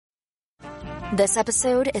This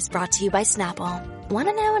episode is brought to you by Snapple. Want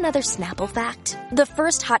to know another Snapple fact? The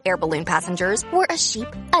first hot air balloon passengers were a sheep,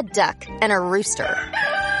 a duck, and a rooster.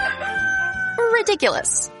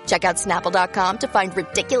 Ridiculous. Check out Snapple.com to find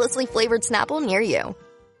ridiculously flavored Snapple near you.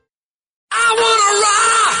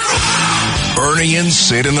 I wanna rock! Bernie and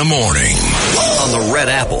Sid in the morning on the Red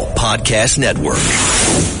Apple Podcast Network.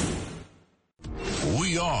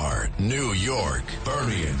 We are New York.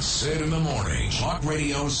 Bernie and Sid in the morning. Talk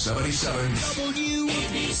Radio 77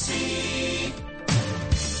 WABC.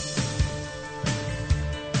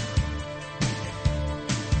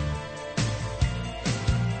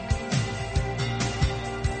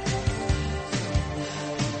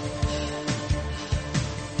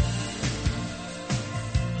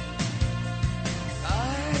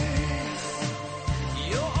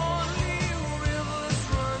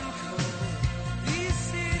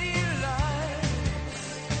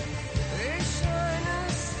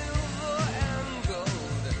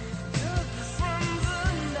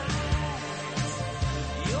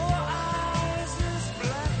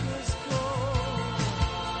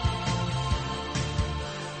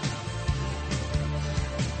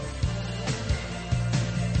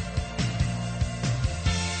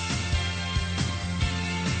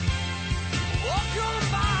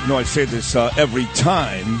 You know, I say this every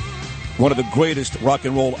time. One of the greatest rock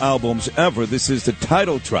and roll albums ever. This is the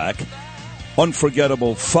title track,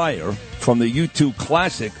 Unforgettable Fire, from the U2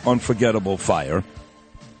 classic Unforgettable Fire,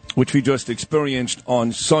 which we just experienced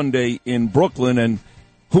on Sunday in Brooklyn. And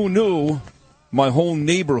who knew, my whole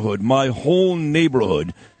neighborhood,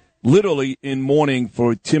 literally in mourning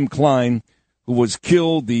for Tim Klein, who was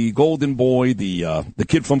killed, the golden boy, the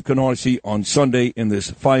kid from Canarsie, on Sunday in this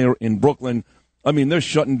fire in Brooklyn. I mean, they're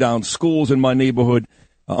shutting down schools in my neighborhood.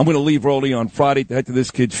 I'm going to leave early on Friday to head to this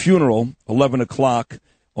kid's funeral, 11 o'clock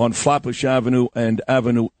on Flatbush Avenue and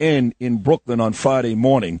Avenue N in Brooklyn on Friday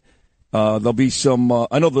morning. There'll be some,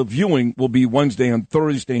 I know the viewing will be Wednesday and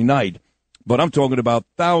Thursday night, but I'm talking about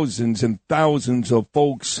thousands and thousands of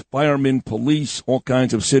folks, firemen, police, all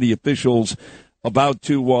kinds of city officials about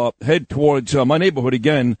to head towards my neighborhood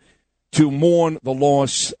again to mourn the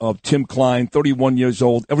loss of Tim Klein, 31 years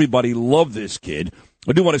old. Everybody loved this kid.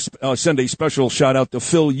 I do want to send a special shout-out to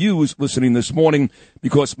Phil Hughes listening this morning,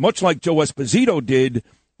 because much like Joe Esposito did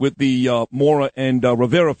with the Mora and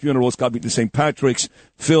Rivera funerals, got me to St. Patrick's,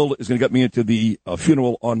 Phil is going to get me into the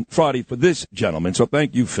funeral on Friday for this gentleman. So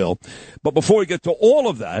thank you, Phil. But before we get to all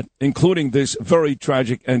of that, including this very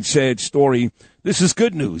tragic and sad story, this is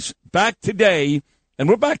good news. Back today, and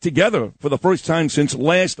we're back together for the first time since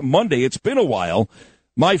last Monday. It's been a while.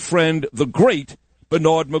 My friend, the great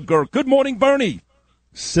Bernard McGuirk. Good morning, Bernie.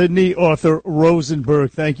 Sidney Arthur Rosenberg,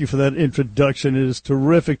 thank you for that introduction. It is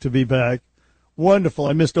terrific to be back. Wonderful.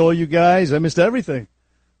 I missed all you guys. I missed everything.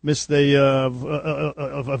 Missed a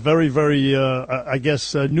very, very, I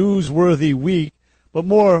guess, newsworthy week. But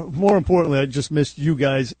more importantly, I just missed you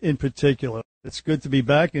guys in particular. It's good to be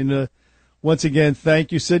back. And once again,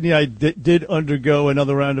 thank you, Sidney. I did undergo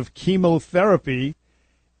another round of chemotherapy,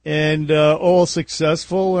 and all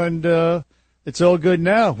successful, and it's all good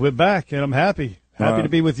now. We're back, and I'm happy. Happy to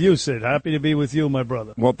be with you, Sid. Happy to be with you, my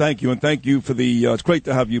brother. Well, thank you, and thank you for the it's great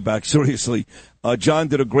to have you back, seriously. John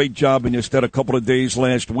did a great job in your stead a couple of days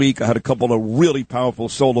last week. I had a couple of really powerful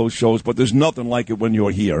solo shows, but there's nothing like it when you're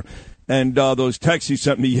here. And those texts you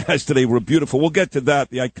sent me yesterday were beautiful. We'll get to that,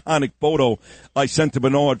 the iconic photo I sent to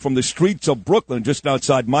Bernard from the streets of Brooklyn, just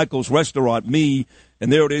outside Michael's Restaurant, me,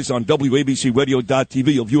 and there it is on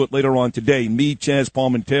WABCRadio.tv. You'll view it later on today. Me, Chaz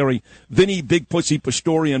Palminteri, Vinny, Big Pussy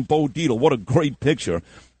Pastori, and Bo Dietl. What a great picture.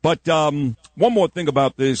 But one more thing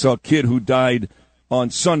about this kid who died on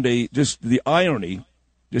Sunday, just the irony.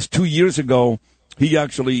 Just 2 years ago, he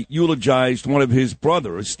actually eulogized one of his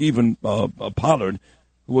brothers, Stephen Pollard,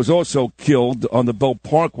 who was also killed on the Belt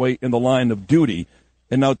Parkway in the line of duty.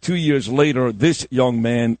 And now 2 years later, this young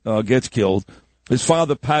man gets killed. His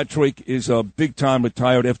father, Patrick, is a big-time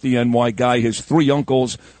retired FDNY guy. His three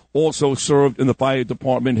uncles also served in the fire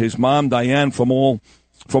department. His mom, Diane, from all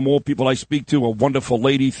people I speak to, a wonderful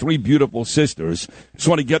lady, three beautiful sisters. Just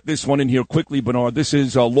want to get this one in here quickly, Bernard. This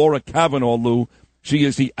is Laura Kavanaugh, Lou. She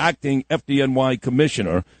is the acting FDNY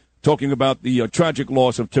commissioner, talking about the tragic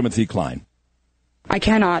loss of Timothy Klein. I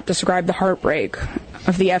cannot describe the heartbreak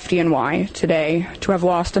of the FDNY today to have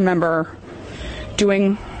lost a member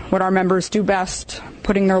doing what our members do best,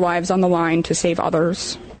 putting their lives on the line to save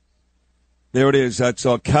others. There it is. That's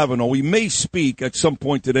Kavanaugh. We may speak at some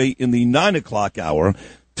point today in the 9 o'clock hour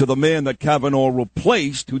to the man that Kavanaugh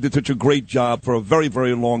replaced, who did such a great job for a very,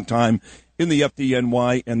 very long time in the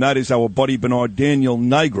FDNY, and that is our buddy Bernard Daniel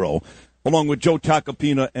Nigro. along with Joe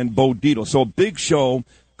Tacopina and Bo Dietl. So a big show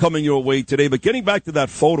coming your way today. But getting back to that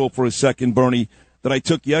photo for a second, Bernie, that I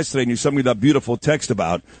took yesterday, and you sent me that beautiful text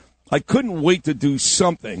about, I couldn't wait to do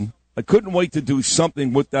something. I couldn't wait to do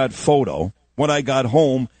something with that photo when I got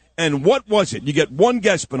home. And what was it? You get one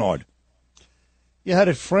guess, Bernard. You had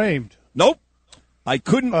it framed. Nope. I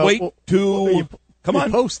couldn't wait to... Come on.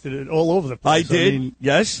 You posted it all over the place. I did,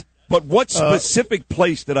 yes. But what specific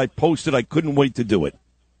place that I posted I couldn't wait to do it?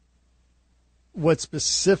 What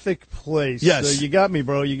specific place? Yes. You got me,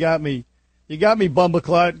 bro. You got me. You got me,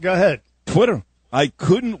 Bumbleclot. Go ahead. Twitter. I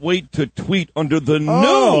couldn't wait to tweet under the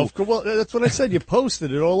well, that's what I said. You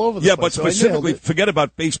posted it all over the place. Yeah, but specifically, forget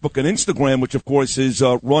about Facebook and Instagram, which, of course, is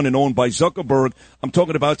run and owned by Zuckerberg. I'm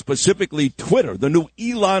talking about specifically Twitter, the new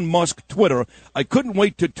Elon Musk Twitter. I couldn't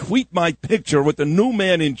wait to tweet my picture with the new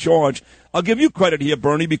man in charge. I'll give you credit here,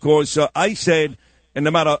 Bernie, because I said, and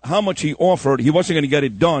no matter how much he offered, he wasn't going to get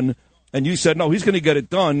it done. And you said, no, he's going to get it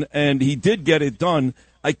done, and he did get it done.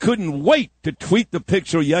 I couldn't wait to tweet the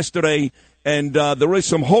picture yesterday. And there is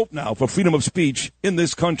some hope now for freedom of speech in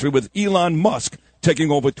this country with Elon Musk taking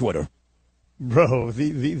over Twitter. Bro,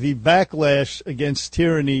 the backlash against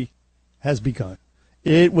tyranny has begun.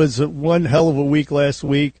 It was one hell of a week last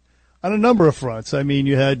week on a number of fronts. I mean,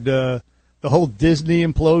 you had the whole Disney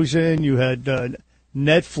implosion. You had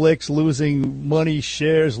Netflix losing money,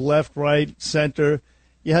 shares left, right, center.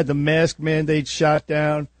 You had the mask mandate shot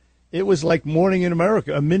down. It was like Morning in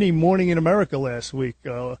America, a mini Morning in America last week.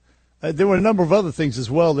 There were a number of other things as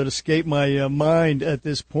well that escaped my mind at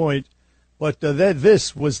this point, but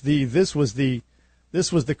this was the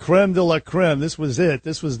creme de la creme. This was it.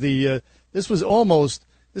 This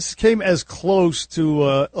came as close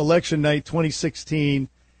to election night 2016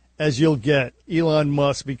 as you'll get. Elon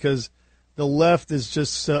Musk, because the left is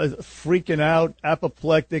just freaking out,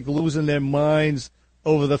 apoplectic, losing their minds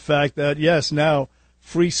over the fact that yes, now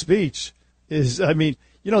free speech is. I mean,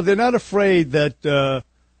 they're not afraid that.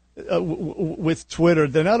 With Twitter,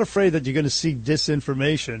 they're not afraid that you're going to see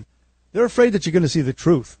disinformation. They're afraid that you're going to see the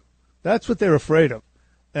truth. That's what they're afraid of.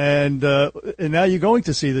 And now you're going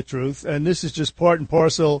to see the truth. And this is just part and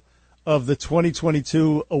parcel of the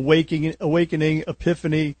 2022 awakening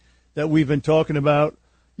epiphany that we've been talking about,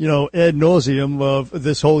 ad nauseum of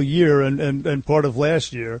this whole year and part of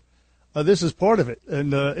last year. This is part of it.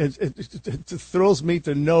 And it thrills me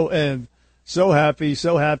to no end. So happy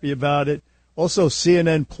about it. Also,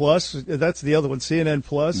 CNN Plus, that's the other one, CNN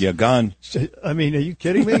Plus. Yeah, gone. I mean, are you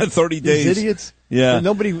kidding me? 30 days. These idiots. Yeah. And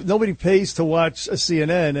nobody pays to watch a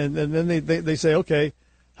CNN, and then they say, okay,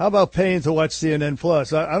 how about paying to watch CNN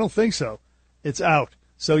Plus? I don't think so. It's out.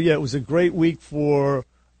 So, yeah, it was a great week for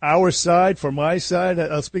our side, for my side.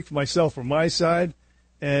 I'll speak for myself, for my side.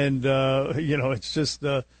 And, it's just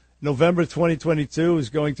November 2022 is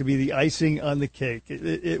going to be the icing on the cake.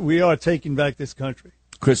 We are taking back this country.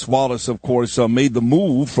 Chris Wallace, of course, made the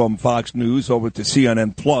move from Fox News over to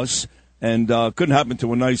CNN Plus, and couldn't happen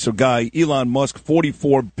to a nicer guy. Elon Musk,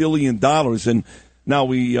 $44 billion. And now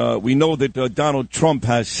we know that Donald Trump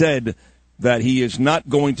has said that he is not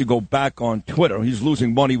going to go back on Twitter. He's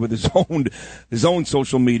losing money with his own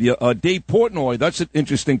social media. Dave Portnoy, that's an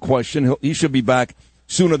interesting question. He should be back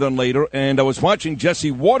sooner than later. And I was watching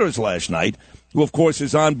Jesse Waters last night, who, of course,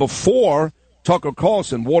 is on before Tucker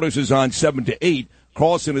Carlson. Waters is on 7 to 8.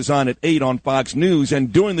 Carlson is on at 8 on Fox News.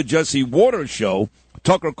 And during the Jesse Waters show,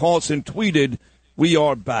 Tucker Carlson tweeted, "We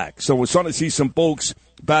are back." So we're starting to see some folks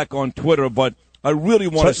back on Twitter, but I really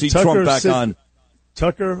want to see Trump back on.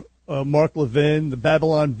 Tucker, Mark Levin, the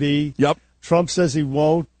Babylon Bee. Yep. Trump says he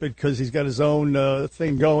won't because he's got his own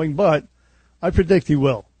thing going, but I predict he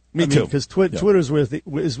will. Me too. Because Twitter is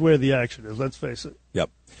where the action is, let's face it. Yep.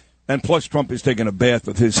 And plus, Trump is taking a bath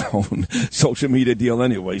with his own social media deal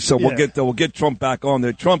anyway. So we'll get Trump back on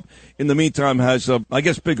there. Trump, in the meantime, has, I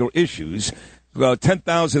guess, bigger issues.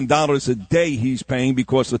 $10,000 a day he's paying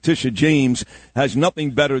because Letitia James has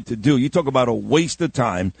nothing better to do. You talk about a waste of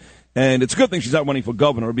time. And it's a good thing she's not running for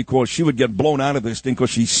governor because she would get blown out of this thing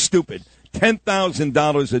because she's stupid.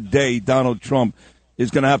 $10,000 a day Donald Trump is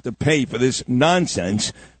going to have to pay for this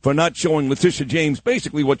nonsense for not showing Letitia James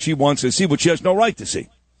basically what she wants to see, which she has no right to see.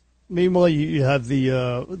 Meanwhile, you have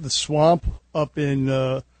the swamp up in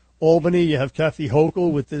Albany. You have Kathy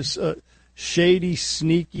Hochul with this shady,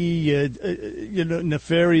 sneaky,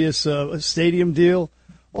 nefarious stadium deal.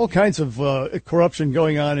 All kinds of corruption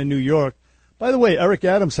going on in New York. By the way, Eric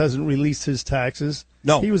Adams hasn't released his taxes.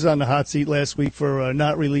 No. He was on the hot seat last week for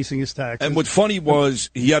not releasing his taxes. And what's funny was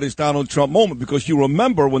he had his Donald Trump moment because you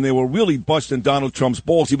remember when they were really busting Donald Trump's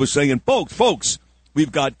balls, he was saying, folks,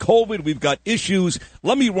 We've got COVID. We've got issues.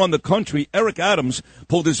 Let me run the country. Eric Adams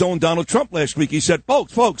pulled his own Donald Trump last week. He said,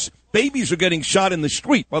 folks, babies are getting shot in the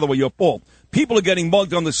street. By the way, your fault. People are getting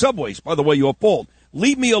mugged on the subways. By the way, your fault.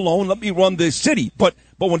 Leave me alone. Let me run this city. But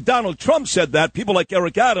when Donald Trump said that, people like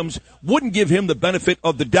Eric Adams wouldn't give him the benefit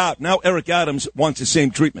of the doubt. Now Eric Adams wants the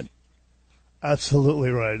same treatment.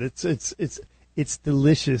 Absolutely right. It's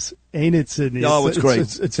delicious, ain't it, Sidney? Oh, it's great.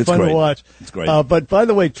 It's fun great. to watch. It's great. But by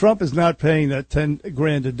the way, Trump is not paying that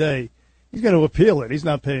 $10,000 a day. He's going to appeal it. He's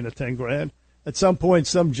not paying the $10,000. At some point,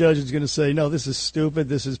 some judge is going to say, "No, this is stupid.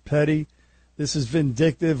 This is petty. This is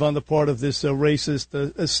vindictive on the part of this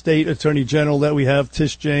racist state attorney general that we have,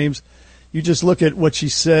 Tish James." You just look at what she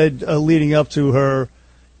said leading up to her,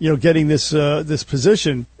 getting this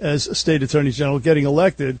position as a state attorney general, getting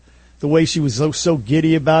elected. The way she was so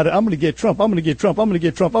giddy about it. I'm going to get Trump. I'm going to get Trump. I'm going to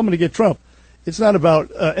get Trump. I'm going to get Trump. It's not about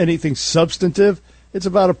anything substantive. It's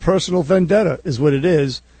about a personal vendetta is what it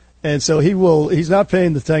is. And so he's not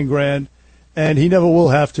paying the $10,000, and he never will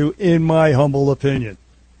have to, in my humble opinion.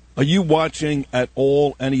 Are you watching at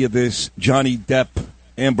all any of this Johnny Depp,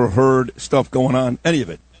 Amber Heard stuff going on? Any of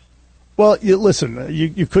it? Well, listen,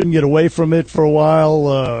 you couldn't get away from it for a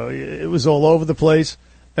while. It was all over the place.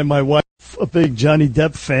 And my wife, a big Johnny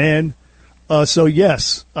Depp fan. So,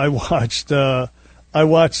 yes, I watched a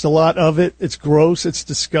lot of it. It's gross. It's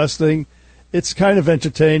disgusting. It's kind of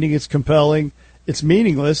entertaining. It's compelling. It's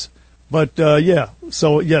meaningless. But, yeah.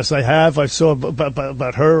 So, yes, I have. I saw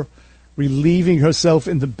about her relieving herself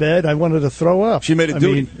in the bed. I wanted to throw up. She made a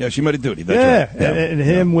duty. She made a duty. That's right. And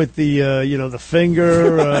him with the, the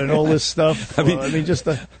finger and all this stuff.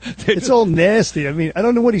 It's all nasty. I mean, I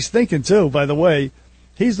don't know what he's thinking, too, by the way.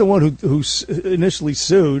 He's the one who initially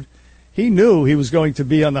sued. He knew he was going to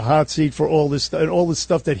be on the hot seat for all this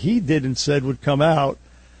stuff that he did and said would come out.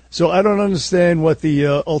 So I don't understand what the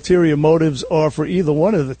ulterior motives are for either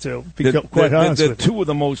one of the two. Quite honest, they're two of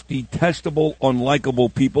the most detestable,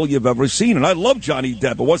 unlikable people you've ever seen. And I love Johnny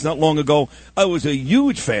Depp. It wasn't that long ago. I was a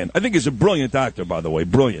huge fan. I think he's a brilliant actor, by the way,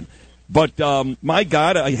 brilliant. But my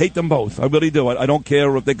God, I hate them both. I really do. I don't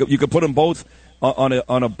care if you could put them both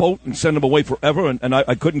on a boat and send them away forever, and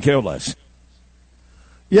I couldn't care less.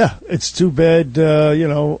 Yeah, it's too bad.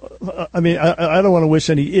 I mean, I don't want to wish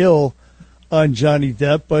any ill on Johnny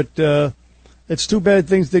Depp, but it's too bad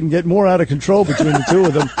things didn't get more out of control between the two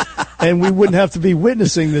of them, and we wouldn't have to be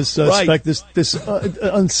witnessing this this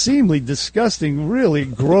unseemly, disgusting, really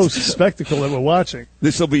gross spectacle that we're watching.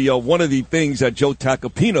 This will be one of the things that Joe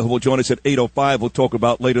Tacopina, who will join us at 8:05, will talk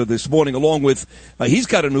about later this morning, along with he's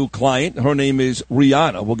got a new client. Her name is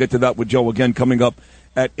Rihanna. We'll get to that with Joe again coming up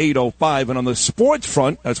at 8:05. And on the sports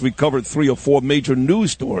front, as we covered 3 or 4 major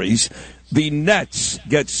news stories, the Nets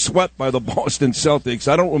get swept by the Boston Celtics.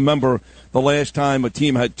 I don't remember the last time a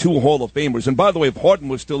team had 2 Hall of Famers. And by the way, if Harden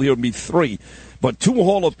was still here, it would be 3. But 2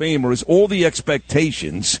 Hall of Famers, all the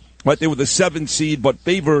expectations, right? They were the 7th seed, but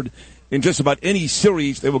favored in just about any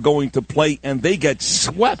series they were going to play, and they get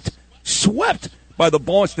swept by the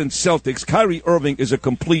Boston Celtics. Kyrie Irving is a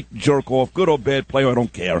complete jerk-off, good or bad player, I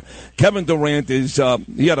don't care. Kevin Durant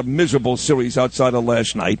he had a miserable series outside of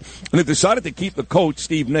last night, and they decided to keep the coach,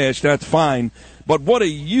 Steve Nash. That's fine, but what a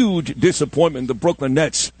huge disappointment the Brooklyn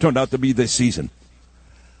Nets turned out to be this season.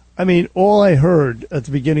 I mean, all I heard at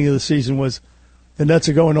the beginning of the season was the Nets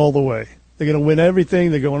are going all the way. They're going to win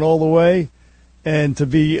everything. They're going all the way, and to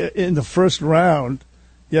be in the first round,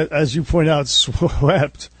 yet as you point out,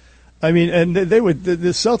 swept. I mean, and the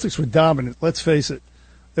Celtics were dominant. Let's face it.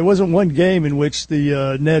 There wasn't one game in which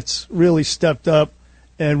the Nets really stepped up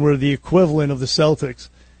and were the equivalent of the Celtics.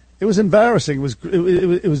 It was embarrassing.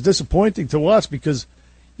 It was disappointing to watch because,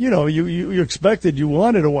 you expected, you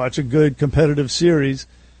wanted to watch a good competitive series.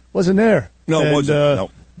 Wasn't there? No, it wasn't. No.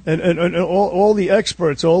 And all the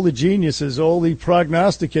experts, all the geniuses, all the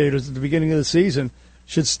prognosticators at the beginning of the season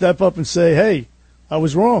should step up and say, hey, I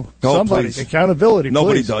was wrong. Oh, somebody, please. Accountability.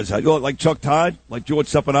 Nobody please. does that. Like Chuck Todd, like George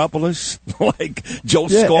Stephanopoulos, like Joe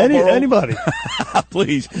Scarborough. Anybody.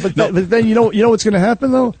 Please. But then you know what's going to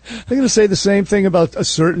happen though? They're going to say the same thing about a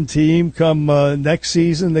certain team come next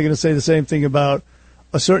season. They're going to say the same thing about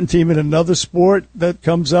a certain team in another sport that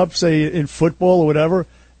comes up, say in football or whatever.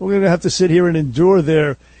 We're going to have to sit here and endure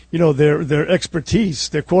their expertise,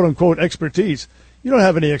 their quote unquote expertise. You don't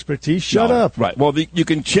have any expertise. Shut up. Right. Well, you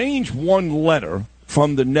can change one letter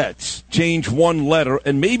from the Nets, change one letter,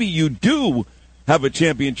 and maybe you do have a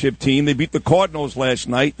championship team. They beat the Cardinals last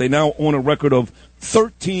night. They now own a record of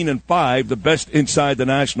 13-5, the best inside the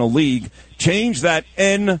National League. Change that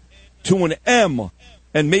N to an M,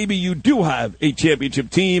 and maybe you do have a championship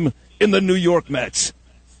team in the New York Mets.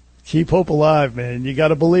 Keep hope alive, man. You got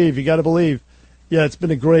to believe. You got to believe. Yeah, it's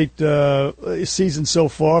been a great season so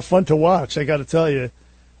far. Fun to watch, I got to tell you.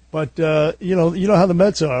 But you know how the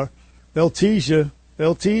Mets are. They'll tease you,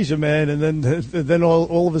 man, and then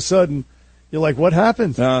all of a sudden, you're like, what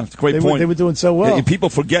happened? It's a great point. They were doing so well. Yeah, people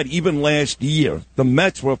forget, even last year, the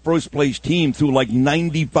Mets were a first-place team through like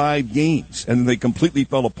 95 games, and they completely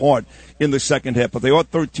fell apart in the second half. But they are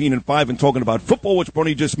 13-5, and talking about football, which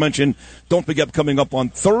Bernie just mentioned, don't forget, coming up on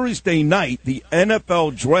Thursday night, the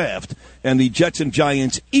NFL Draft, and the Jets and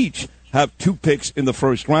Giants each have 2 picks in the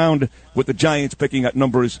first round, with the Giants picking at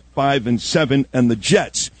numbers 5 and 7, and the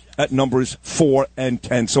Jets at numbers 4 and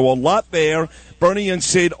 10. So a lot there. Bernie and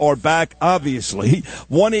Sid are back, obviously.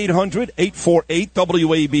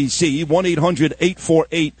 1-800-848-WABC,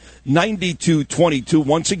 1-800-848-9222.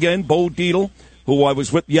 Once again, Bo Dietl, who I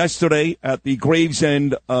was with yesterday at the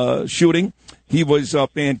Gravesend shooting. He was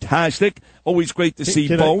fantastic. Always great to see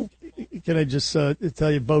Bo. Can I just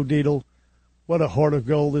tell you, Bo Dietl, what a heart of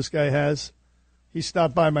gold this guy has. He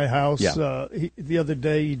stopped by my house the other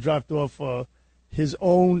day. He dropped off his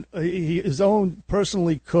own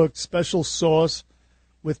personally cooked special sauce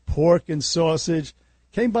with pork and sausage.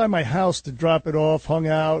 Came by my house to drop it off, hung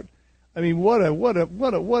out. I mean, what a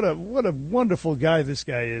wonderful guy this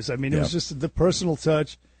guy is. I mean, it was just the personal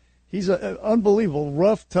touch. He's an unbelievable,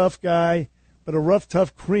 rough, tough guy, but a rough,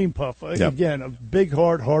 tough cream puff. Again, a big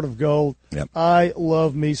heart of gold. I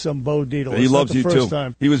love me some Bo Dietl. He loves you too.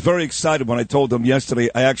 He was very excited when I told him yesterday.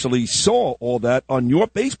 I actually saw all that on your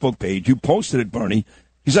Facebook page. You posted it, Bernie.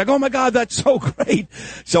 He's like, oh, my God, that's so great.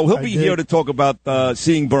 So he'll be here to talk about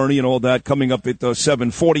seeing Bernie and all that coming up at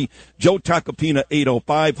 7:40. Joe Tacopina,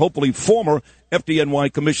 8:05. Hopefully former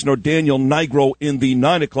FDNY Commissioner Daniel Nigro in the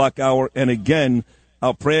 9 o'clock hour. And again,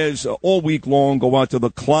 our prayers all week long go out to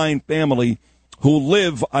the Klein family who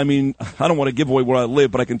live, I mean, I don't want to give away where I live,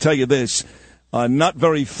 but I can tell you this, not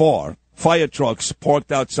very far. Fire trucks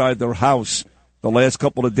parked outside their house the last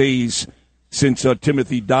couple of days since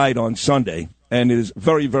Timothy died on Sunday, and it is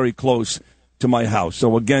very, very close to my house.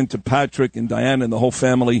 So, again, to Patrick and Diana and the whole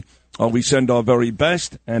family, we send our very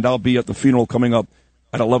best, and I'll be at the funeral coming up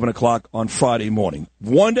at 11 o'clock on Friday morning.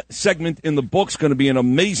 One segment in the book's going to be an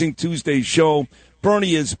amazing Tuesday show.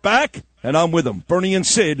 Bernie is back, and I'm with him. Bernie and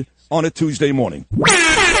Sid on a Tuesday morning.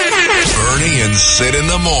 Bernie and Sid in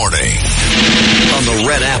the morning on the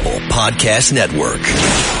Red Apple Podcast Network.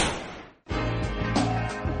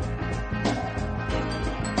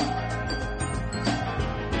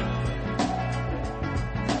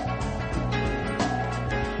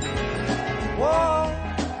 Whoa,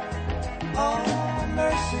 oh,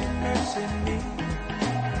 mercy, mercy me.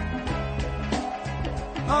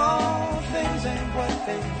 All things ain't what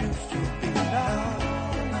they used to be now.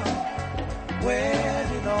 Where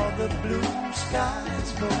did all the blue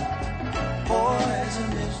skies go?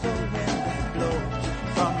 Poison is the wind that blows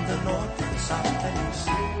from the north and south and east.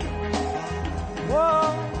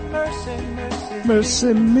 Whoa, mercy, mercy,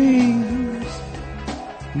 mercy me.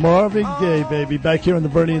 Marvin Gaye, baby, back here on the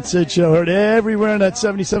Bernie and Sid Show. Heard everywhere on that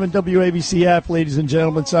 77 WABC app, ladies and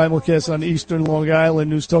gentlemen. Simulcast on Eastern Long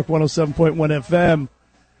Island, News Talk 107.1 FM.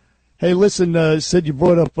 Hey, listen, Sid, you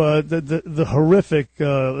brought up the horrific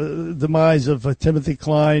demise of Timothy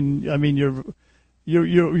Klein. I mean,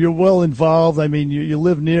 you're well involved. I mean, you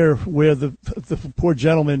live near where the poor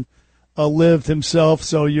gentleman lived himself,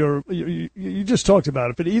 so you just talked about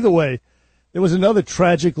it. But either way, there was another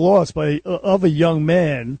tragic loss of a young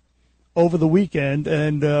man over the weekend,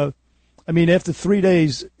 and I mean, after 3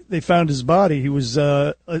 days, they found his body. He was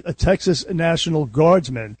a Texas National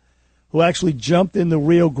Guardsman who actually jumped in the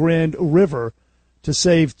Rio Grande River to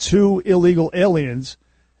save 2 illegal aliens.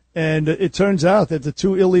 And it turns out that the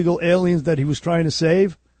 2 illegal aliens that he was trying to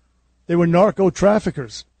save, they were narco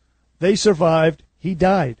traffickers. They survived. He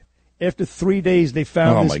died. After 3 days, they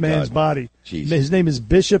found this man's body. Jeez. His name is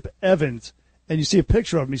Bishop Evans. And you see a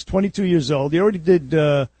picture of him. He's 22 years old. He already did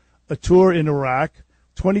a tour in Iraq.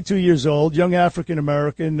 22 years old, young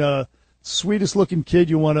African-American, sweetest-looking kid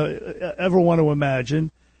you ever want to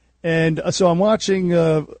imagine. And so I'm watching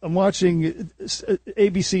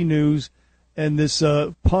ABC News, and this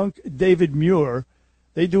punk David Muir,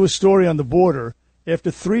 they do a story on the border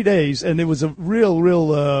after 3 days, and it was a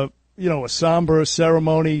real, a somber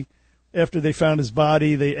ceremony. After they found his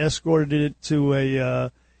body, they escorted it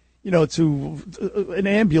to to an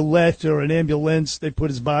ambulance or an ambulance. They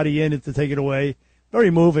put his body in it to take it away.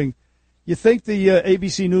 Very moving. You think the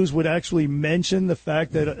ABC News would actually mention the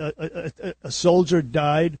fact that a soldier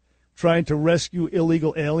died trying to rescue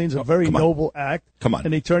illegal aliens, a very noble act. Come on.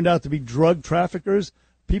 And they turned out to be drug traffickers,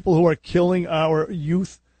 people who are killing our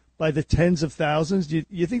youth by the tens of thousands. Do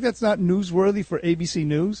you think that's not newsworthy for ABC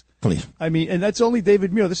News? Please. I mean, and that's only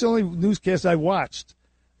David Muir. This is the only newscast I watched.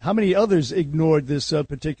 How many others ignored this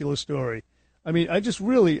particular story? I mean, I just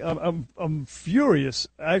really, I'm furious,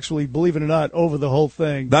 actually, believe it or not, over the whole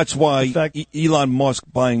thing. That's why Elon Musk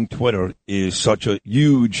buying Twitter is such a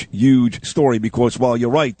huge, huge story, because while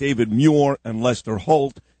you're right, David Muir and Lester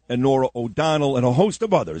Holt and Nora O'Donnell and a host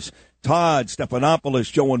of others, Todd,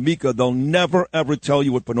 Stephanopoulos, Joe and Mika, they'll never, ever tell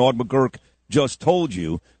you what Bernard McGurk just told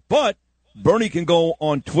you. But Bernie can go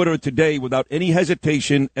on Twitter today without any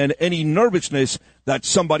hesitation and any nervousness that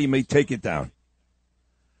somebody may take it down.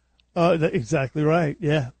 Exactly right.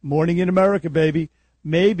 Yeah. Morning in America, baby.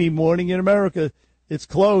 Maybe Morning in America. It's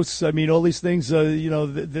close. I mean, all these things, there's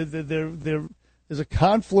a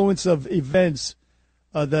confluence of events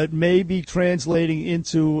that may be translating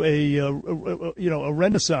into a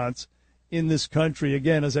renaissance in this country.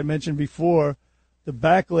 Again, as I mentioned before, the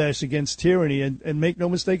backlash against tyranny, and make no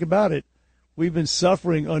mistake about it, we've been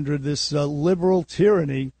suffering under this liberal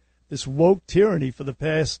tyranny, this woke tyranny for the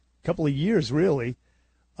past couple of years, really.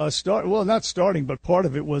 Not starting, but part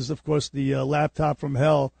of it was, of course, the laptop from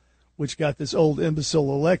hell, which got this old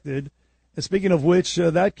imbecile elected. And speaking of which,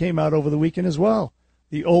 that came out over the weekend as well.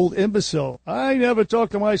 The old imbecile. I never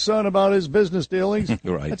talked to my son about his business dealings.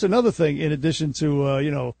 Right. That's another thing, in addition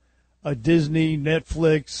to, Disney,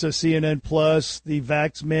 Netflix, CNN Plus, the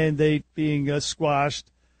vax mandate being squashed,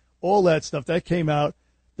 all that stuff. That came out.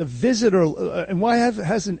 The Visitor, and why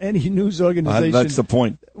hasn't any news organization... that's the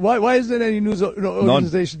point. Why isn't any news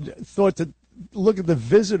organization thought to look at the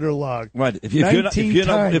Visitor log? Right. If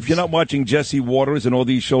you're not watching Jesse Waters and all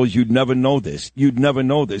these shows, you'd never know this. You'd never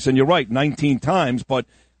know this. And you're right, 19 times. But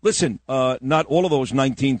listen, not all of those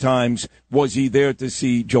 19 times was he there to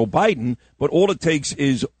see Joe Biden. But all it takes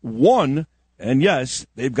is one. And yes,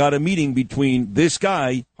 they've got a meeting between this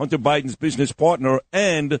guy, Hunter Biden's business partner,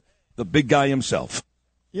 and the big guy himself.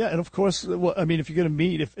 Yeah, and of course, I mean, if you're going to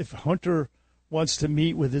meet, if Hunter wants to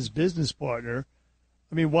meet with his business partner,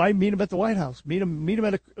 I mean, why meet him at the White House? Meet him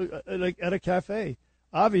at a cafe.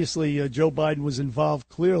 Obviously, Joe Biden was involved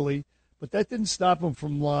clearly, but that didn't stop him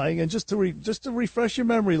from lying. And just to refresh your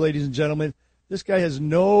memory, ladies and gentlemen, this guy has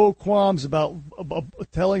no qualms about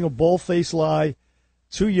telling a bull-faced lie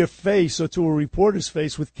to your face or to a reporter's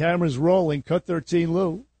face with cameras rolling. Cut 13,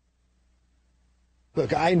 Lou.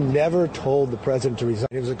 Look, I never told the president to resign.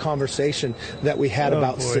 It was a conversation that we had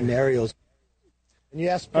about scenarios. And you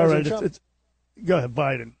asked President Trump. Go ahead,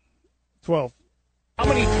 Biden. 12. How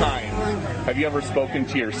many times have you ever spoken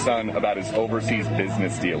to your son about his overseas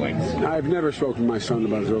business dealings? I've never spoken to my son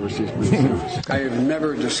about his overseas business dealings. I have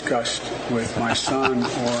never discussed with my son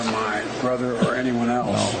or my brother or anyone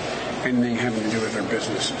else anything having to do with their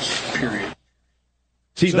businesses, period.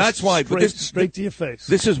 See, that's why. Straight to your face.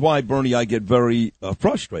 This is why, Bernie, I get very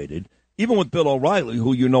frustrated, even with Bill O'Reilly,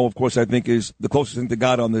 who of course, I think is the closest thing to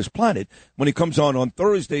God on this planet, when he comes on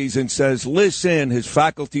Thursdays and says, listen, his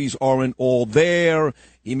faculties aren't all there.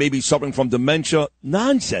 He may be suffering from dementia.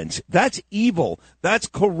 Nonsense. That's evil. That's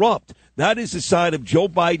corrupt. That is the side of Joe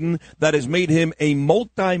Biden that has made him a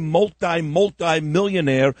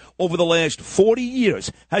multi-millionaire over the last 40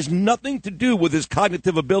 years. Has nothing to do with his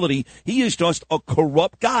cognitive ability. He is just a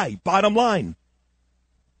corrupt guy, bottom line.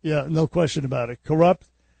 Yeah, no question about it. Corrupt.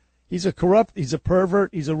 He's a pervert.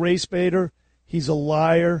 He's a race baiter. He's a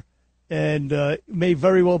liar, and may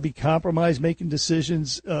very well be compromised making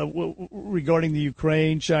decisions regarding the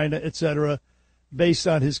Ukraine, China, etc., based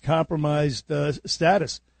on his compromised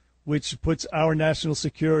status, which puts our national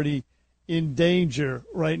security in danger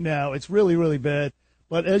right now. It's really, really bad.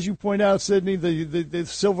 But as you point out, Sidney, the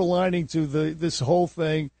silver lining to this whole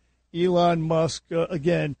thing, Elon Musk,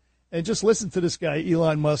 again, and just listen to this guy,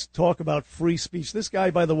 Elon Musk, talk about free speech. This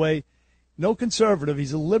guy, by the way, no conservative.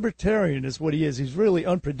 He's a libertarian is what he is. He's really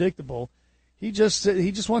unpredictable. He just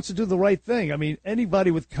wants to do the right thing. I mean,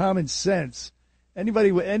 anybody with common sense,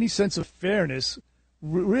 anybody with any sense of fairness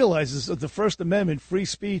realizes that the First Amendment, free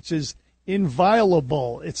speech, is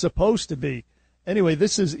inviolable. It's supposed to be. Anyway,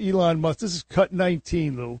 this is Elon Musk. This is cut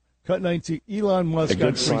 19, Lou. Cut 19. Elon Musk. A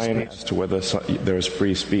good sign as to whether there's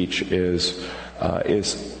free speech is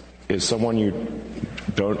someone you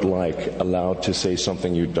don't like allowed to say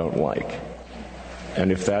something you don't like.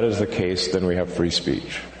 And if that is the case, then we have free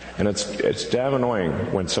speech. And it's damn annoying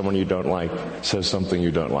when someone you don't like says something you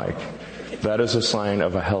don't like. That is a sign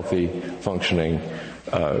of a healthy, functioning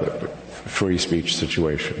free speech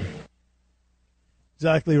situation.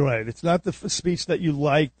 Exactly right. It's not the speech that you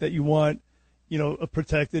like, that you want,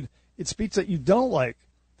 protected. It's speech that you don't like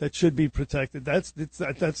that should be protected. That's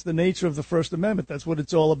the nature of the First Amendment. That's what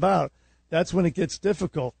it's all about. That's when it gets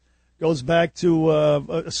difficult. Goes back to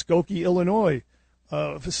Skokie, Illinois,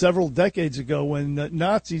 several decades ago when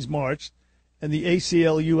Nazis marched and the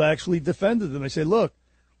ACLU actually defended them. They say, look,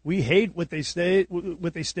 we hate what they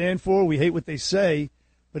stand for. We hate what they say.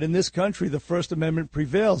 But in this country, the First Amendment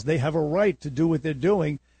prevails. They have a right to do what they're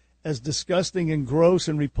doing, as disgusting and gross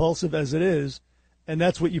and repulsive as it is. And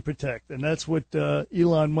that's what you protect. And that's what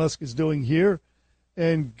Elon Musk is doing here.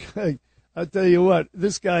 And I'll tell you what,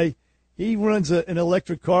 this guy, he runs an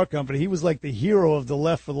electric car company. He was like the hero of the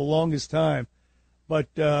left for the longest time. But,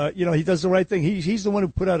 he does the right thing. He's the one who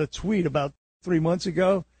put out a tweet about 3 months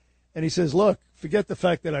ago. And he says, look, forget the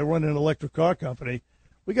fact that I run an electric car company.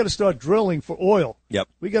 We got to start drilling for oil. Yep.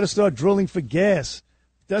 We got to start drilling for gas.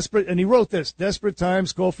 And he wrote this, desperate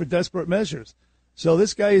times call for desperate measures. So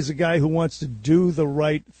this guy is a guy who wants to do the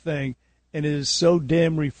right thing, and it is so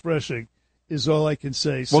damn refreshing, is all I can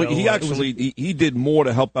say. Well, he did more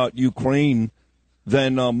to help out Ukraine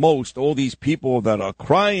than most. All these people that are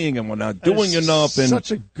crying and we're not doing enough. And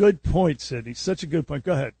such a good point, Sidney. Such a good point.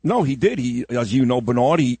 Go ahead. No, he did. He, as you know,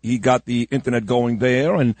 Bernard, he got the internet going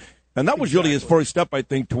there, and that was really his first step, I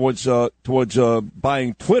think, towards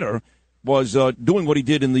buying Twitter, was doing what he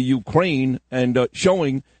did in the Ukraine and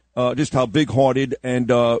showing just how big-hearted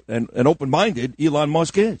and open-minded Elon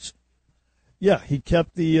Musk is. Yeah, he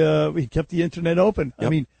kept the internet open. Yep. I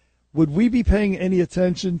mean, would we be paying any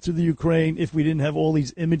attention to the Ukraine if we didn't have all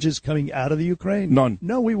these images coming out of the Ukraine? None.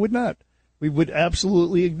 No, we would not. We would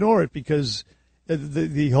absolutely ignore it, because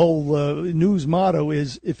the whole news motto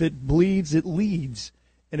is, if it bleeds, it leads.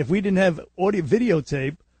 And if we didn't have audio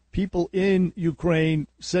videotape, people in Ukraine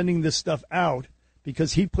sending this stuff out,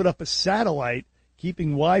 because he put up a satellite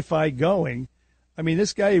keeping Wi-Fi going. I mean,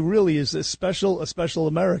 this guy really is a special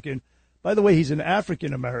American. By the way, he's an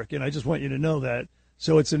African American. I just want you to know that.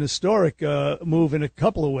 So it's an historic move in a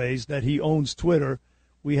couple of ways that he owns Twitter.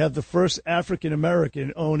 We have the first African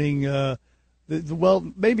American owning,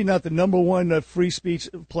 maybe not the number one free speech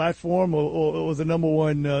platform or the number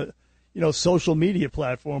one, social media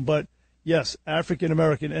platform, but yes, African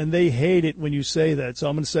American, and they hate it when you say that. So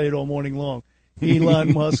I'm going to say it all morning long.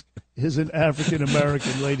 Elon Musk is an African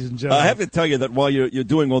American, ladies and gentlemen. I have to tell you that while you're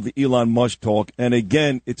doing all the Elon Musk talk, and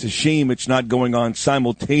again, it's a shame it's not going on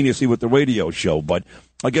simultaneously with the radio show, but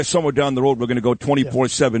I guess somewhere down the road we're going to go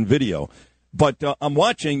 24/7 video. But I'm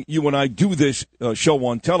watching you and I do this show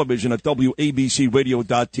on television at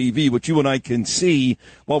WABCRadio.tv, which you and I can see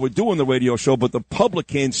while we're doing the radio show, but the public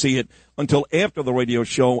can't see it until after the radio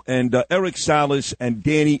show. And Eric Salas and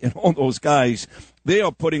Danny and all those guys, they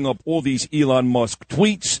are putting up all these Elon Musk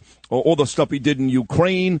tweets, or all the stuff he did in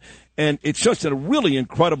Ukraine, and it's just a really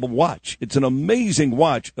incredible watch. It's an amazing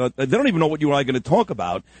watch. They don't even know what you and I are going to talk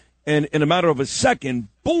about. And in a matter of a second,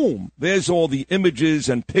 boom, there's all the images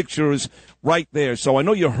and pictures right there. So I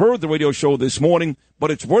know you heard the radio show this morning,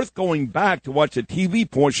 but it's worth going back to watch the TV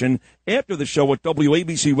portion after the show at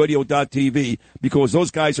WABCRadio.tv, because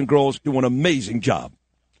those guys and girls do an amazing job.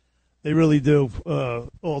 They really do.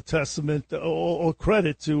 All testament, all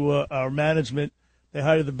credit to our management. They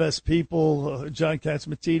hire the best people, John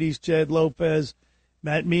Catsimatidis, Chad Lopez,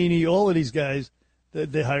 Matt Meany, all of these guys.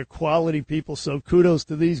 They hire quality people, so kudos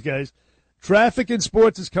to these guys. Traffic and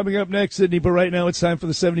sports is coming up next, Sydney, but right now it's time for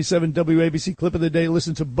the 77 WABC Clip of the Day.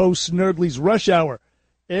 Listen to Bo Snerdley's Rush Hour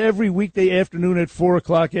every weekday afternoon at 4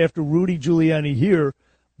 o'clock after Rudy Giuliani here.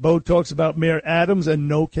 Bo talks about Mayor Adams and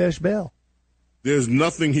no cash bail. There's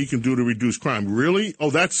nothing he can do to reduce crime. Really? Oh,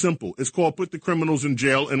 that's simple. It's called put the criminals in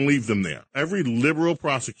jail and leave them there. Every liberal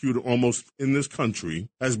prosecutor almost in this country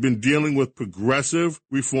has been dealing with progressive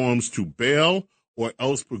reforms to bail, or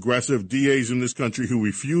else progressive DAs in this country who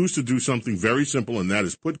refuse to do something very simple, and that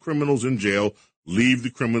is put criminals in jail, leave the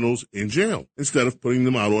criminals in jail, instead of putting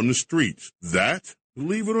them out on the streets. That,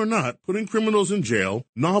 believe it or not, putting criminals in jail,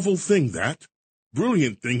 novel thing that,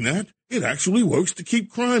 brilliant thing that, it actually works to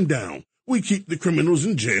keep crime down. We keep the criminals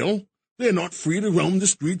in jail. They're not free to roam the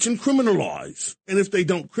streets and criminalize. And if they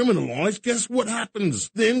don't criminalize, guess what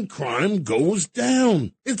happens? Then crime goes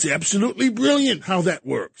down. It's absolutely brilliant how that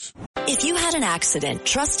works. If you had an accident,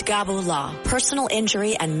 trust Gabo Law, personal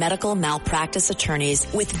injury and medical malpractice attorneys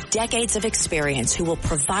with decades of experience who will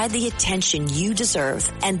provide the attention you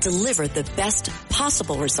deserve and deliver the best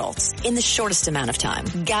possible results in the shortest amount of time.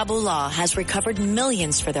 Gabo Law has recovered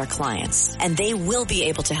millions for their clients, and they will be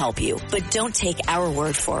able to help you. But don't take our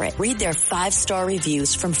word for it. Read their 5-star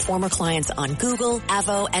reviews from former clients on Google,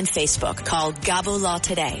 Avo, and Facebook. Call Gabo Law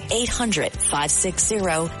today,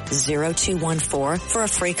 800-560-0214 for a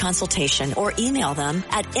free consultation, or email them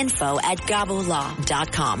at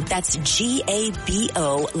info@gabolaw.com. That's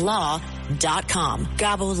GABO Law.com. BetOnline.com.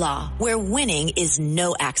 Gabo Law, where winning is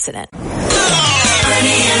no accident.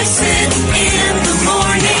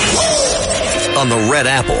 On the Red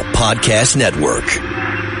Apple Podcast Network.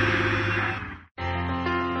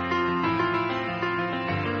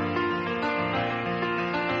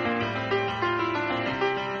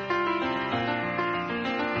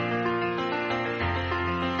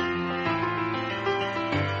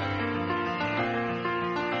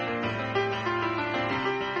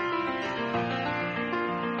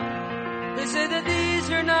 They say that these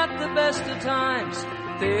are not the best of times,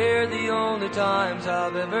 but they're the only times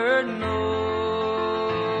I've ever known.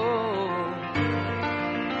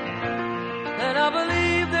 And I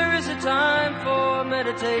believe there is a time for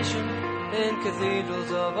meditation in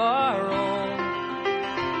cathedrals of our own.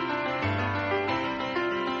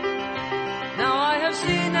 Now I have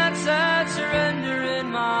seen that sad surrender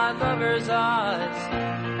in my lover's eyes,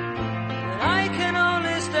 and I can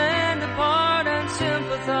only stand apart and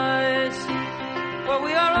sympathize. For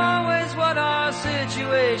we are always what our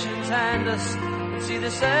situations hand us, and see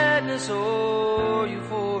the sadness or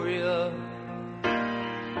euphoria.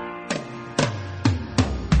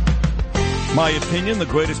 My opinion, the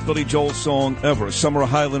greatest Billy Joel song ever, Summer of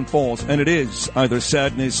Highland Falls, and it is either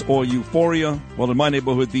sadness or euphoria. Well, in my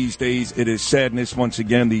neighborhood these days, it is sadness once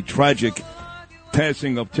again. The tragic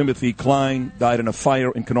passing of Timothy Klein, died in a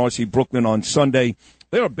fire in Canarsie, Brooklyn on Sunday.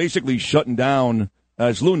 They are basically shutting down,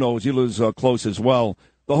 as Lou knows, he lives close as well,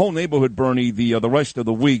 the whole neighborhood, Bernie, the rest of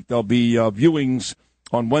the week. There'll be viewings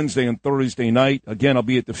on Wednesday and Thursday night. Again, I'll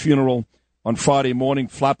be at the funeral on Friday morning,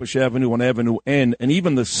 Flatbush Avenue on Avenue N, and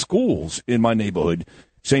even the schools in my neighborhood,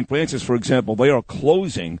 St. Francis, for example, they are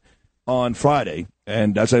closing on Friday.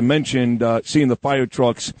 And as I mentioned, seeing the fire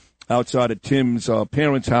trucks outside of Tim's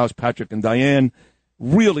parents' house, Patrick and Diane,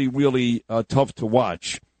 really, really tough to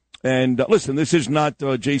watch. And listen, this is not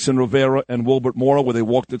Jason Rivera and Wilbert Mora, where they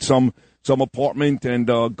walked at some apartment and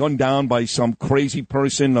gunned down by some crazy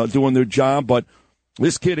person doing their job. But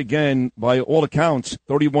this kid, again, by all accounts,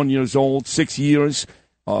 31 years old, 6 years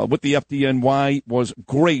with the FDNY, was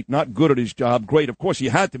great, not good at his job, great. Of course, he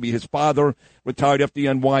had to be. His father, retired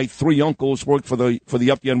FDNY, 3 uncles worked for the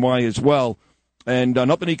FDNY as well, and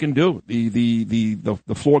nothing he can do. The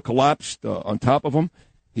floor collapsed on top of him.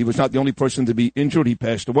 He was not the only person to be injured. He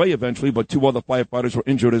passed away eventually, but 2 other firefighters were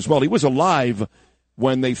injured as well. He was alive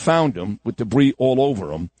when they found him with debris all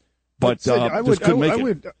over him, but just couldn't make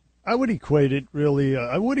it. I would equate it really.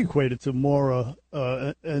 I would equate it to Mora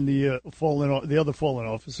and the other fallen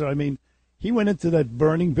officer. I mean, he went into that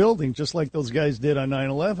burning building just like those guys did on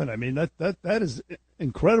 9/11. I mean, that is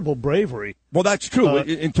incredible bravery. Well, that's true.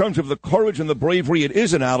 In terms of the courage and the bravery, it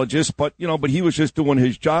is analogous. But but he was just doing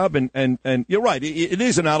his job, and you're right. It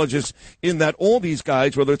is analogous in that all these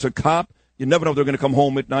guys, whether it's a cop, you never know if they're going to come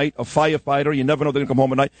home at night. A firefighter, you never know if they're going to come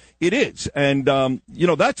home at night. It is. And,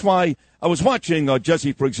 that's why I was watching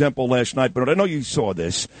Jesse, for example, last night, but I know you saw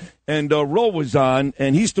this. And Roe was on,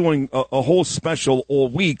 and he's doing a whole special all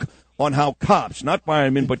week on how cops, not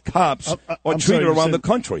firemen, but cops, are treated around the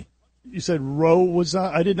country. You said Roe was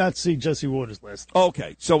on? I did not see Jesse Waters last night.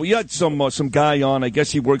 Okay. So he had some guy on. I guess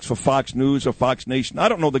he works for Fox News or Fox Nation. I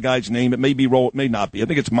don't know the guy's name. It may be Roe. It may not be. I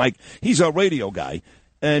think it's Mike. He's a radio guy.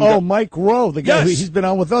 And, Mike Rowe, the guy yes. He's been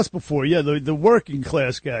on with us before. Yeah, the working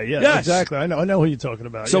class guy. Yeah, yes. Exactly. I know who you're talking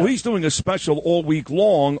about. So yeah. He's doing a special all week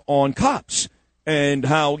long on cops and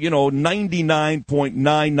how,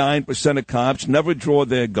 99.99% of cops never draw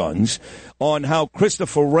their guns, on how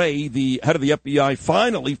Christopher Wray, the head of the FBI,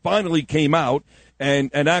 finally came out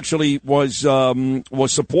and actually was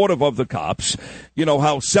supportive of the cops.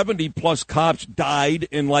 How 70+ cops died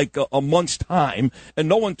in like a month's time, and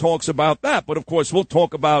no one talks about that. But, of course, we'll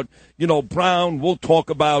talk about, Brown, we'll talk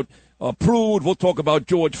about Prude, we'll talk about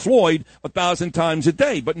George Floyd 1,000 times a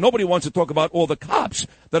day. But nobody wants to talk about all the cops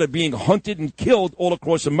that are being hunted and killed all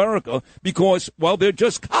across America because, well, they're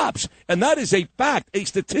just cops. And that is a fact, a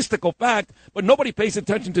statistical fact, but nobody pays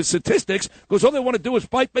attention to statistics because all they want to do is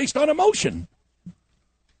fight based on emotion.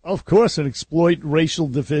 Of course, and exploit racial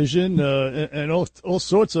division and all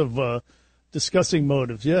sorts of discussing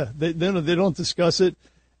motives. Yeah, they don't discuss it,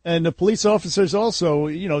 and the police officers also,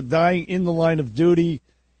 dying in the line of duty,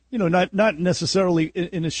 not necessarily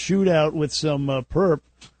in a shootout with some perp,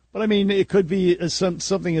 but I mean it could be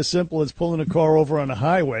something as simple as pulling a car over on a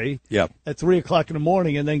highway at 3:00 in the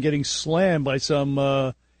morning and then getting slammed by some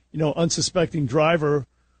unsuspecting driver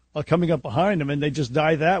coming up behind them, and they just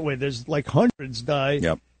die that way. There's like hundreds die.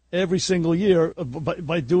 Yep. Every single year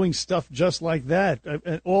by doing stuff just like that,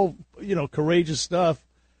 and all courageous stuff,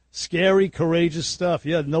 scary, courageous stuff.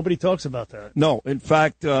 Yeah, nobody talks about that. No, in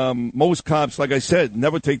fact, most cops, like I said,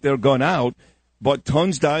 never take their gun out, but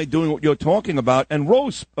tons die doing what you're talking about. And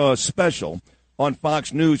Rose special on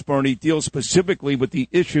Fox News, Bernie, deals specifically with the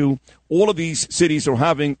issue all of these cities are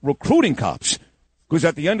having recruiting cops. Because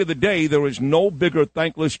at the end of the day, there is no bigger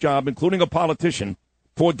thankless job, including a politician,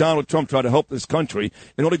 for Donald Trump trying to help this country.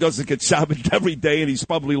 And all he does is get savaged every day, and he's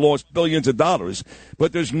probably lost billions of dollars.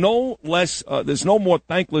 But there's no more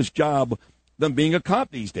thankless job than being a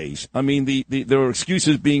cop these days. I mean, there are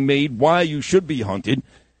excuses being made why you should be hunted,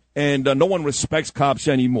 and no one respects cops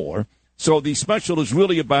anymore. So the special is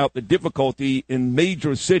really about the difficulty in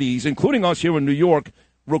major cities, including us here in New York,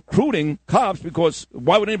 recruiting cops, because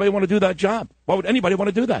why would anybody want to do that job? Why would anybody want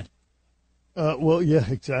to do that? Well, yeah,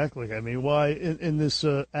 exactly. I mean, why in this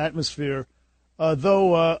atmosphere?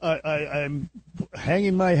 Though I'm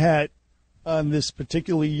hanging my hat on this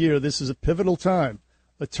particular year, this is a pivotal time,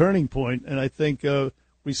 a turning point, and I think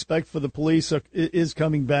respect for the police is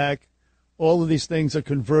coming back. All of these things are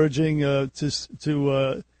converging to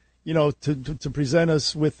present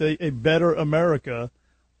us with a better America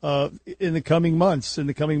in the coming months.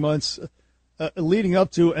 Leading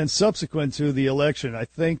up to and subsequent to the election. I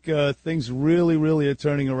think things really, really are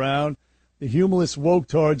turning around. The humorless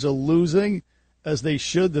woke-tards are losing, as they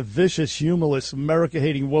should. The vicious, humorless,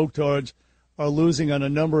 America-hating woke-tards are losing on a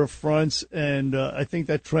number of fronts, and I think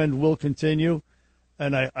that trend will continue,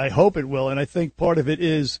 and I hope it will. And I think part of it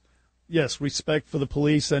is, yes, respect for the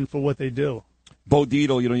police and for what they do. Bo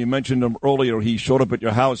Dietl, you mentioned him earlier. He showed up at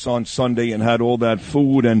your house on Sunday and had all that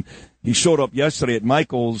food, and he showed up yesterday at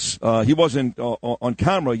Michael's. He wasn't on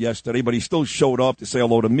camera yesterday, but he still showed up to say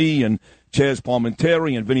hello to me and Chaz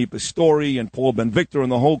Palminteri and Vinny Pastore and Paul Ben-Victor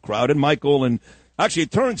and the whole crowd and Michael. And actually,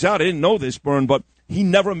 it turns out, I didn't know this, Bern, but he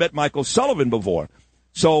never met Michael Sullivan before.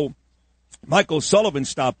 So Michael Sullivan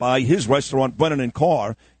stopped by. His restaurant, Brennan &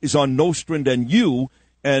 Carr, is on Nostrand and U.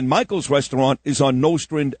 And Michael's restaurant is on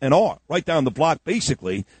Nostrand and R, right down the block,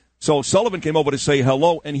 basically. So Sullivan came over to say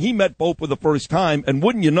hello, and he met Bo for the first time. And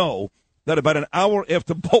wouldn't you know that about an hour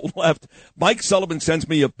after Bo left, Mike Sullivan sends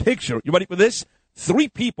me a picture. You ready for this? 3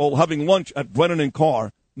 people having lunch at Brennan &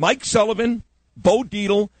 Carr. Mike Sullivan, Bo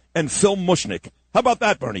Dietl, and Phil Mushnick. How about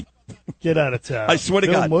that, Bernie? Get out of town. I swear to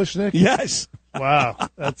God. Phil Mushnick? Yes. Wow,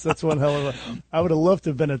 that's one hell of a. I would have loved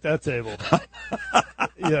to have been at that table.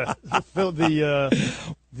 Yeah, Phil, the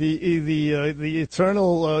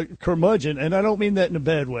eternal curmudgeon, and I don't mean that in a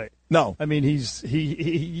bad way. No, I mean he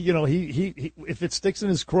if it sticks in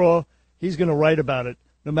his craw, he's going to write about it,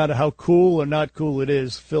 no matter how cool or not cool it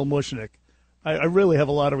is. Phil Mushnick, I really have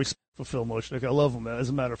a lot of respect for Phil Mushnick. I love him, as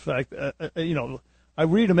a matter of fact. I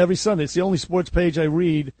read him every Sunday. It's the only sports page I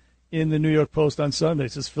read in the New York Post on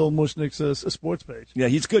Sundays. It's Phil Mushnick's sports page. Yeah,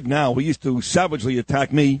 he's good now. He used to savagely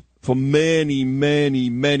attack me for many, many,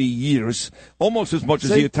 many years, almost as much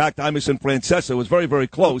as he attacked Imus and Francesa. It was very, very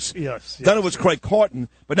close. Yes. Then it was Craig Carton,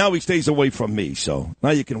 but now he stays away from me, so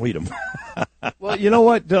now you can read him. Well, you know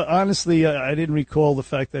what? Honestly, I didn't recall the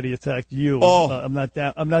fact that he attacked you. Oh. I'm not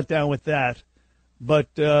down with that. But,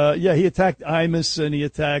 yeah, he attacked Imus and he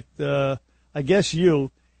attacked, I guess,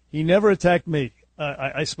 you. He never attacked me.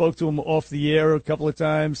 I spoke to him off the air a couple of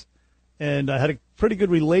times, and I had a pretty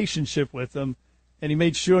good relationship with him, and he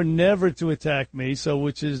made sure never to attack me. So,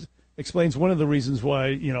 which explains one of the reasons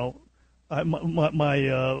why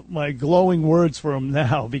my glowing words for him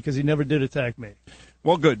now, because he never did attack me.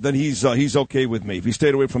 Well, good. Then he's okay with me. If he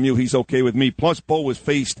stayed away from you, he's okay with me. Plus, Bo was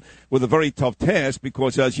faced with a very tough task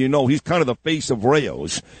because, as you know, he's kind of the face of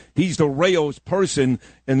Rayo's. He's the Rayo's person,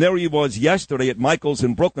 and there he was yesterday at Michael's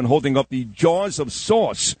in Brooklyn holding up the jars of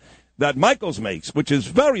sauce that Michael's makes, which is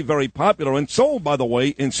very, very popular and sold, by the way,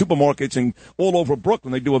 in supermarkets and all over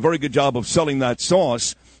Brooklyn. They do a very good job of selling that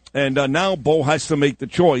sauce. And now Bo has to make the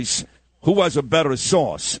choice, who has a better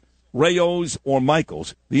sauce, Rayo's or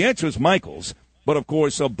Michael's? The answer is Michael's. But, of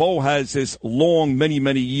course, Bo has this long, many,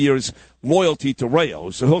 many years loyalty to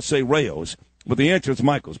Rayo's, so he'll say Rayo's. But the answer is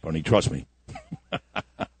Michael's, Bernie, trust me.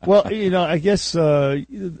 Well, I guess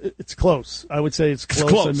it's close. I would say it's close.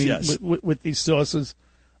 It's close, I mean, yes. with these sauces.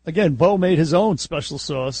 Again, Bo made his own special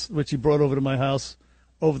sauce, which he brought over to my house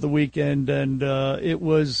over the weekend, and it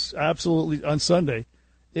was absolutely, on Sunday,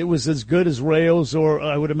 it was as good as Rayo's, or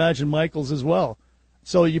I would imagine Michael's as well.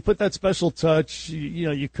 So you put that special touch,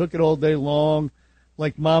 you cook it all day long,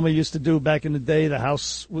 like Mama used to do back in the day, the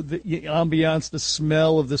house with the ambiance, the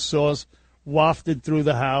smell of the sauce wafted through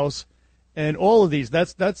the house, and all of these.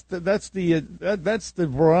 That's the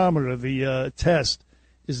barometer, the test,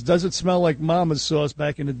 is does it smell like Mama's sauce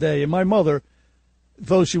back in the day? And my mother,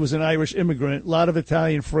 though she was an Irish immigrant, a lot of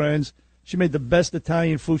Italian friends, She made the best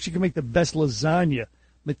Italian food. She can make the best lasagna.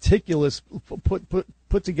 Meticulous,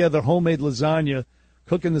 put together homemade lasagna,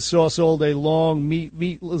 cooking the sauce all day long,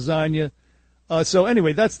 meat lasagna. So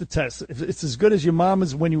anyway, that's the test. If it's as good as your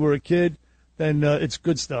mama's when you were a kid, then it's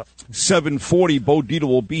good stuff. 7:40, Bo Dietl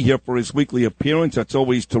will be here for his weekly appearance. That's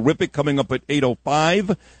always terrific. Coming up at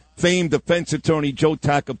 8:05, famed defense attorney Joe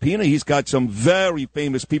Tacopina. He's got some very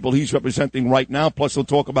famous people he's representing right now. Plus, he'll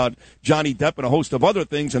talk about Johnny Depp and a host of other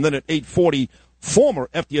things. And then at 8:40, former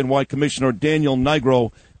FDNY Commissioner Daniel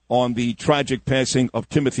Nigro on the tragic passing of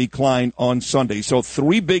Timothy Klein on Sunday. So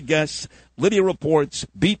 3 big guests. Lydia reports,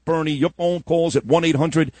 Beat Bernie. Your phone calls at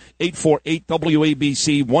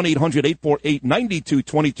 1-800-848-WABC,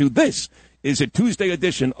 1-800-848-9222. This is a Tuesday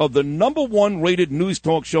edition of the #1 rated news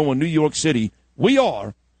talk show in New York City. We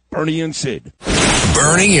are Bernie and Sid.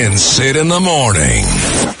 Bernie and Sid in the morning.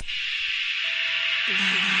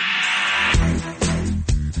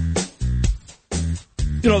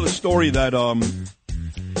 You know, the story that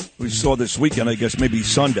we saw this weekend, I guess maybe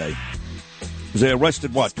Sunday, was they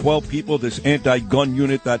arrested, 12 people, this anti-gun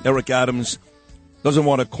unit that Eric Adams doesn't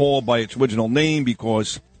want to call by its original name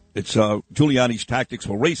because it's Giuliani's tactics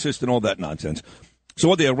were racist and all that nonsense.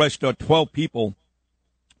 So they arrest 12 people,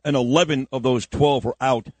 and 11 of those 12 are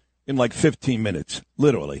out in like 15 minutes,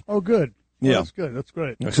 literally. Oh, good. Yeah, that's good. That's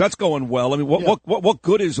great. So that's going well. I mean, what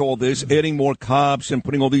good is all this? Adding more cops and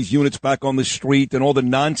putting all these units back on the street and all the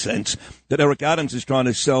nonsense that Eric Adams is trying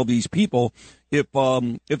to sell these people. If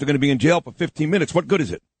they're going to be in jail for 15 minutes, what good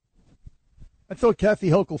is it? I thought Kathy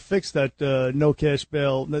Hochul fixed that no cash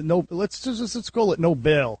bail. No, let's call it no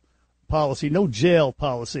bail policy, no jail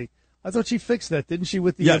policy. I thought she fixed that, didn't she,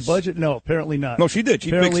 with the budget? No, apparently not. No, she did. She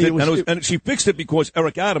fixed it, and she fixed it because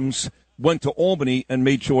Eric Adams went to Albany and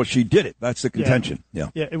made sure she did it. That's the contention. Yeah,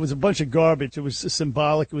 it was a bunch of garbage. It was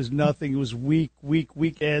symbolic. It was nothing. It was weak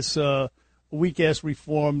ass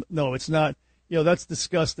reform. No, it's not. That's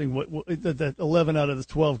disgusting. That 11 out of the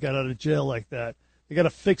 12 got out of jail like that. They got to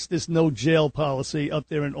fix this no jail policy up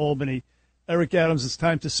there in Albany. Eric Adams, it's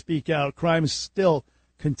time to speak out. Crime still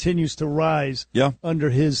continues to rise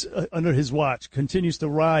under his watch. Continues to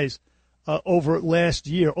rise over last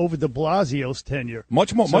year, over de Blasio's tenure.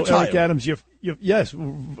 Much Eric higher. Adams, yes,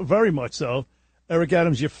 very much so. Eric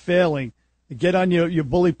Adams, you're failing. Get on your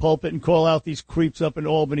bully pulpit and call out these creeps up in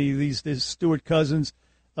Albany, these Stuart Cousins,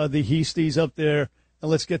 the Heasties up there,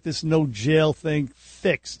 and let's get this no jail thing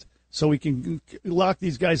fixed so we can lock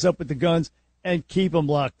these guys up with the guns and keep them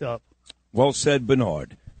locked up. Well said,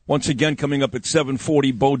 Bernard. Once again, coming up at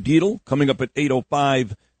 7:40, Bo Dietl. Coming up at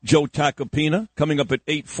 8:05, Joe Tacopina. Coming up at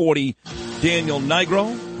 8:40, Daniel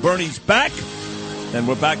Nigro. Bernie's back, and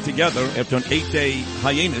we're back together after an 8-day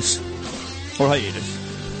hiatus,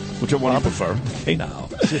 whichever one you prefer. Hey, now.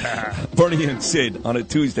 Bernie and Sid on a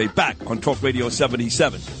Tuesday, back on Talk Radio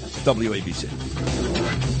 77, WABC.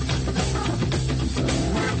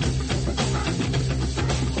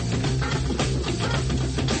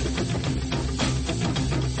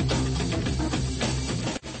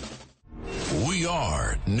 We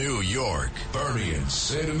are New York. Bernie and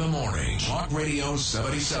Sid in the morning. Talk Radio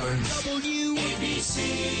 77.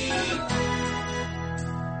 WABC.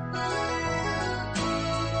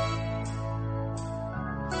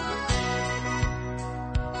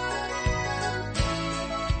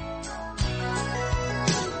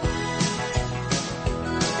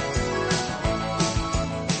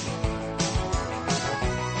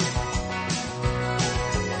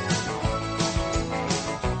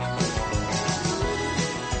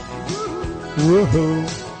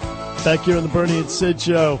 Woohoo. Back here on the Bernie and Sid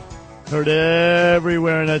Show. Heard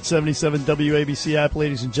everywhere in that 77 WABC app,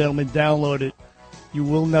 ladies and gentlemen. Download it. You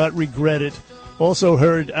will not regret it. Also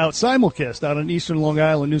heard out simulcast out on Eastern Long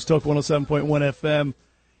Island, News Talk 107.1 FM.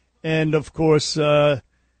 And, of course, I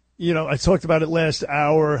talked about it last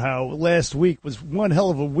hour, how last week was one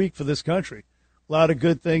hell of a week for this country. A lot of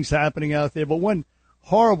good things happening out there. But one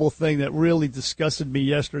horrible thing that really disgusted me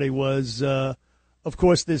yesterday was of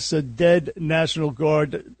course, this dead National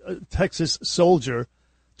Guard Texas soldier,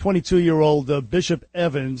 22-year-old Bishop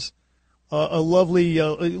Evans, a lovely,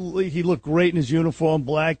 he looked great in his uniform,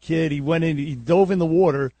 black kid. He dove in the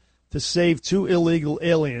water to save 2 illegal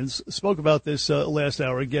aliens. Spoke about this last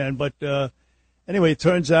hour again. But anyway, it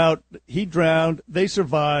turns out he drowned. They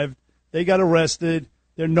survived. They got arrested.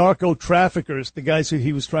 They're narco traffickers, the guys who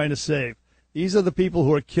he was trying to save. These are the people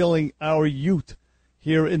who are killing our youth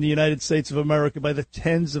here in the United States of America by the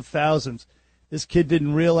tens of thousands. This kid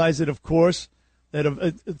didn't realize it, of course,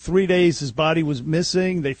 that 3 days his body was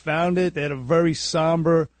missing. They found it. They had a very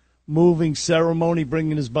somber, moving ceremony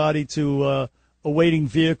bringing his body to a waiting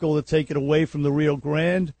vehicle to take it away from the Rio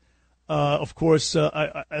Grande. Of course,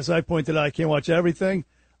 as I pointed out, I can't watch everything.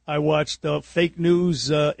 I watched fake news,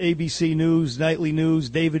 ABC News, Nightly News,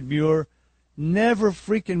 David Muir. Never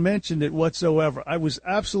freaking mentioned it whatsoever. I was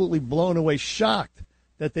absolutely blown away, shocked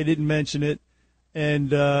that they didn't mention it. And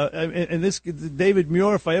this David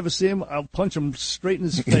Muir, if I ever see him, I'll punch him straight in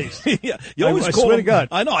his face. Yeah, you always I call swear him. to God.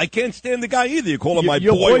 I know. I can't stand the guy either. You call him my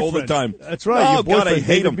Your boy all the boyfriend. time. That's right. Oh Your God, I boyfriend,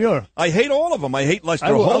 hate David him. Muir. I hate all of them. I hate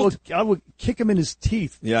Lester Holt. I would kick him in his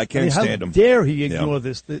teeth. Yeah, I can't stand how him. Dare he ignore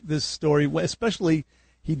this story? Especially,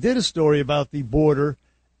 he did a story about the border,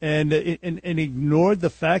 and ignored the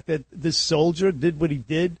fact that this soldier did what he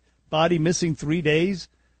did, body missing 3 days,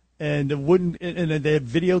 and they had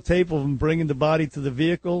videotape of him bringing the body to the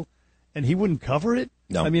vehicle, and he wouldn't cover it.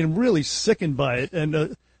 No. I mean, I'm really sickened by it.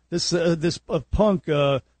 And this punk,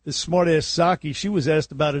 this smart-ass Psaki, she was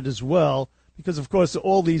asked about it as well, because, of course,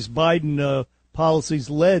 all these Biden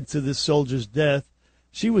policies led to this soldier's death.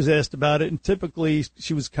 She was asked about it, and typically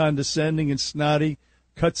she was condescending and snotty.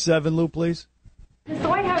 Cut 7, Lou, please. Does the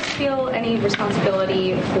White House feel any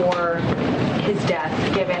responsibility for his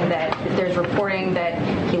death, given that there's reporting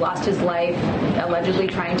that he lost his life allegedly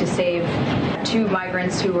trying to save 2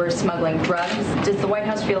 migrants who were smuggling drugs? Does the White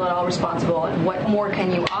House feel at all responsible? And what more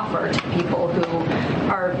can you offer to people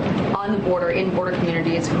who are on the border, in border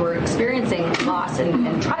communities, who are experiencing loss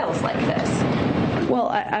and trials like this? Well,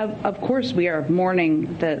 of course, we are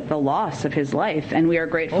mourning the loss of his life, and we are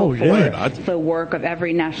grateful for the work of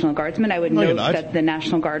every National Guardsman. I would note that the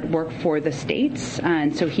National Guard work for the states,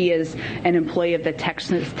 and so he is an employee of the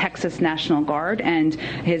Texas National Guard, and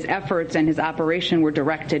his efforts and his operation were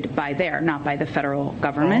directed by there, not by the federal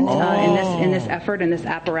government. In this effort, in this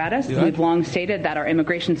apparatus, we've long stated that our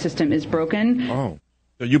immigration system is broken. Oh,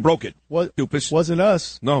 so you broke it. Wasn't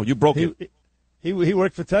us. No, you broke it. He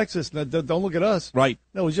worked for Texas. Now, don't look at us. Right.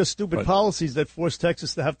 No, it was just stupid policies that forced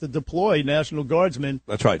Texas to have to deploy National Guardsmen.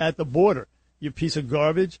 That's right. At the border. You piece of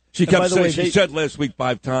garbage. She kept saying, she said last week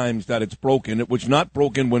 5 times that it's broken. It was not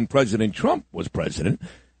broken when President Trump was president.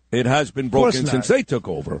 It has been broken since they took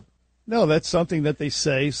over. No, that's something that they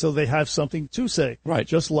say, so they have something to say. Right.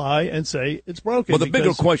 Just lie and say it's broken. Well, the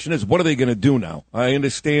bigger question is, what are they going to do now? I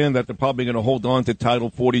understand that they're probably going to hold on to Title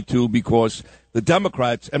 42 because the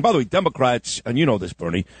Democrats, and by the way, Democrats, and you know this,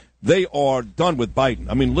 Bernie, they are done with Biden.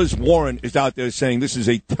 I mean, Liz Warren is out there saying this is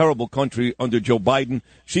a terrible country under Joe Biden.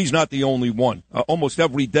 She's not the only one. Almost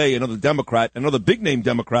every day, another Democrat, another big-name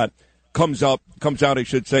Democrat comes out, I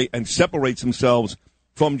should say, and separates themselves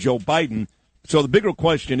from Joe Biden. So the bigger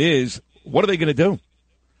question is, what are they going to do?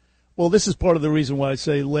 Well, this is part of the reason why I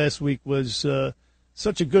say last week was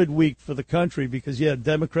such a good week for the country because,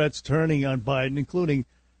 Democrats turning on Biden, including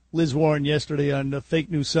Liz Warren yesterday on the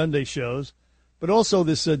Fake News Sunday shows, but also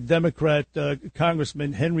this Democrat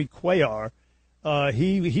Congressman Henry Cuellar.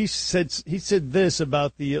 He said this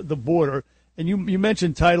about the border. And you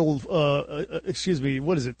mentioned Title,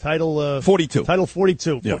 what is it? Title 42. Title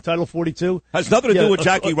 42. Yeah. Title 42. Has nothing to do with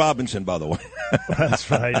Jackie Robinson, by the way.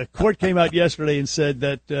 That's right. A court came out yesterday and said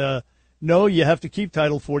that, no, you have to keep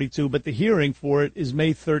Title 42, but the hearing for it is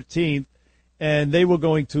May 13th, and they were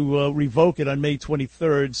going to revoke it on May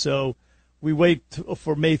 23rd. So we wait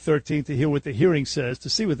for May 13th to hear what the hearing says, to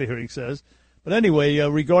see what the hearing says. But anyway,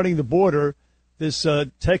 regarding the border, this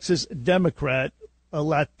Texas Democrat, a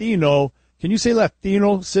Latino. Can you say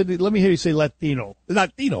Latino, Sidney? Let me hear you say Latino.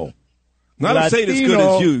 Latino. I don't say it as good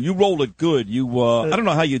as you. You roll it good. I don't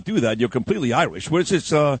know how you do that. You're completely Irish. Where's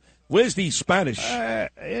this? Where's the Spanish? The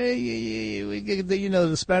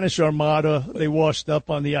Spanish Armada, they washed up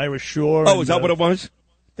on the Irish shore. Oh, is that what it was?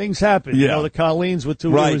 Things happen. Yeah. The Colleens were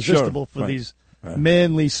too irresistible for these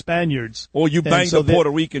manly Spaniards. Or you banged a Puerto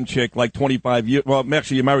Rican chick like 25 years. Well,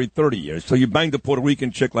 actually, you married 30 years. So you banged a Puerto Rican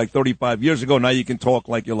chick like 35 years ago. Now you can talk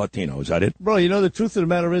like you're Latino. Is that it? Bro, the truth of the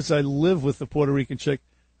matter is I live with the Puerto Rican chick.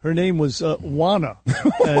 Her name was Juana.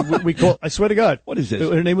 And we call. I swear to God. What is this?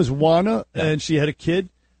 Her name was Juana, and she had a kid.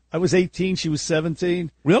 I was 18. She was 17.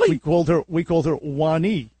 Really? We called her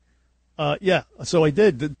Juani. Yeah. So I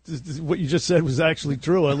did. What you just said was actually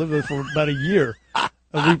true. I lived with her for about a year.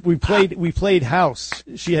 We played house.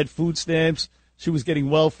 She had food stamps. She was getting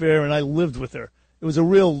welfare, and I lived with her. It was a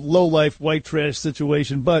real low-life, white trash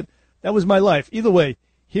situation, but that was my life. Either way,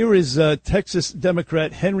 here is Texas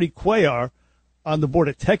Democrat Henry Cuellar on the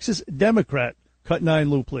border. Texas Democrat. Cut 9,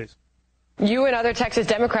 Lou, please. You and other Texas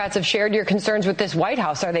Democrats have shared your concerns with this White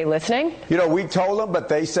House. Are they listening? We told them, but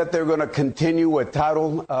they said they're going to continue with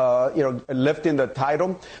title, lifting the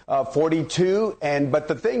Title 42. But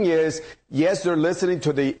the thing is, yes, they're listening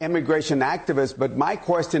to the immigration activists. But my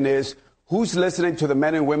question is, Who's listening to the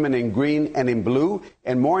men and women in green and in blue?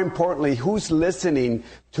 And more importantly, who's listening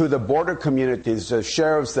to the border communities, the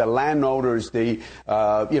sheriffs, the landowners, the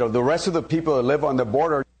rest of the people that live on the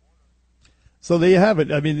border? So there you have it.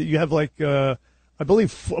 I mean, you have I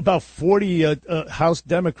believe about 40 House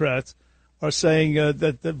Democrats are saying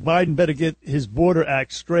that Biden better get his border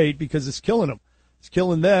act straight because it's killing them. It's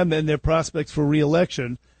killing them and their prospects for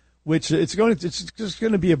re-election, which it's just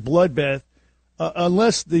going to be a bloodbath.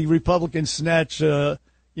 Unless the Republicans snatch defeat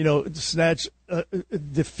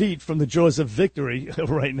from the jaws of victory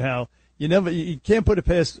right now, you can't put it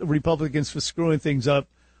past Republicans for screwing things up.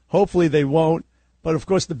 Hopefully they won't. But of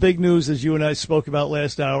course, the big news, as you and I spoke about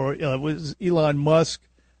last hour, was Elon Musk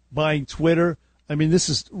buying Twitter. I mean, this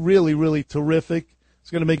is really, really terrific. It's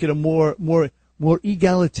going to make it a more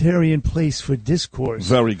egalitarian place for discourse.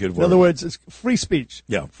 Very good word. In other words, it's free speech.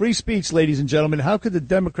 Yeah. Free speech, ladies and gentlemen. How could the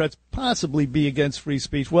Democrats possibly be against free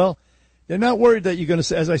speech? Well, they're not worried that you're going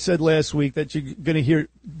to, as I said last week, that you're going to hear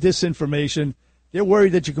disinformation. They're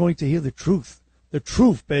worried that you're going to hear the truth. The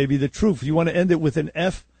truth, baby, the truth. You want to end it with an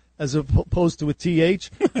F as opposed to a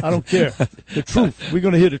TH? I don't care. The truth. We're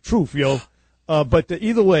going to hear the truth, yo. But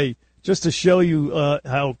either way, just to show you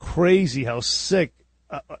how crazy, how sick,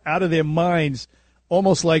 out of their minds,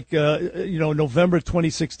 almost like, November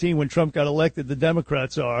 2016 when Trump got elected, the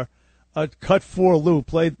Democrats are. Cut 4, Lou,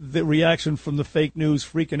 play the reaction from the fake news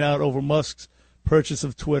freaking out over Musk's purchase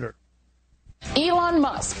of Twitter. Elon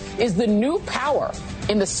Musk is the new power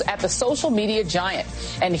at the social media giant,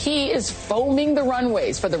 and he is foaming the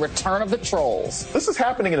runways for the return of the trolls. This is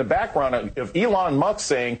happening in the background of Elon Musk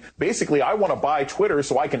saying, basically, I want to buy Twitter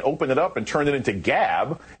so I can open it up and turn it into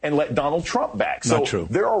Gab and let Donald Trump back. Not so true.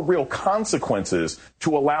 There are real consequences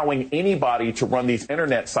to allowing anybody to run these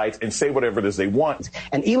internet sites and say whatever it is they want.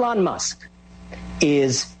 And Elon Musk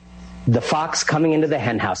is the fox coming into the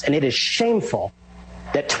henhouse, and it is shameful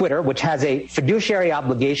that Twitter, which has a fiduciary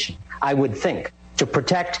obligation, I would think, to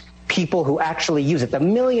protect people who actually use it, the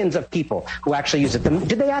millions of people who actually use it.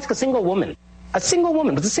 Did they ask a single woman? A single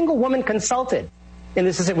woman? Was a single woman consulted? And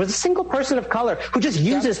this is it. Was a single person of color who just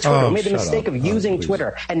uses Twitter, made the mistake of using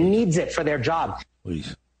Twitter and needs it for their job.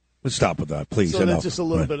 Please. Let's stop with that, please. So that's just a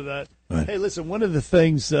little bit of that. Right. Hey, listen, one of the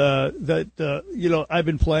things that I've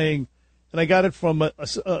been playing, and I got it from a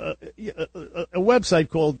website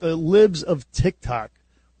called Libs of TikTok.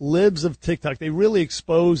 Libs of TikTok. They really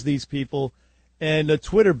expose these people, and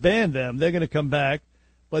Twitter banned them. They're going to come back,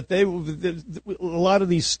 but a lot of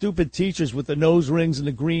these stupid teachers with the nose rings and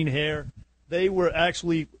the green hair, they were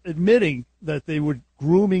actually admitting that they were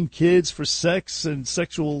grooming kids for sex and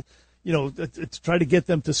sexual, to try to get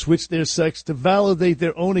them to switch their sex to validate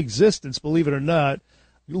their own existence, believe it or not.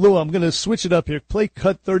 Lou, I'm going to switch it up here. Play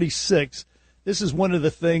cut 36. This is one of the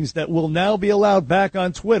things that will now be allowed back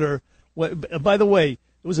on Twitter. By the way,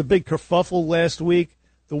 there was a big kerfuffle last week.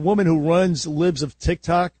 The woman who runs Libs of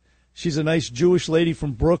TikTok, she's a nice Jewish lady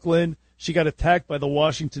from Brooklyn. She got attacked by the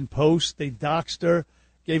Washington Post. They doxed her,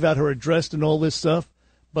 gave out her address and all this stuff.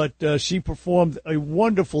 But she performed a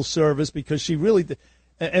wonderful service because she really did.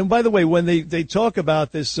 And by the way, when they talk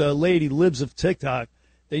about this lady, Libs of TikTok,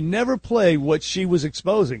 they never play what she was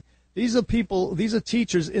exposing. These are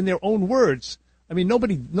teachers in their own words. I mean,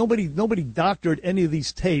 nobody doctored any of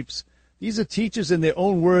these tapes. These are teachers in their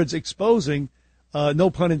own words exposing,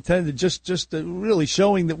 no pun intended, just really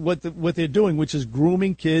showing that what they're doing, which is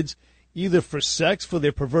grooming kids either for sex, for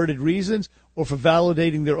their perverted reasons, or for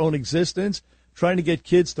validating their own existence, trying to get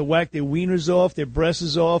kids to whack their wieners off, their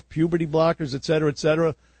breasts off, puberty blockers, et cetera, et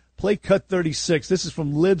cetera. Play cut 36. This is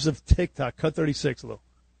from Libs of TikTok. Cut 36, Lou.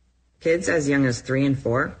 Kids as young as 3 and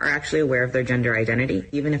 4 are actually aware of their gender identity,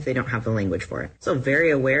 even if they don't have the language for it. So very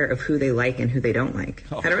aware of who they like and who they don't like.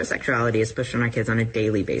 Heterosexuality is pushed on our kids on a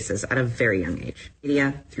daily basis at a very young age.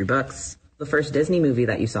 Media, through books. The first Disney movie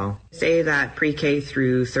that you saw, say that pre-K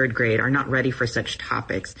through 3rd grade are not ready for such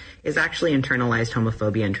topics, is actually internalized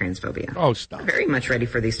homophobia and transphobia. Oh, stop. They're very much ready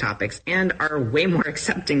for these topics and are way more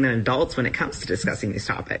accepting than adults when it comes to discussing these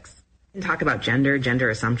topics. We can talk about gender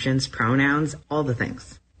assumptions, pronouns, all the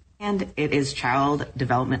things. And it is child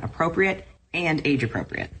development appropriate and age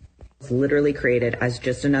appropriate. It's literally created as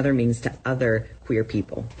just another means to other queer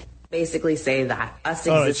people. Basically say that us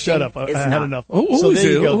existing. All right, shut up. I had enough.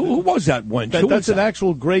 Who was that one? That's an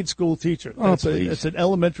actual grade school teacher. It's an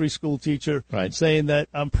elementary school teacher saying that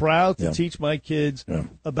I'm proud to teach my kids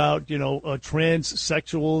about,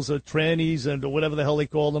 transsexuals or trannies and whatever the hell they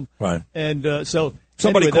call them. Right. And so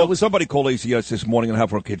somebody call ACS this morning and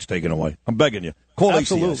have our kids taken away. I'm begging you. Call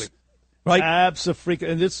Absolutely. ACS. Right. Absolutely.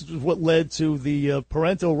 And this is what led to the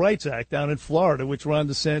Parental Rights Act down in Florida, which Ron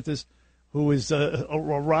DeSantis who is a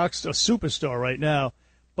superstar right now.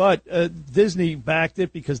 But Disney backed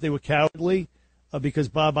it because they were cowardly, because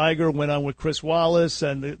Bob Iger went on with Chris Wallace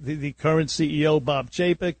and the current CEO, Bob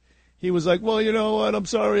Chapek. He was like, well, you know what, I'm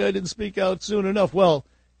sorry I didn't speak out soon enough. Well,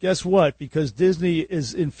 guess what? Because Disney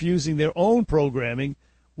is infusing their own programming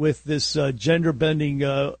with this gender-bending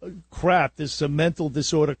crap, this mental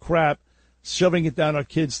disorder crap, shoving it down our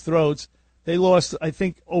kids' throats. They lost, I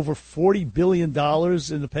think, over $40 billion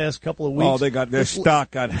in the past couple of weeks. Oh, their stock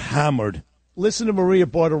got hammered. Listen to Maria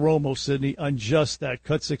Bartiromo, Sydney, on just that.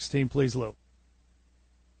 Cut 16, please, Lou.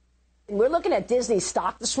 We're looking at Disney's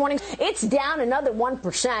stock this morning. It's down another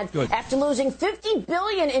 1%. Good. After losing $50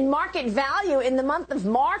 billion in market value in the month of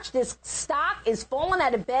March. This stock is falling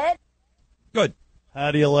out of bed. Good.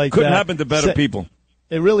 How do you like Couldn't that? happen to better people.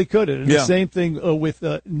 It really could. And Yeah. the same thing with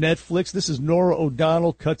Netflix. This is Nora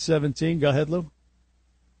O'Donnell, Cut 17. Go ahead, Lou.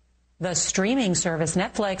 The streaming service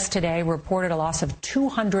Netflix today reported a loss of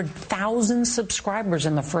 200,000 subscribers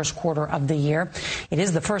in the first quarter of the year. It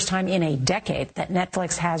is the first time in a decade that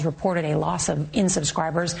Netflix has reported a loss in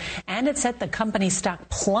subscribers, and it set the company's stock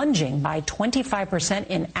plunging by 25%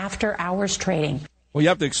 in after-hours trading. Well, you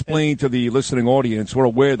have to explain to the listening audience, we're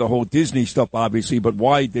aware of the whole Disney stuff, obviously, but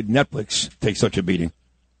why did Netflix take such a beating?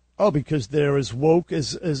 Oh, because they're as woke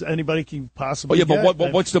as anybody can possibly Oh, yeah, get.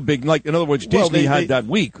 but what's the big, like, in other words, Disney had that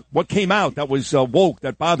week. What came out that was woke,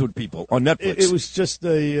 that bothered people on Netflix? It was just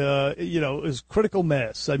it was critical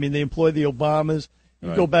mass. I mean, they employed the Obamas. You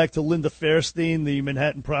Right. go back to Linda Fairstein, the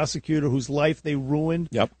Manhattan prosecutor whose life they ruined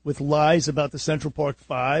with lies about the Central Park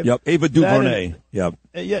Five. Yep, Ava DuVernay.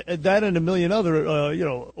 That and a million other,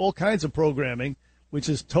 all kinds of programming, which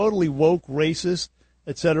is totally woke, racist,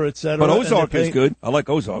 et cetera, et cetera. But Ozark is good. I like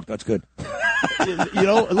Ozark. That's good.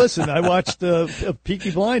 Listen, I watched Peaky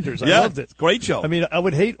Blinders. I loved it. Great show. I mean, I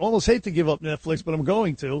would almost hate to give up Netflix, but I'm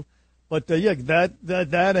going to. But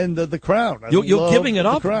that and the Crown. You're giving it The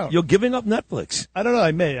up. Crown. You're giving up Netflix. I don't know.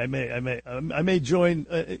 I may join.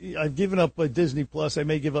 I've given up Disney Plus. I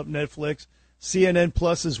may give up Netflix, CNN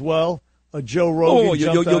Plus as well. Joe Rogan. Oh,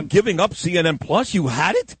 you're giving up CNN Plus? You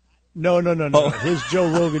had it? No. Oh. Here's Joe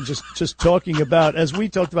Rogan just talking about, as we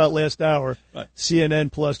talked about last hour,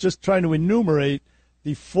 CNN Plus, just trying to enumerate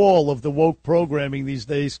the fall of the woke programming these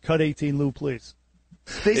days. Cut 18, Lou, please.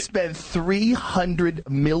 They spent $300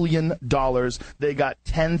 million. They got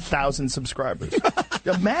 10,000 subscribers.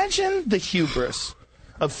 Imagine the hubris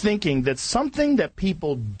of thinking that something that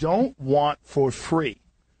people don't want for free,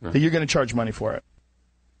 that you're going to charge money for it.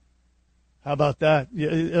 How about that?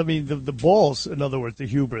 Yeah, I mean, the balls, in other words, the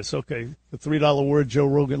hubris. Okay, the $3 word Joe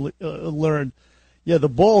Rogan learned. Yeah, the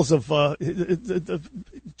balls of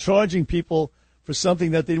charging people for something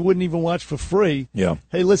that they wouldn't even watch for free. Yeah.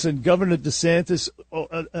 Hey, listen, Governor DeSantis,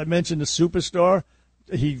 I mentioned the superstar.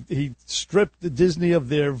 He stripped the Disney of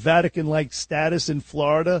their Vatican-like status in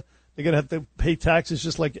Florida. They're going to have to pay taxes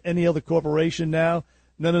just like any other corporation now.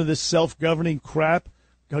 None of this self-governing crap.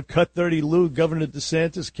 Cut 30, Lou. Governor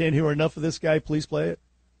DeSantis, can't hear enough of this guy. Please play it.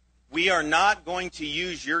 We are not going to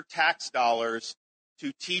use your tax dollars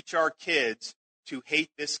to teach our kids to hate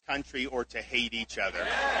this country or to hate each other.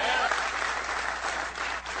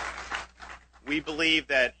 We believe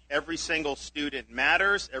that every single student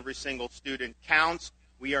matters, every single student counts.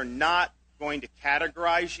 We are not going to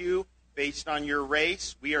categorize you based on your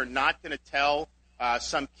race. We are not going to tell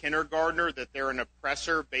some kindergartner that they're an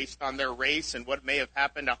oppressor based on their race and what may have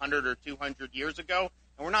happened 100 or 200 years ago.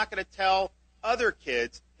 And we're not going to tell other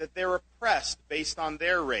kids that they're oppressed based on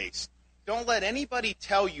their race. Don't let anybody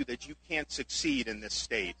tell you that you can't succeed in this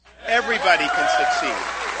state. Everybody can succeed.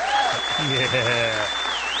 Yeah.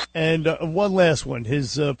 And one last one.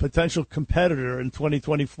 His potential competitor in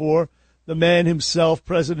 2024, the man himself,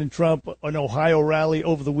 President Trump, an Ohio rally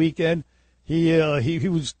over the weekend. He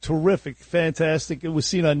was terrific, fantastic. It was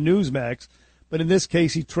seen on Newsmax. But in this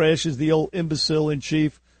case, he trashes the old imbecile in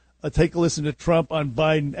chief. Take a listen to Trump on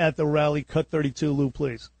Biden at the rally. Cut 32, Lou,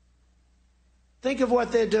 please. Think of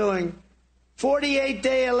what they're doing.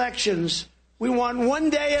 48-day elections. We want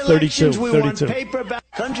one-day elections. 32. We want paper ballots.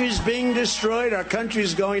 Country's being destroyed. Our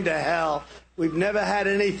country's going to hell. We've never had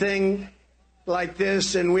anything like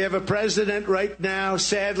this. And we have a president right now,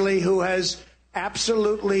 sadly, who has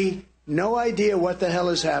absolutely no idea what the hell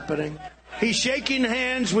is happening. He's shaking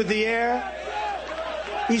hands with the air.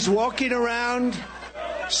 He's walking around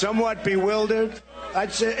somewhat bewildered.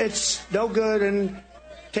 I'd say it's no good. And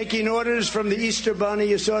taking orders from the Easter Bunny.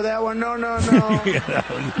 You saw that one? No.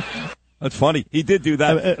 That's funny. He did do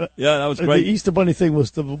that. Yeah, that was great. The Easter Bunny thing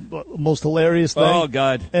was the most hilarious thing. Oh,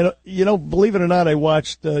 God. And, believe it or not, I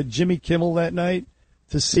watched Jimmy Kimmel that night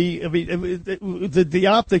to see. I mean, the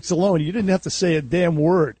optics alone, you didn't have to say a damn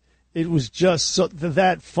word. It was just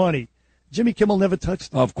that funny. Jimmy Kimmel never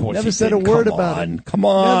touched it. Of course, never said a word about it. Come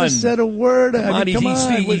on, never said a word.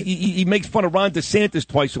 He makes fun of Ron DeSantis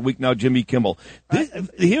twice a week now. Jimmy Kimmel.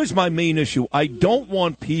 Here's my main issue. I don't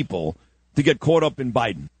want people to get caught up in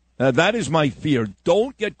Biden. That is my fear.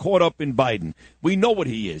 Don't get caught up in Biden. We know what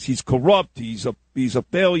he is. He's corrupt. He's a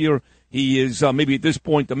failure. He is maybe at this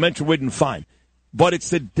point dementia-ridden. Fine, but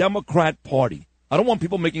it's the Democrat Party. I don't want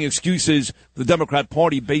people making excuses for the Democrat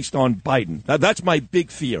Party based on Biden. That's my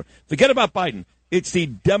big fear. Forget about Biden. It's the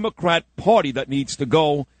Democrat Party that needs to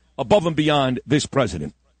go above and beyond this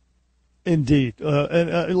president. Indeed.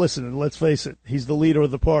 Listen, let's face it. He's the leader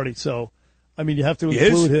of the party. So, I mean, you have to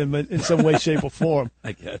include him in some way, shape, or form.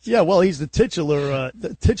 I guess. Yeah, well, he's the titular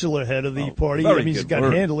head of the party. I mean, he's got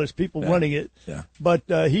handlers, people running it. Yeah. But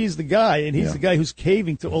he's the guy, and he's the guy who's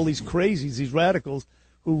caving to all these crazies, these radicals,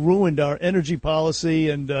 who ruined our energy policy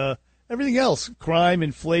and everything else, crime,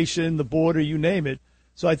 inflation, the border, you name it.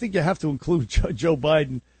 So I think you have to include Joe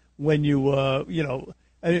Biden when you, I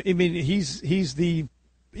mean, he's the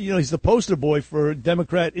poster boy for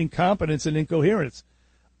Democrat incompetence and incoherence.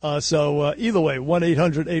 So either way,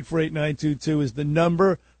 1-800-848-9222 is the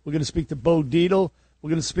number. We're going to speak to Bo Dietl.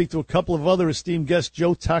 We're going to speak to a couple of other esteemed guests,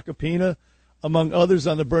 Joe Tacopina, among others,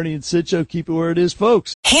 on the Bernie and Sid Show. Keep it where it is,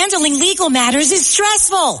 folks. Handling legal matters is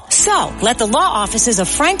stressful. So, let the law offices of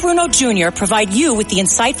Frank Bruno Jr. provide you with the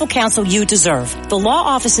insightful counsel you deserve. The law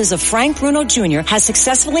offices of Frank Bruno Jr. has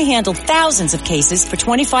successfully handled thousands of cases for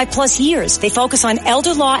 25 plus years. They focus on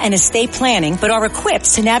elder law and estate planning, but are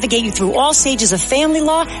equipped to navigate you through all stages of family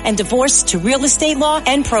law and divorce to real estate law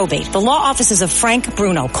and probate. The law offices of Frank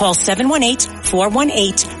Bruno. Call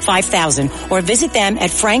 718-418-5000 or visit them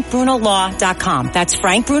at frankbrunolaw.com. That's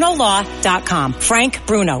frankbrunolaw.com. Frank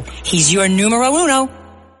Bruno. He's your numero uno.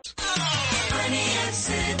 Bernie and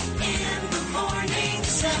Sid in the morning,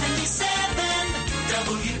 77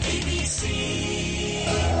 WABC.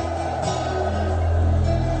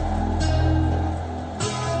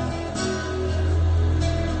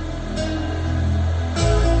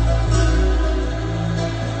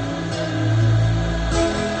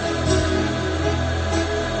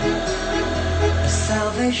 The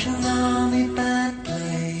Salvation Army band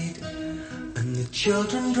played, and the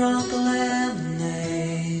children drank the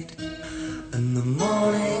lemonade, and the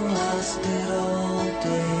morning lasted all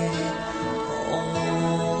day,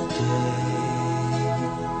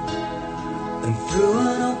 and through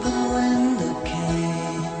an open window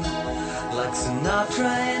came, like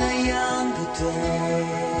Sinatra in a younger day,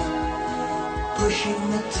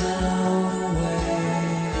 pushing the town away.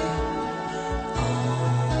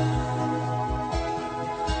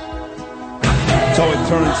 So it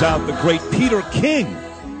turns out the great Peter King,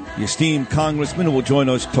 the esteemed congressman who will join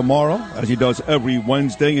us tomorrow, as he does every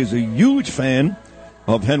Wednesday, is a huge fan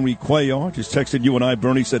of Henry Cuellar. Just texted you and I,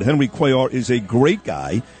 Bernie, said Henry Cuellar is a great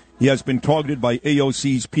guy. He has been targeted by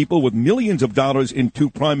AOC's people with millions of dollars in 2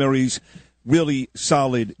 primaries. Really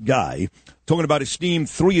solid guy. Talking about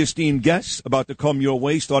three esteemed guests about to come your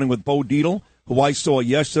way, starting with Bo Dietl, who I saw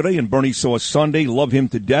yesterday and Bernie saw Sunday. Love him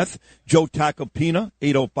to death. Joe Tacopina,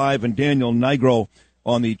 8:05, and Daniel Nigro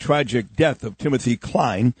on the tragic death of Timothy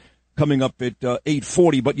Klein, coming up at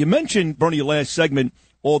 8:40. But you mentioned, Bernie, last segment,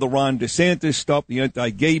 all the Ron DeSantis stuff, the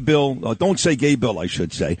anti-gay bill. Don't say gay bill, I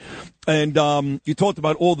should say. And you talked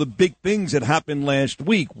about all the big things that happened last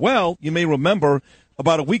week. Well, you may remember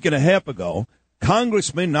about a week and a half ago,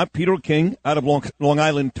 Congressman, not Peter King, out of Long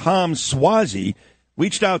Island, Tom Suozzi,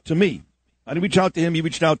 reached out to me. I didn't reach out to him. He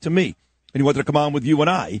reached out to me, and he wanted to come on with you and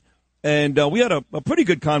I. And we had a pretty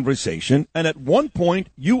good conversation. And at one point,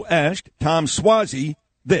 you asked Tom Suozzi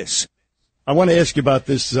this. I want to ask you about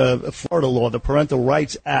this Florida law, the Parental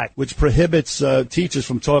Rights Act, which prohibits teachers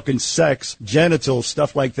from talking sex, genitals,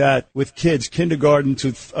 stuff like that, with kids, kindergarten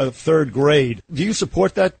to third grade. Do you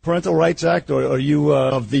support that Parental Rights Act, or are you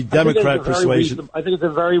of the Democrat persuasion? I think it's a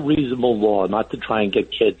very reasonable law not to try and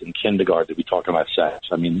get kids in kindergarten to be talking about sex.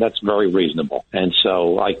 I mean, that's very reasonable. And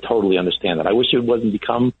so I totally understand that. I wish it wouldn't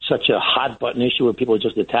become such a hot-button issue where people are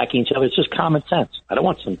just attacking each other. It's just common sense. I don't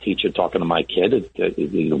want some teacher talking to my kid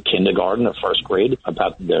at kindergarten or first grade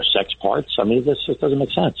about their sex parts. I mean, this just doesn't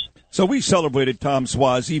make sense. So we celebrated Tom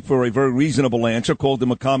Suozzi for a very reasonable answer, called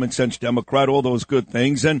him a common-sense Democrat, all those good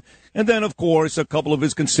things. And then, of course, a couple of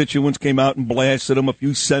his constituents came out and blasted him, a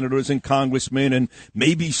few senators and congressmen, and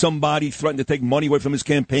maybe somebody threatened to take money away from his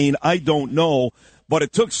campaign. I don't know. But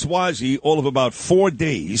it took Suozzi all of about 4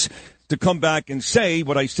 days to come back and say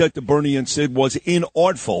what I said to Bernie and Sid was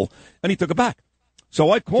inartful, and he took it back.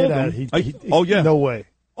 So I called him. Oh, yeah. No way.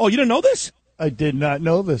 Oh, you didn't know this? I did not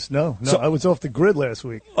know this. No, So- I was off the grid last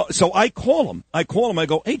week. So I call him. I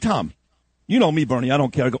go, hey, Tom. You know me, Bernie. I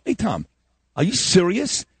don't care. I go, hey, Tom, are you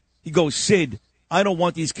serious? He goes, Sid, I don't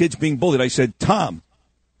want these kids being bullied. I said, Tom,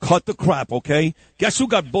 cut the crap, okay? Guess who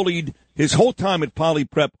got bullied his whole time at Poly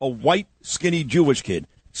Prep? A white, skinny Jewish kid,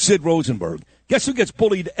 Sid Rosenberg. Guess who gets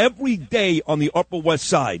bullied every day on the Upper West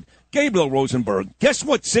Side? Gabriel Rosenberg. Guess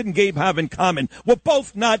what Sid and Gabe have in common? We're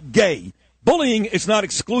both not gay. Bullying is not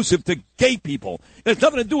exclusive to gay people. It has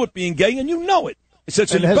nothing to do with being gay, and you know it. He said,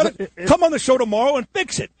 so you better come on the show tomorrow and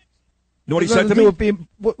fix it. You know what he said to me?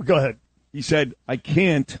 Go ahead. He said, I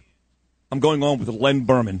can't. I'm going on with Len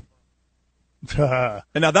Berman. And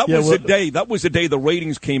now that was the day. That was the day the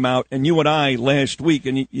ratings came out, and you and I last week,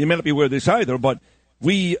 and you may not be aware of this either, but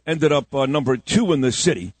we ended up number 2 in the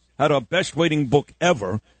city. Had our best rating book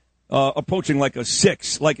ever, approaching like a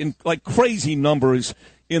 6, like crazy numbers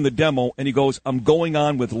in the demo. And he goes, I'm going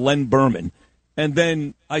on with Len Berman. And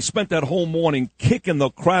then I spent that whole morning kicking the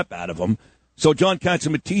crap out of him. So John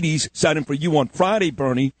Catsimatidis sat in for you on Friday,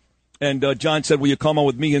 Bernie, and John said, will you come on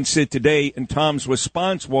with me and Sid today? And Tom's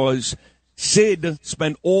response was, Sid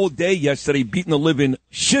spent all day yesterday beating the living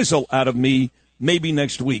shizzle out of me, maybe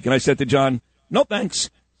next week. And I said to John, no thanks.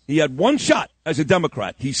 He had one shot as a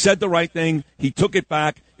Democrat. He said the right thing. He took it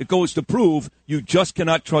back. It goes to prove you just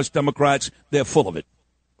cannot trust Democrats. They're full of it.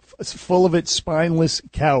 It's full of it, spineless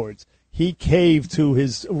cowards. He caved to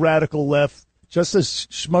his radical left, just as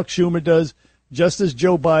Schmuck Schumer does, just as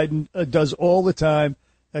Joe Biden does all the time.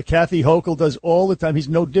 Kathy Hochul does all the time. He's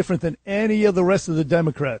no different than any of the rest of the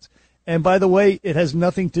Democrats. And by the way, it has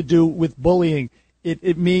nothing to do with bullying.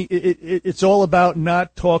 It's all about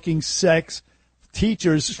not talking sex.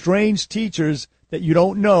 Teachers, strange teachers that you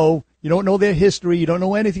don't know their history, you don't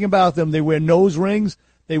know anything about them. They wear nose rings,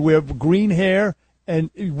 they wear green hair, and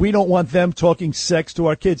we don't want them talking sex to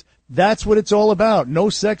our kids. That's what it's all about. No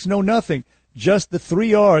sex, no nothing. Just the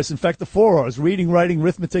 3 R's, in fact, the 4 R's, reading, writing,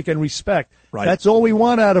 arithmetic, and respect. Right. That's all we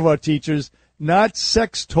want out of our teachers, not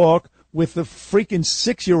sex talk with the freaking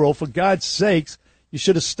 6-year-old, for God's sakes. You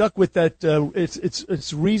should have stuck with that.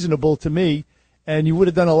 It's reasonable to me, and you would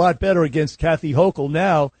have done a lot better against Kathy Hochul.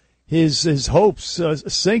 Now his hopes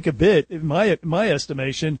sink a bit, in my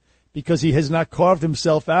estimation, because he has not carved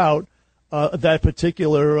himself out that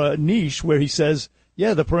particular niche where he says,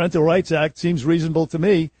 yeah, the Parental Rights Act seems reasonable to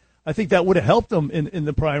me. I think that would have helped him in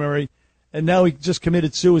the primary, and now he just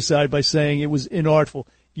committed suicide by saying it was inartful.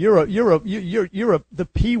 You're the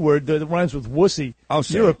P word that rhymes with wussy.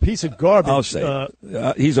 You're a piece of garbage. I'll say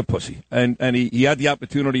he's a pussy, and he had the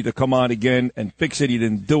opportunity to come on again and fix it. He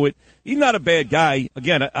didn't do it. He's not a bad guy.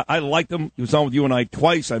 Again, I liked him. He was on with you and I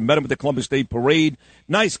twice. I met him at the Columbus Day Parade.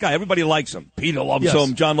 Nice guy. Everybody likes him. Peter loves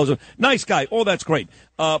him. John loves him. Nice guy. Oh, that's great.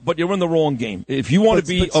 But you're in the wrong game. If you want to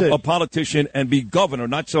be a politician and be governor,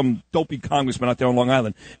 not some dopey congressman out there on Long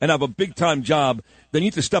Island, and have a big-time job, then you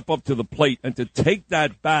need to step up to the plate and to take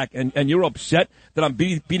that back. And you're upset that I'm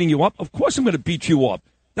beating you up? Of course I'm going to beat you up.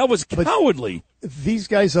 That was cowardly. These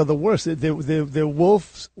guys are the worst. They're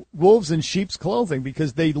wolves in sheep's clothing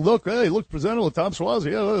because they look presentable. Tom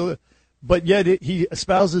Suozzi, but yet he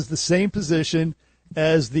espouses the same position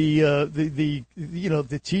as the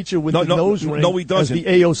teacher with the nose ring. No, he doesn't. As the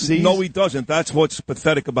AOC. No, he doesn't. That's what's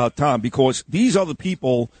pathetic about Tom, because these are the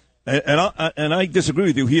people, and I disagree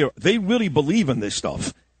with you here. They really believe in this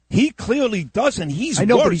stuff. He clearly doesn't. He's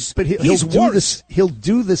worse. But he's worse. He'll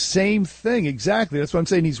do the same thing exactly. That's why I'm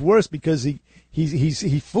saying he's worse, because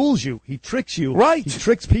he fools you. He tricks you. Right. He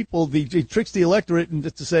tricks people. He tricks the electorate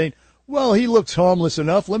into saying, well, he looks harmless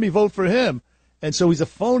enough. Let me vote for him. And so he's a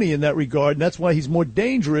phony in that regard, and that's why he's more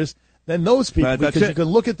dangerous than those people, because you can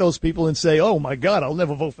look at those people and say, oh, my God, I'll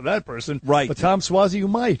never vote for that person. Right. But Tom Suozzi, you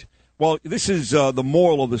might. Well, this is the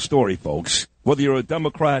moral of the story, folks. Whether you're a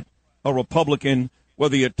Democrat, a Republican,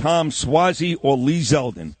 whether you're Tom Suozzi or Lee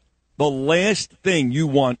Zeldin, the last thing you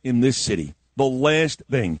want in this city, the last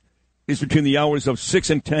thing, is between the hours of 6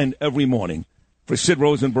 and 10 every morning for Sid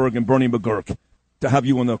Rosenberg and Bernie McGurk to have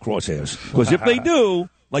you in their crosshairs. Because if they do,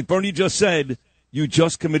 like Bernie just said, you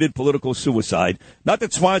just committed political suicide. Not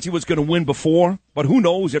that Suozzi was going to win before, but who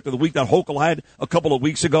knows after the week that Hochul had a couple of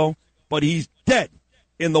weeks ago. But he's dead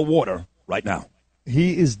in the water right now.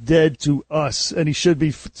 He is dead to us, and he should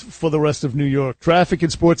be for the rest of New York. Traffic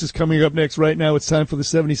and sports is coming up next. Right now, it's time for the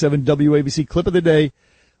 77 WABC Clip of the Day.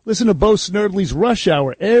 Listen to Bo Snerdley's Rush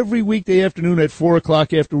Hour every weekday afternoon at 4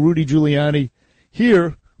 o'clock after Rudy Giuliani.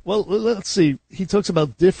 Here, well, let's see. He talks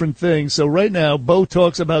about different things. So right now, Bo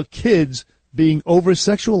talks about kids being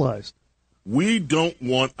over-sexualized. we don't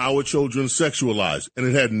want our children sexualized. And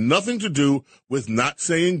it had nothing to do with not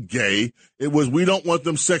saying gay. It was, we don't want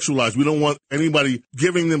them sexualized. We don't want anybody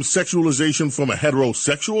giving them sexualization from a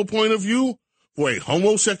heterosexual point of view, for a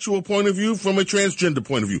homosexual point of view, from a transgender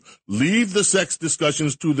point of view. Leave the sex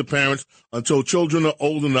discussions to the parents until children are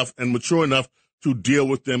old enough and mature enough to deal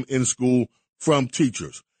with them in school from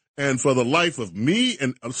teachers. And for the life of me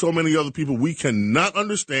and so many other people, we cannot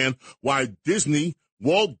understand why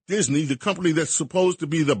Walt Disney, the company that's supposed to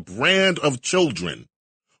be the brand of children,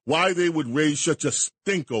 why they would raise such a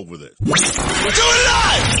stink over this. We're doing it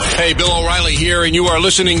live! Hey, Bill O'Reilly here, and you are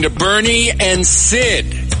listening to Bernie and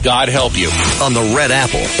Sid. God help you. On the Red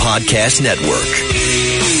Apple Podcast Network.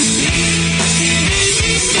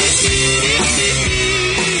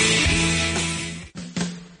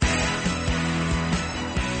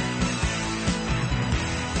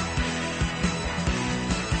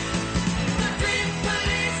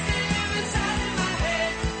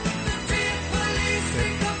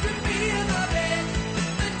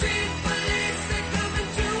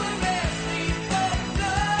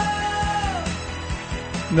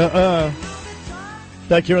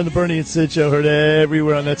 Back here on the Bernie and Sid Show, heard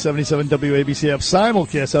everywhere on that 77 WABC app.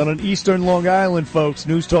 Simulcast out on Eastern Long Island, folks.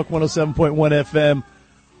 News Talk 107.1 FM.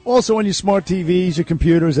 Also on your smart TVs, your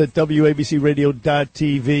computers at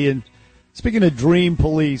WABCRadio.tv. And speaking of Dream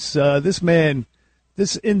Police, this man,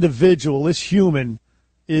 this individual, this human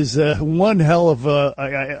is one hell of a,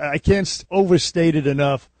 I can't overstate it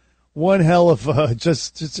enough, one hell of a,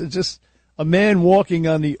 just a man walking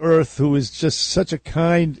on the earth who is just such a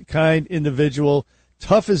kind individual,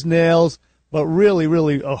 tough as nails, but really,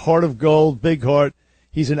 really a heart of gold, big heart.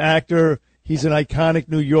 He's an actor. He's an iconic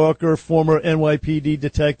New Yorker, former NYPD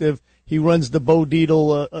detective. He runs the Bo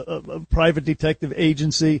Dietl a private detective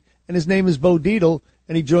agency, and his name is Bo Dietl,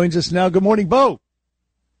 and he joins us now. Good morning, Bo.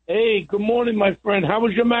 Hey, good morning, my friend. How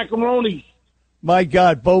was your macaroni? My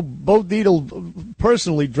God, Bo Dietl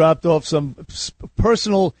personally dropped off some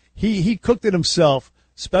personal. He cooked it himself.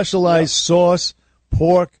 Specialized sauce,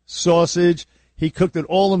 pork, sausage. He cooked it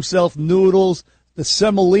all himself. Noodles. The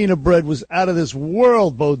semolina bread was out of this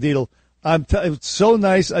world, Bo Dietl. It's so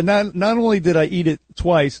nice. Not only did I eat it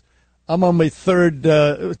twice, I'm on my third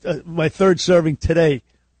serving today,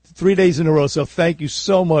 3 days in a row. So thank you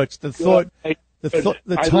so much. The time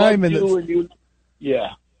and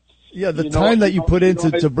the time that you put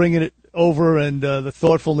into bringing it over, and the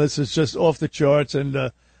thoughtfulness is just off the charts.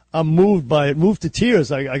 And I'm moved by it, moved to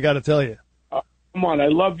tears. I got to tell you. Come on, I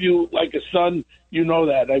love you like a son. You know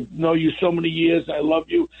that. I know you so many years. I love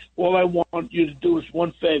you. All I want you to do is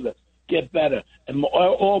one favor: get better. And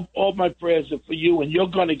all my prayers are for you, and you're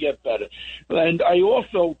going to get better. And I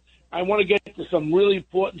want to get to some really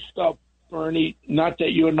important stuff, Bernie. Not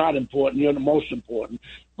that you're not important; you're the most important.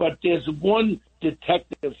 But there's one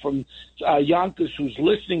detective from Yonkers who's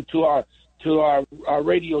listening to our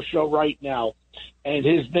radio show right now, and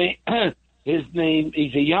his name,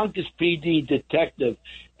 he's a Yonkers PD detective,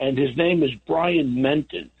 and his name is Brian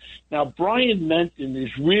Menton. Now, Brian Menton is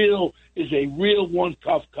a real one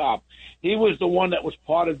tough cop. He was the one that was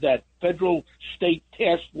part of that federal state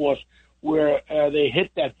task force where they hit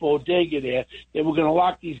that bodega there. They were going to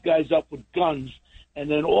lock these guys up with guns, and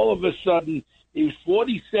then all of a sudden, he was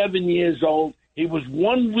 47 years old. He was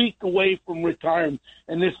 1 week away from retirement,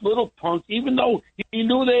 and this little punk, even though he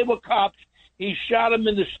knew they were cops, he shot him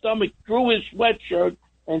in the stomach through his sweatshirt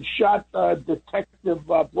and shot Detective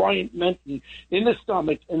Brian Menton in the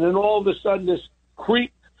stomach. And then all of a sudden, this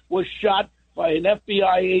creep was shot by an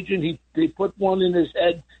FBI agent. They put one in his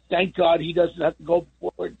head. Thank God he doesn't have to go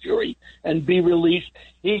before a jury and be released.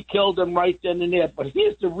 He killed him right then and there. But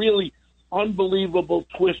here's the really unbelievable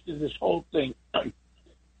twist in this whole thing.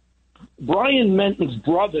 Brian Menton's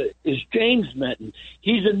brother is James Menton.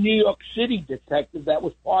 He's a New York City detective that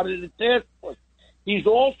was part of the task force. He's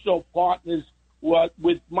also partners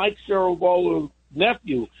with Mike Ciravolo's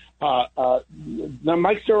nephew.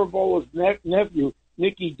 Mike Ciravolo's nephew,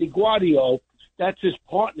 Nicky DiGuardio, that's his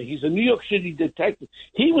partner. He's a New York City detective.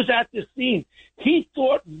 He was at the scene. He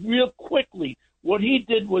thought real quickly. What he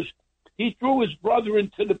did was he threw his brother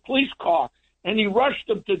into the police car, and he rushed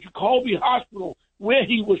him to Jacoby Hospital, where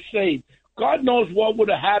he was saved. God knows what would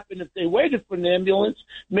have happened if they waited for an ambulance.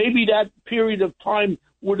 Maybe that period of time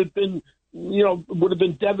would have been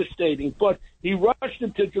devastating. But he rushed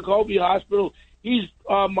him to Jacoby Hospital. He's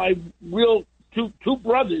my real two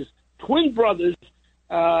brothers, twin brothers,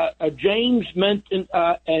 James Menton,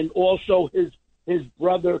 and also his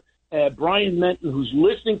brother Brian Menton, who's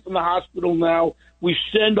listening from the hospital now. We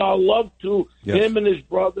send our love to him and his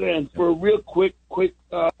brother, and for a real quick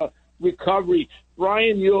recovery recovery.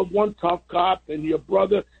 Brian, you're one tough cop, and your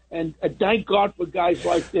brother, and thank God for guys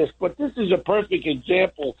like this. But this is a perfect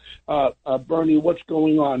example, Bernie, what's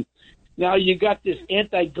going on. Now you got this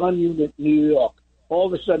anti-gun unit in New York. All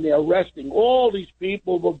of a sudden they're arresting all these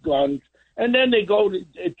people with guns, and then they go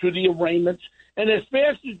to the arraignments. And as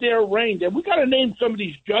fast as they're arraigned, and we got to name some of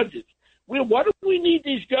these judges. Why do we need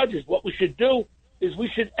these judges? What we should do is we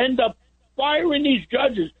should end up firing these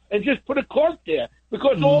judges and just put a clerk there,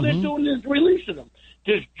 because all they're doing is releasing them.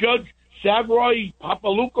 This Judge Savoy,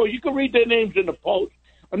 Papaluco, you can read their names in the Post.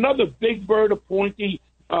 Another big bird appointee,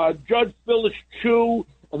 Judge Phyllis Chu,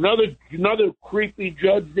 another creepy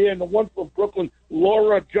judge there, and the one from Brooklyn,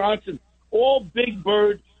 Laura Johnson, all big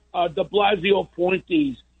bird de Blasio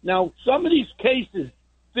appointees. Now, some of these cases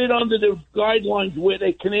fit under the guidelines where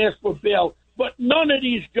they can ask for bail, but none of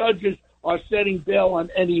these judges are setting bail on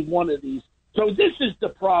any one of these. So this is the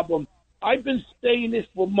problem. I've been saying this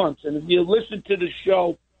for months, and if you listen to the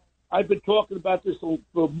show, I've been talking about this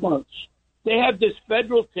for months. They have this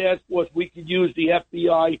federal task force. We could use the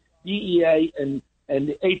FBI, DEA, and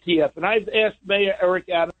the ATF. And I've asked Mayor Eric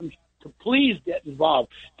Adams to please get involved.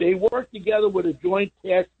 They work together with a joint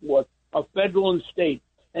task force of federal and state.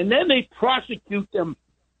 And then they prosecute them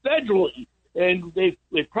federally. And they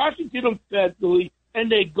prosecute them federally, and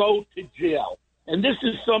they go to jail. And this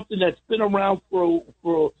is something that's been around for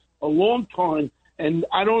a long time. And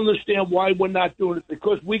I don't understand why we're not doing it,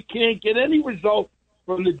 because we can't get any result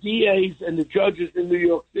from the DAs and the judges in New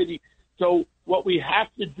York City. So what we have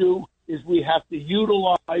to do is we have to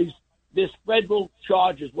utilize this federal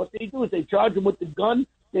charges. What they do is they charge them with the gun,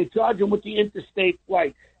 they charge them with the interstate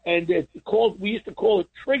flight, and we used to call it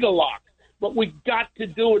trigger lock. But we got to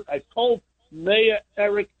do it. I told Mayor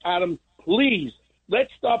Eric Adams, please,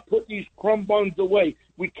 let's stop putting these crumb buns away.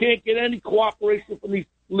 We can't get any cooperation from these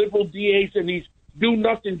liberal DAs and these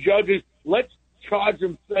do-nothing judges. Let's charge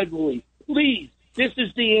them federally. Please. This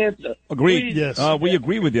is the answer. Agreed. Please. Yes. We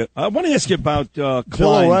agree with you. I want to ask you about Klein.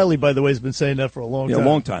 Bill O'Reilly, by the way, has been saying that for a long time. Yeah, a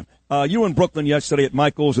long time. You were in Brooklyn yesterday at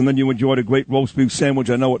Michael's, and then you enjoyed a great roast beef sandwich,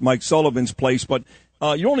 I know, at Mike Sullivan's place. But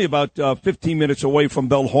you're only about 15 minutes away from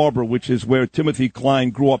Bell Harbor, which is where Timothy Klein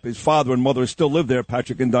grew up. His father and mother still live there,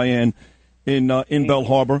 Patrick and Diane, in Bell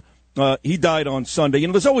Harbor. He died on Sunday. You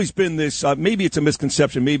know, there's always been this, maybe it's a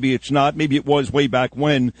misconception, maybe it's not, maybe it was way back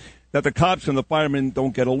when, that the cops and the firemen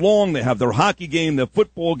don't get along. They have their hockey game, their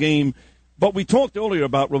football game. But we talked earlier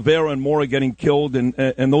about Rivera and Mora getting killed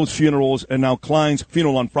and those funerals, and now Klein's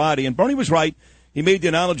funeral on Friday. And Bernie was right. He made the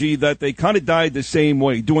analogy that they kind of died the same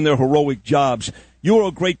way, doing their heroic jobs. You were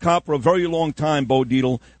a great cop for a very long time, Bo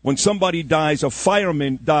Dietl. When somebody dies, a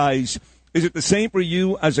fireman dies, is it the same for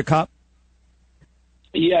you as a cop?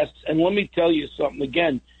 Yes, and let me tell you something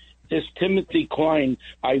again. This Timothy Klein,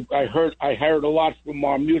 I heard a lot from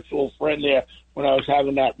our mutual friend there when I was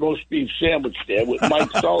having that roast beef sandwich there with Mike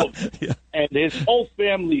Sullivan. Yeah. And his whole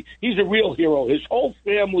family, he's a real hero. His whole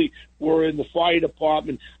family were in the fire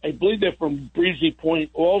department. I believe they're from Breezy Point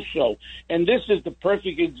also. And this is the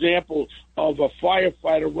perfect example of a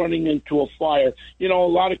firefighter running into a fire. You know, a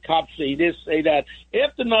lot of cops say this, say that.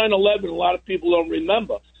 After 9/11, a lot of people don't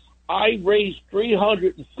remember. I raised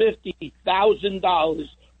 $350,000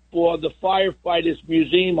 for the Firefighters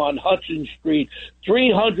Museum on Hudson Street.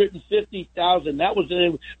 $350,000. That was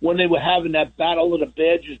when they were having that Battle of the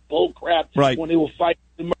Badges bullcrap, right, when they were fighting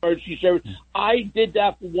the emergency service. I did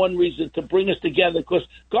that for one reason, to bring us together, because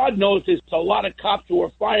God knows there's a lot of cops who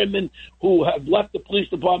are firemen who have left the police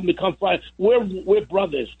department to become firemen. We're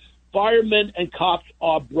brothers. Firemen and cops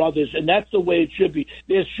are brothers, and that's the way it should be.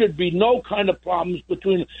 There should be no kind of problems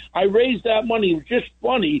between them. I raised that money. It was just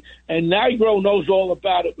funny, and Nigro knows all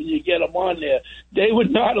about it when you get them on there. They would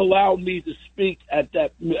not allow me to speak at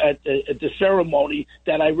the ceremony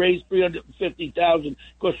that I raised $350,000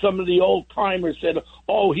 because some of the old-timers said,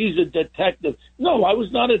 oh, he's a detective. No, I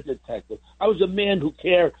was not a detective. I was a man who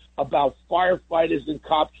cared about firefighters and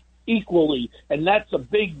cops equally, and that's a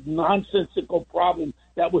big nonsensical problem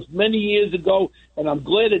that was many years ago, and I'm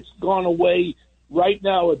glad it's gone away. Right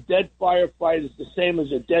now, a dead firefighter is the same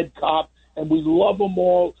as a dead cop, and we love them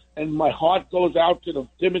all, and my heart goes out to the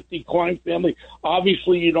Timothy Klein family.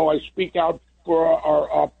 Obviously, you know, I speak out for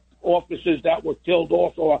our officers that were killed,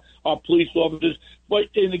 also our police officers,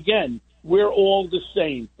 and again, we're all the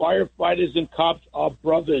same. Firefighters and cops are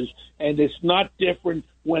brothers, and it's not different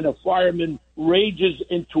when a fireman rages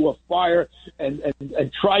into a fire and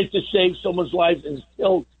tries to save someone's life and is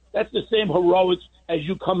killed. That's the same heroics as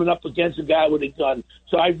you coming up against a guy with a gun.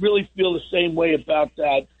 So I really feel the same way about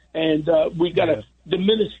that. and we got to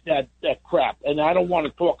diminish that crap. And I don't want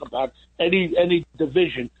to talk about any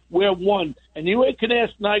division. We're one. And you can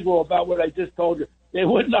ask Nigro about what I just told you. They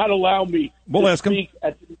would not allow me to speak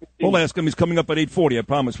at the meeting. We'll ask him. He's coming up at 8:40. I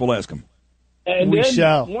promise we'll ask him. And we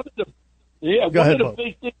shall. One of the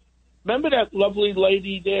big things, remember that lovely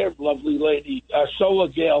lady there, Sola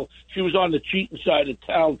Gale? She was on the cheating side of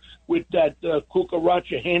town with that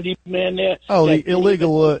Cucaracha handyman there. Oh, the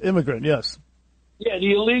illegal immigrant, yes. Yeah,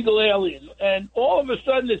 the illegal alien. And all of a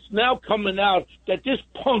sudden it's now coming out that this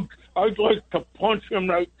punk, I'd like to punch him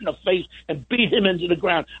right in the face and beat him into the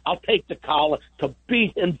ground. I'll take the collar to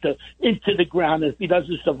beat him into the ground. If he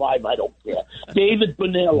doesn't survive, I don't care. David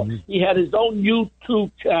Bonella, he had his own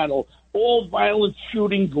YouTube channel, all violent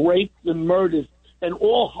shootings, rapes, and murders, and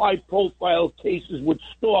all high-profile cases with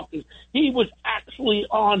stalkers. He was actually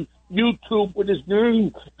on YouTube with his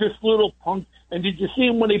name, this little punk. And did you see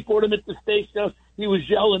him when they brought him at the station house? He was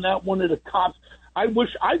yelling at one of the cops. I wish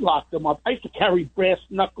I locked him up. I used to carry brass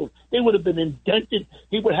knuckles. They would have been indented.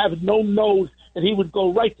 He would have no nose, and he would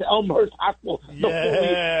go right to Elmhurst Hospital.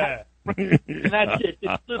 Yeah. And that's it.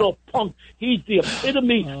 This little punk. He's the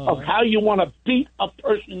epitome of how you want to beat a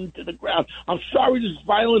person into the ground. I'm sorry this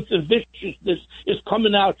violence and viciousness is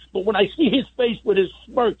coming out, but when I see his face with his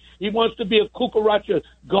smirk, he wants to be a Cucaracha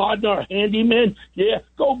gardener, handyman. Yeah,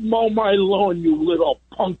 go mow my lawn, you little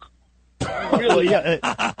punk. Really? Yeah.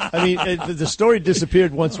 I mean, the story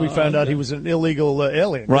disappeared once we found out he was an illegal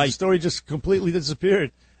alien. Right. The story just completely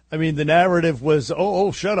disappeared. I mean, the narrative was,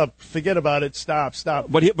 oh, shut up, forget about it, stop.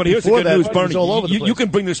 But here's the good news, Bernie. You can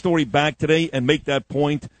bring the story back today and make that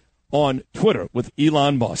point on Twitter with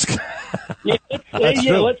Elon Musk.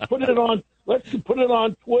 Let's put it on. Let's put it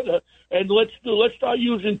on Twitter, and let's start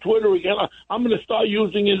using Twitter again. I'm going to start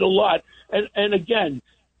using it a lot. And again,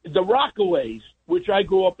 the Rockaways, which I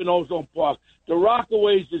grew up in Ozone Park, the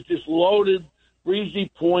Rockaways is just loaded,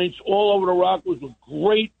 breezy points all over the Rockaways with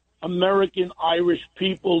great American Irish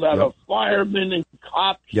people that are firemen and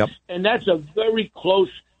cops, and that's a very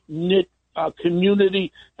close-knit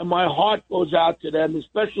community, and my heart goes out to them,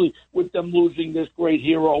 especially with them losing this great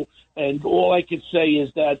hero. And all I can say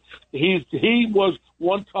is that he was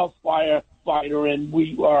one tough firefighter, and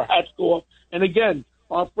our hats go off. And again,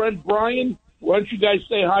 our friend Brian, why don't you guys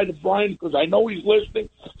say hi to Brian, because I know he's listening,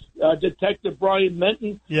 Detective Brian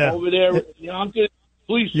Menton over there in Yonkers.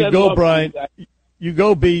 Please send love to Brian. You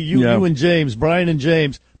go, B. You and James, Brian and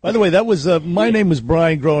James. By the way, that was my name was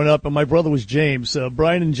Brian growing up, and my brother was James.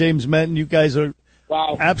 Brian and James Menton, you guys are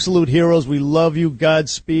absolute heroes. We love you.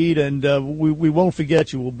 Godspeed, and we won't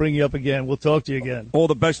forget you. We'll bring you up again. We'll talk to you again. All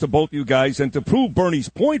the best to both you guys. And to prove Bernie's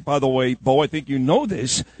point, by the way, Bo, I think you know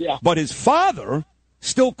this, but his father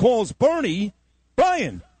still calls Bernie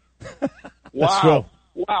Brian. Wow.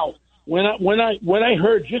 When I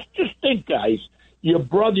heard, just think, guys. Your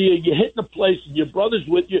brother, you're hitting the place, and your brother's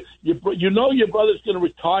with you. You know your brother's going to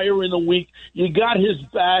retire in a week. You got his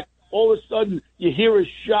back. All of a sudden, you hear a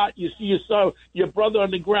shot. You see your brother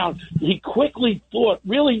on the ground. He quickly thought,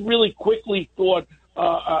 really, really quickly thought,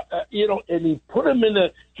 and he James put him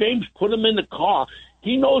in the car.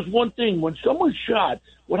 He knows one thing. When someone's shot,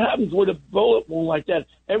 what happens with a bullet wound like that?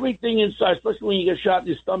 Everything inside, especially when you get shot in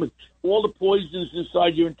your stomach, all the poisons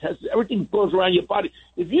inside your intestines, everything goes around your body.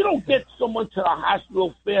 If you don't get someone to the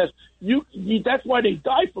hospital fast, that's why they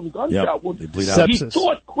die from gunshot wounds. They bleed out. He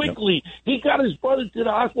thought quickly. He got his brother to the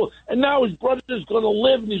hospital, and now his brother's going to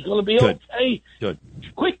live, and he's going to be okay. Good.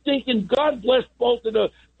 Quick thinking. God bless both of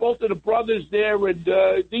the brothers there, and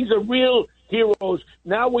these are real heroes.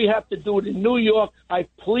 Now we have to do it in New York. I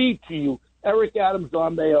plead to you, Eric Adams, our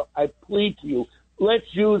mayor, I plead to you, let's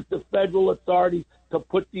use the federal authorities to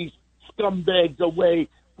put these scumbags away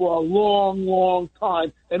for a long, long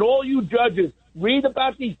time. And all you judges, read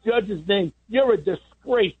about these judges' names. You're a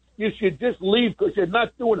disgrace. You should just leave because you're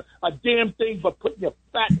not doing a damn thing but putting your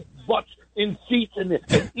fat butts in seats and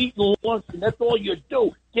eating lunch, and that's all you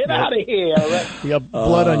do. Get out of here. Right? You got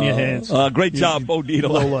blood on your hands. Great job, Bo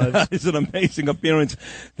Dietl. It's an amazing appearance.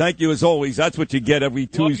 Thank you, as always. That's what you get every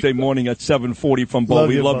Tuesday morning at 7:40 from Bo.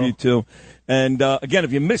 We love you, too. And, again,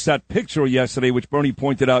 if you missed that picture yesterday, which Bernie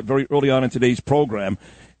pointed out very early on in today's program,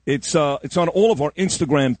 it's on all of our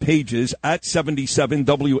Instagram pages at 77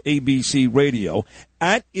 WABC Radio,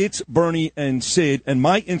 at It's Bernie and Sid, and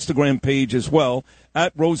my Instagram page as well,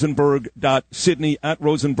 at Rosenberg.Sydney,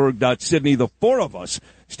 the four of us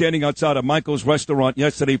standing outside of Michael's restaurant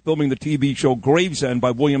yesterday filming the TV show Gravesend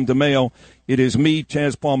by William DeMeo. It is me,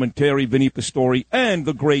 Chaz Palminteri, Vinny Pastori, and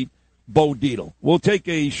the great Bo Dietl. We'll take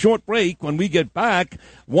a short break. When we get back,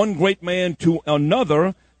 one great man to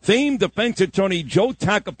another, famed defense attorney Joe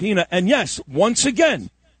Tacopina, and yes, once again,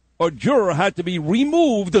 a juror had to be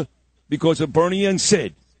removed because of Bernie and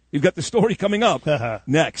Sid. You've got the story coming up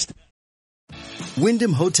next.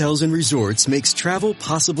 Wyndham Hotels and Resorts makes travel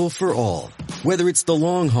possible for all. Whether it's the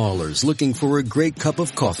long haulers looking for a great cup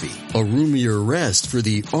of coffee, a roomier rest for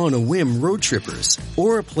the on-a-whim road trippers,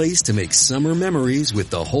 or a place to make summer memories with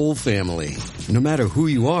the whole family. No matter who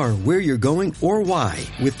you are, where you're going, or why,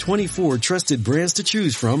 with 24 trusted brands to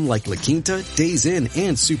choose from like La Quinta, Days Inn,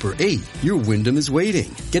 and Super 8, your Wyndham is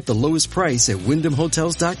waiting. Get the lowest price at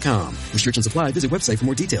WyndhamHotels.com. Restrictions apply. Visit website for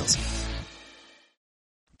more details.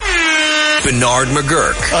 Bernard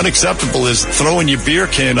McGurk. Unacceptable is throwing your beer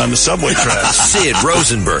can on the subway track. Sid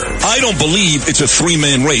Rosenberg. I don't believe it's a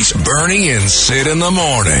three-man race. Bernie and Sid in the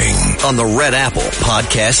morning on the Red Apple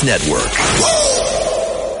Podcast Network.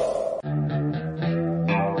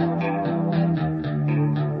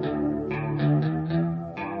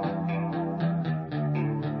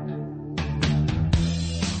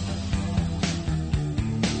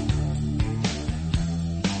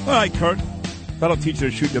 All right, Kurt. That'll teach you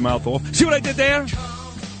to shoot your mouth off. See what I did there?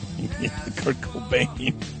 Kurt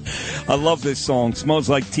Cobain. I love this song. Smells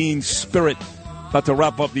Like Teen Spirit. About to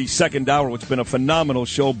wrap up the second hour. It's been a phenomenal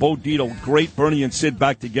show. Bo Dietl, great. Bernie and Sid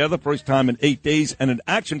back together. First time in 8 days. And an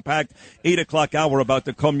action-packed 8 o'clock hour about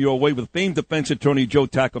to come your way with famed defense attorney Joe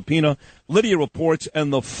Tacopina, Lydia Reports,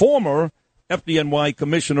 and the former FDNY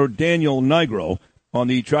Commissioner Daniel Nigro on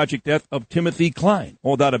the tragic death of Timothy Klein.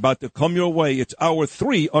 All that about to come your way. It's hour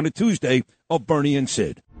 3 on a Tuesday of Bernie and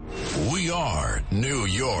Sid. We are New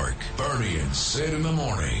York. Bernie and Sid in the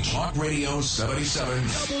morning. Talk Radio 77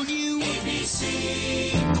 WABC.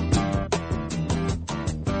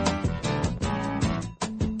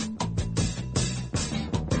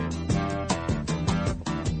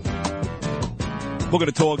 We're going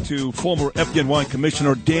to talk to former FDNY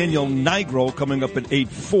Commissioner Daniel Nigro coming up at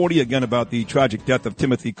 8:40 again about the tragic death of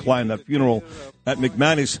Timothy Klein, that funeral at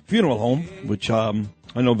McManus Funeral Home, which I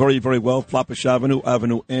know very, very well, Flatbush Avenue,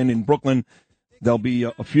 Avenue N in Brooklyn. There'll be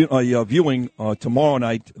a viewing tomorrow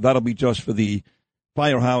night. That'll be just for the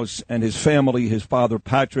Firehouse and his family, his father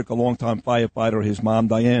Patrick, a longtime firefighter, his mom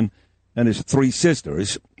Diane, and his 3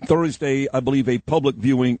 sisters. Thursday, I believe, a public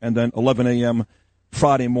viewing, and then 11 a.m.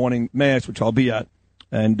 Friday morning mass, which I'll be at.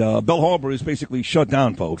 And Bell Harbor is basically shut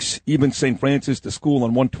down, folks. Even St. Francis, the school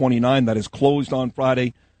on 129, that is closed on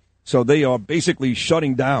Friday. So they are basically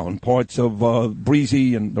shutting down parts of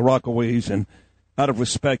Breezy and the Rockaways. And out of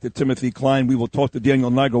respect to Timothy Klein, we will talk to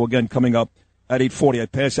Daniel Nigro again coming up at 8:40. I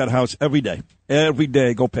pass that house every day. Every day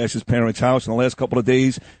I go past his parents' house. In the last couple of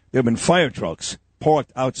days, there have been fire trucks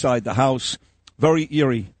parked outside the house. Very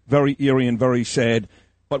eerie and very sad.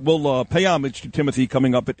 But we'll pay homage to Timothy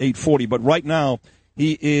coming up at 8:40. But right now,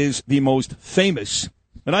 he is the most famous,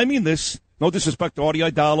 and I mean this, no disrespect to Artie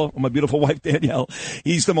Idala or my beautiful wife Danielle.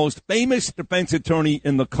 He's the most famous defense attorney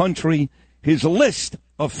in the country. His list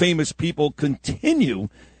of famous people continue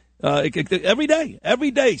every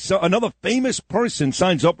day. So another famous person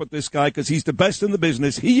signs up with this guy because he's the best in the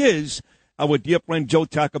business. He is our dear friend Joe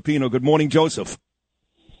Tacopina. Good morning, Joseph.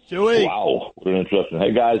 Joey. Wow, what an introduction.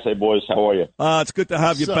 Hey, guys. Hey, boys. How are you? It's good to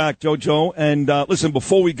have you back, JoJo. And listen,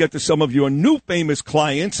 before we get to some of your new famous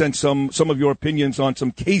clients and some of your opinions on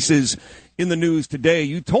some cases in the news today,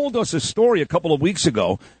 you told us a story a couple of weeks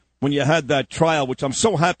ago when you had that trial, which I'm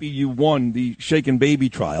so happy you won, the Shaken Baby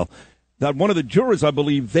trial, that one of the jurors, I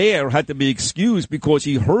believe, there had to be excused because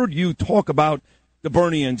he heard you talk about the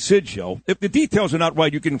Bernie and Sid show. If the details are not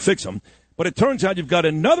right, you can fix them. But it turns out you've got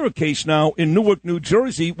another case now in Newark, New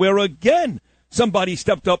Jersey, where, again, somebody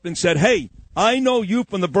stepped up and said, hey, I know you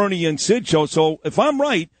from the Bernie and Sid show, so if I'm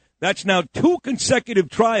right, that's now 2 consecutive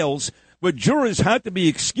trials where jurors had to be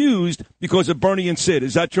excused because of Bernie and Sid.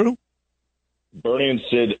 Is that true? Bernie and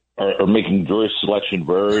Sid are making jury selection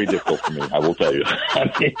very difficult for me, I will tell you. I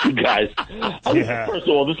mean, you guys, first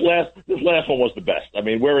of all, this last one was the best. I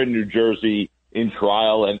mean, we're in New Jersey in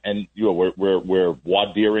trial, and you know, we're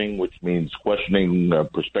voir direing, which means questioning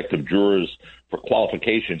prospective jurors for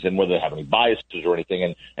qualifications and whether they have any biases or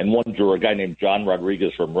anything. And one juror, a guy named John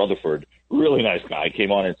Rodriguez from Rutherford, really nice guy,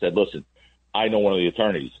 came on and said, listen, I know one of the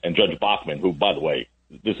attorneys, and Judge Bachman, who, by the way,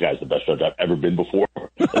 this guy's the best judge I've ever been before,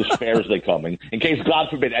 as fair as they come. In case, God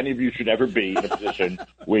forbid, any of you should ever be in a position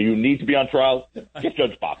where you need to be on trial, get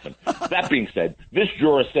Judge Bachman. That being said, this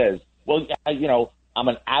juror says, well, you know, I'm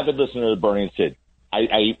an avid listener to Bernie and Sid.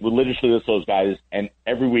 I religiously listen to those guys, and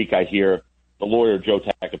every week I hear the lawyer Joe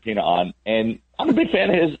Tacopina on, and I'm a big fan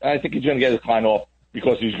of his. I think he's going to get his client off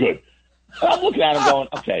because he's good. And I'm looking at him going,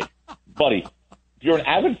 okay, buddy, if you're an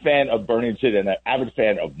avid fan of Bernie and Sid and an avid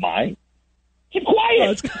fan of mine, keep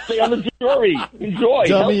quiet. Stay on the jury. Enjoy.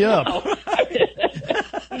 Dummy up.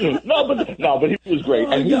 but he was great,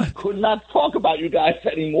 and he could not talk about you guys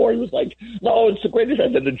anymore. He was like, "No, it's the greatest."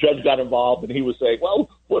 And then the judge got involved, and he was saying, "Well,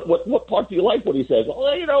 what part do you like?" What he says?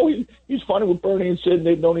 "Well, you know, he's funny with Bernie and Sid. And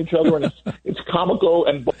they've known each other, and it's comical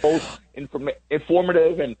and both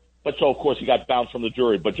informative." And but so of course he got bounced from the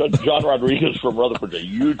jury. But Judge John Rodriguez from Rutherford is a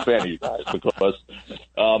huge fan of you guys because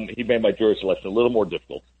he made my jury selection a little more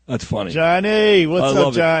difficult. That's funny, Johnny. What's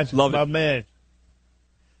up, John? Love my man.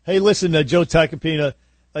 Hey, listen, Joe Tacopina,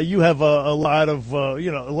 you have a lot of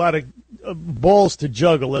balls to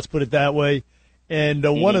juggle. Let's put it that way. And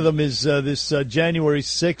one of them is this January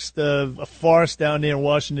 6th, a farce down there in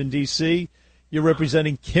Washington D.C. You're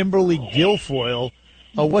representing Kimberly Guilfoyle.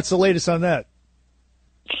 What's the latest on that?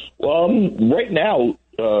 Well, right now,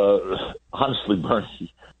 honestly,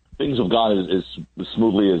 Bernie, things have gone as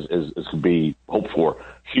smoothly as could be hoped for.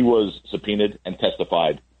 She was subpoenaed and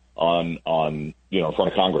testified on in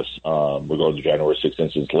front of Congress regarding the January 6th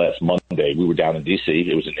incident last Monday. We were down in D.C.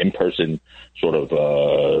 It was an in-person sort of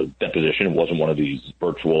deposition. It wasn't one of these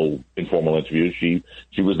virtual informal interviews.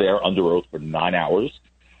 She was there under oath for 9 hours,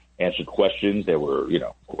 answered questions. There were,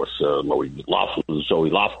 of course, Zoe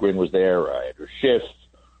Lofgren was there, Andrew Schiff,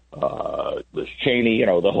 Liz Cheney,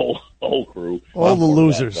 the whole crew. All the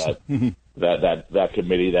losers. That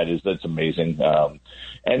committee, that's amazing.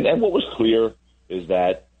 And what was clear is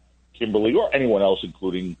that Kimberly or anyone else,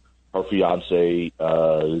 including her fiance,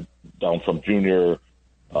 Donald Trump Jr.,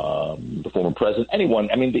 the former president, anyone.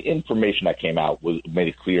 I mean, the information that came out made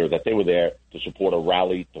it clear that they were there to support a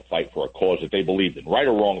rally to fight for a cause that they believed in, right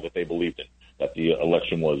or wrong that they believed in, that the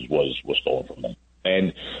election was stolen from them.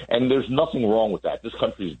 And there's nothing wrong with that. This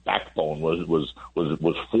country's backbone was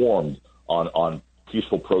formed on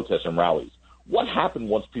peaceful protests and rallies. What happened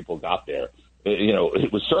once people got there?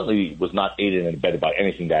 It was not aided and abetted by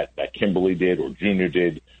anything that Kimberly did or Junior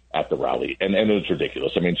did at the rally. And it was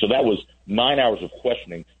ridiculous. I mean, so that was 9 hours of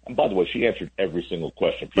questioning. And by the way, she answered every single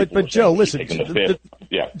question. But Joe, listen,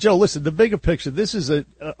 Joe, listen, the bigger picture, this is an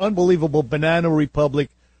unbelievable banana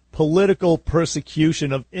republic political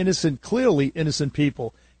persecution of clearly innocent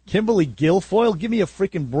people. Kimberly Guilfoyle, give me a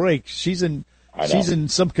freaking break. She's in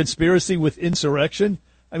some conspiracy with insurrection.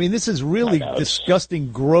 I mean, this is really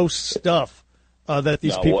disgusting, gross stuff that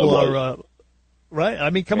these people are, right? I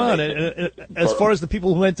mean, come on. As far as the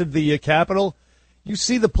people who entered the Capitol, you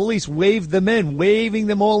see the police waving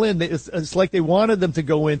them all in. It's like they wanted them to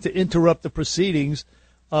go in to interrupt the proceedings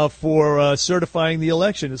for certifying the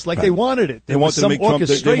election. It's like they wanted it. They wanted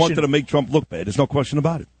to make Trump look bad. There's no question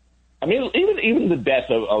about it. I mean, even the death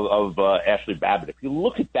of Ashley Babbitt, if you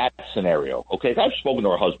look at that scenario, okay, I've spoken to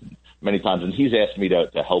her husband many times, and he's asked me to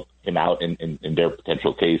help him out in their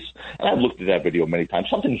potential case. And I've looked at that video many times.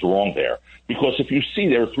 Something's wrong there. Because if you see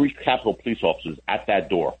there are 3 Capitol police officers at that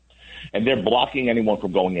door, and they're blocking anyone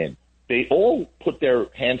from going in. They all put their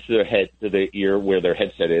hands to their head, to their ear where their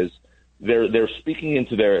headset is. They're speaking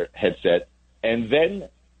into their headset, and then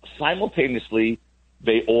simultaneously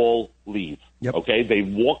they all leave. Yep. Okay, they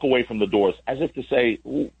walk away from the doors as if to say,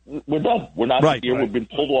 "We're done. We're not here. Right. We've been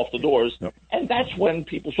pulled off the doors." Yep. And that's when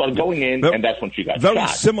people started going in, and that's when she got shot. Very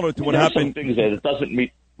similar to what happened. Some things that it doesn't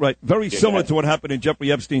meet. Right, very similar to what happened in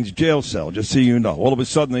Jeffrey Epstein's jail cell. Just so you know, all of a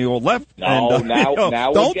sudden they all left. Now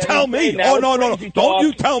don't tell me. No, don't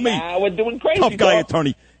you tell me. Now we're doing crazy Tough guy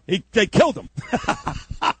attorney. They killed him.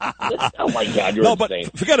 Oh, my God, you're insane.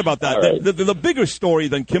 But forget about that. Right. The bigger story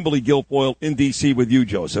than Kimberly Guilfoyle in D.C. with you,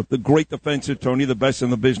 Joseph, the great defense attorney, the best in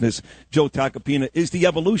the business, Joe Tacopina, is the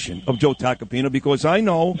evolution of Joe Tacopina, because I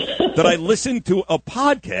know that I listened to a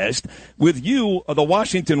podcast with you, the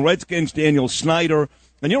Washington Redskins, Daniel Snyder,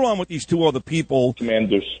 and you're on with these 2 other people.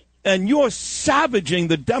 Commanders. And you're savaging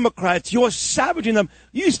the Democrats. You're savaging them.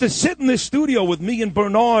 You used to sit in this studio with me and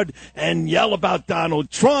Bernard and yell about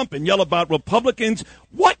Donald Trump and yell about Republicans.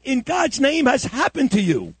 What in God's name has happened to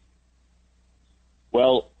you?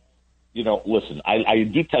 Well, listen, I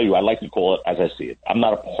do tell you, I like to call it as I see it. I'm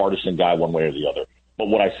not a partisan guy one way or the other. But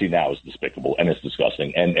what I see now is despicable and it's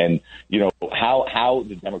disgusting. And how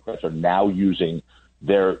the Democrats are now using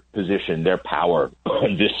their position, their power,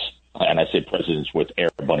 and I say presidents with air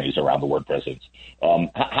bunnies around the word presidents.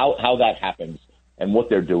 How that happens and what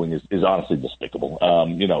they're doing is honestly despicable.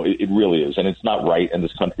 It really is, and it's not right. And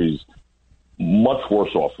this country's much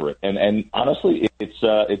worse off for it. And honestly,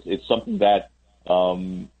 it's something that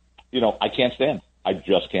I can't stand. I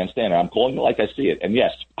just can't stand it. I'm calling it like I see it. And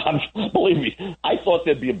yes, believe me, I thought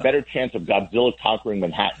there'd be a better chance of Godzilla conquering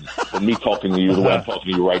Manhattan than me talking to you the way I'm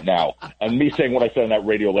talking to you right now, and me saying what I said on that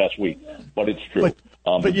radio last week. But it's true.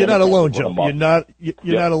 But you're not alone, Joe. You're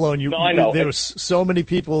not alone. No, I know. There's so many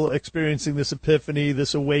people experiencing this epiphany,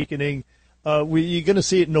 this awakening. You're going to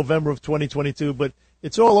see it in November of 2022, but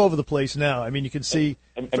it's all over the place now. I mean, you can see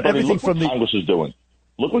everything look from what Congress is doing.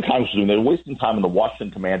 Look what Congress is doing. They're wasting time on the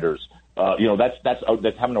Washington Commanders.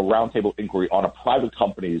 That's having a roundtable inquiry on a private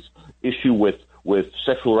company's issue with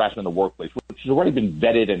sexual harassment in the workplace, which has already been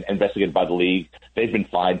vetted and investigated by the league. They've been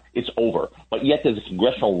fined. It's over. But yet there's a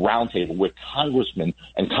congressional roundtable where congressmen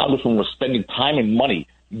and congresswomen were spending time and money,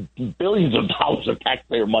 billions of dollars of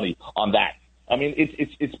taxpayer money on that. I mean,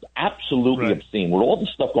 it's absolutely obscene. With all the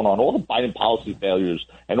stuff going on, all the Biden policy failures,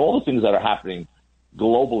 and all the things that are happening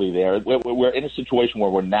globally there, we're in a situation where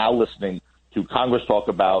we're now listening to Congress talk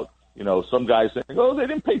about, some guys saying, oh, they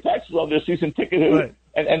didn't pay taxes on their season ticket. Right.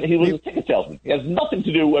 And he was a ticket salesman. He has nothing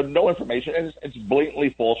to do with no information, and it's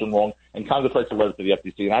blatantly false and wrong. And Congress writes a letter to the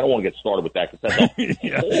FTC, and I don't want to get started with that because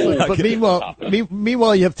that's But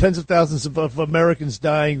meanwhile, you have tens of thousands of Americans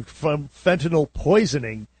dying from fentanyl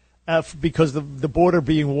poisoning because of the border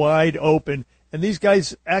being wide open, and these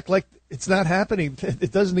guys act like it's not happening.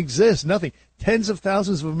 It doesn't exist. Nothing. Tens of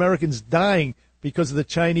thousands of Americans dying because of the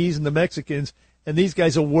Chinese and the Mexicans, and these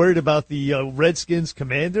guys are worried about the Redskins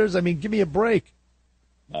Commanders. I mean, give me a break.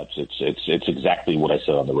 It's exactly what I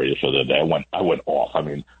said on the radio show the other day. I went off. I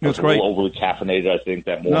mean, it was a great. little overly caffeinated, I think,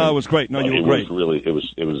 that morning. No, it was great. No, you were great. It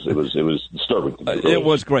was disturbing. It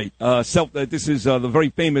was great. This is the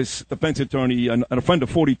very famous defense attorney and a friend of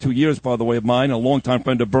 42 years, by the way, of mine, a longtime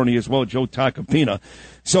friend of Bernie as well, Joe Tacopina.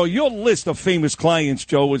 So your list of famous clients,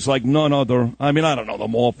 Joe, is like none other. I mean, I don't know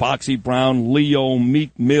them all. Foxy Brown, Leo,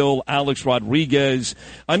 Meek Mill, Alex Rodriguez.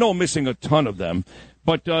 I know I'm missing a ton of them.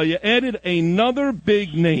 But you added another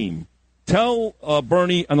big name. Tell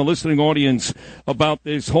Bernie and the listening audience about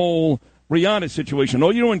this whole Rihanna situation. Oh,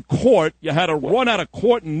 you're in court. You had to run out of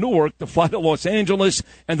court in Newark to fly to Los Angeles,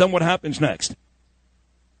 and then what happens next?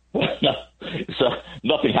 So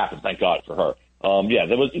nothing happened, thank God for her.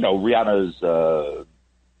 There was, Rihanna's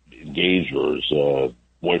engaged or his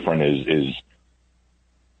boyfriend is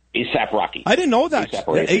A$AP Rocky. I didn't know that.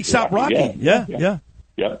 A$AP Rocky. Yeah.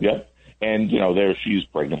 Yep. And, there she's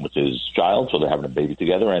pregnant with his child, so they're having a baby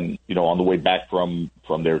together. And, on the way back from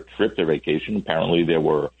their trip, their vacation, apparently there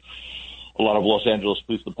were a lot of Los Angeles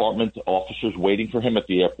Police Department officers waiting for him at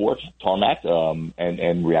the airport, tarmac, and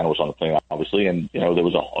Rihanna was on the plane, obviously. And, there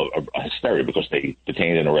was a hysteria because they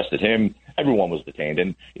detained and arrested him. Everyone was detained.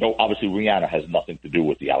 And, obviously Rihanna has nothing to do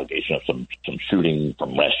with the allegation of some shooting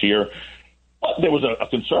from last year. But there was a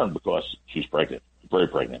concern because she's pregnant, very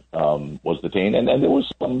pregnant, was detained. And there was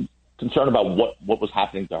some concern about what was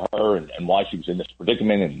happening to her and why she was in this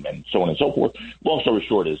predicament and so on and so forth. Long story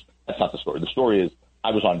short is, that's not the story. The story is, I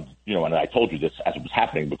was on, and I told you this as it was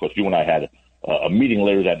happening because you and I had a meeting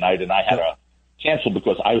later that night, and I had to cancel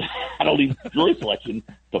because I had to leave jury selection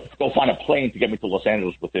to go find a plane to get me to Los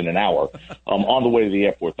Angeles within an hour. On the way to the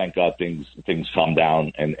airport, thank God things calmed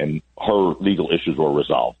down and her legal issues were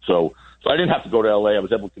resolved. So I didn't have to go to L.A. I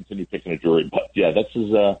was able to continue picking a jury. But, yeah,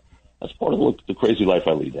 that's part of the crazy life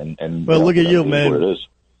I lead. And well, look at you, man.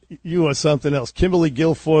 You are something else. Kimberly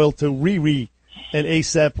Guilfoyle to Riri and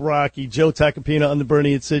A$AP Rocky. Joe Tacopina on the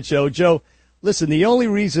Bernie and Sid show. Joe, listen, the only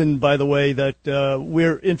reason, by the way, that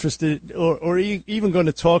we're interested or even going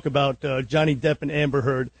to talk about Johnny Depp and Amber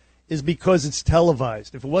Heard is because it's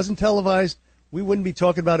televised. If it wasn't televised, we wouldn't be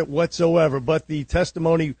talking about it whatsoever. But the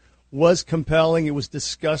testimony was compelling. It was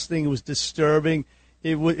disgusting. It was disturbing.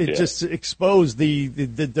 It just exposed the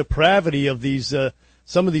depravity of these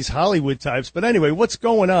some of these Hollywood types. But anyway, what's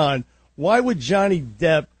going on? Why would Johnny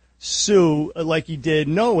Depp sue like he did,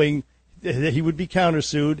 knowing that he would be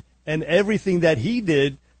countersued, and everything that he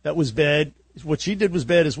did that was bad, what she did was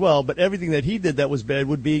bad as well, but everything that he did that was bad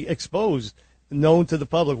would be exposed, known to the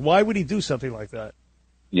public? Why would he do something like that?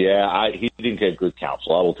 Yeah, he didn't get good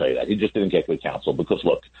counsel. I will tell you that. He just didn't get good counsel because,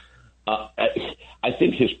 look, I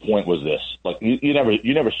think his point was this: like you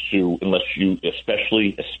never sue unless you,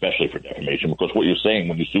 especially for defamation, because what you're saying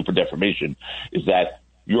when you sue for defamation is that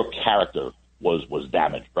your character was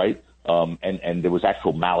damaged, right? And there was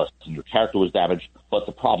actual malice, and your character was damaged. But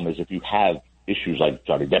the problem is, if you have issues like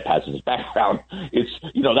Johnny Depp has in his background, it's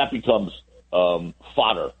that becomes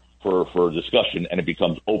fodder for discussion, and it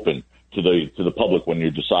becomes open to the public when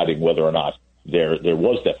you're deciding whether or not there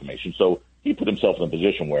was defamation. So he put himself in a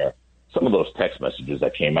position where some of those text messages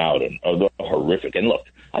that came out are horrific. And look,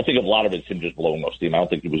 I think a lot of it's him just blowing off steam. I don't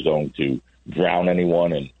think he was going to drown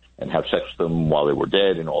anyone and have sex with them while they were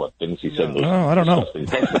dead and all the things he said. I don't know.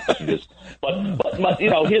 Text messages. But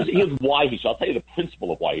here's why he. So I'll tell you the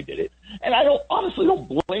principle of why he did it. And I honestly don't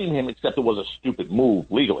blame him, except it was a stupid move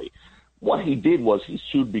legally. What he did was he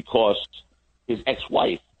sued because his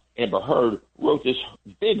ex-wife, Amber Heard, wrote this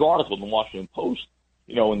big article in the Washington Post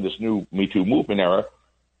in this new Me Too movement era,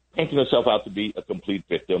 painting herself out to be a complete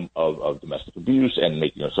victim of domestic abuse and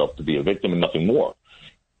making herself to be a victim and nothing more.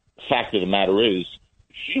 Fact of the matter is,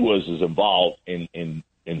 she was as involved in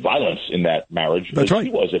violence in that marriage as she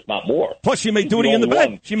was, if not more. Plus, she made duty in the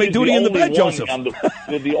bed. She made duty in the bed, Joseph.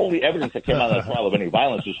 The only evidence that came out of that trial of any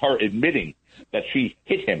violence is her admitting that she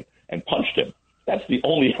hit him and punched him. That's the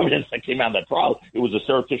only evidence that came out of that trial. It was a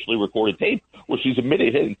surreptitiously recorded tape where she's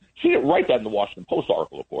admitted hitting. She didn't write that in the Washington Post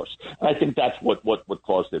article, of course. And I think that's what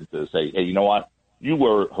caused him to say, hey, you know what? You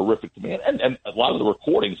were horrific to me. And a lot of the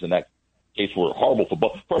recordings in that case were horrible for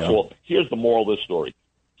both. First of all, here's the moral of this story.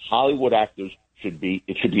 Hollywood actors should be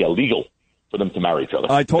illegal for them to marry each other.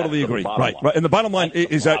 I totally agree. Right. And the bottom line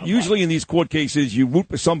is that usually in these court cases, you root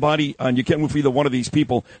for somebody and you can't root for either one of these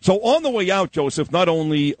people. So on the way out, Joseph, not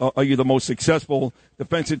only are you the most successful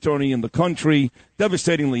defense attorney in the country,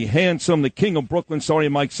 devastatingly handsome, the king of Brooklyn, sorry,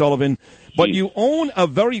 Mike Sullivan, but you own a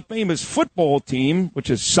very famous football team, which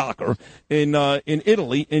is soccer, in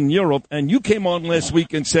Italy, in Europe, and you came on last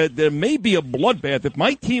week and said there may be a bloodbath. If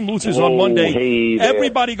my team loses on Monday,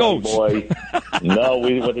 everybody goes. Boy. No,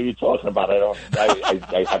 what are you talking about?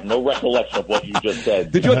 I have no recollection of what you just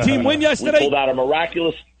said. Did your team win yesterday? We pulled out a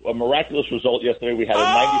miraculous result yesterday. We had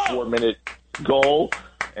a 94-minute goal.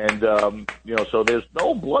 And, so there's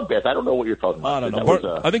no bloodbath. I don't know what you're talking about. I don't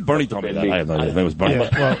know. I think Bernie told me that. I have no idea. It was Bernie.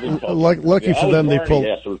 Lucky for them, they pulled.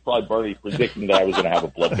 Yes, it was probably Bernie predicting that I was going to have a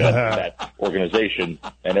bloodbath in that organization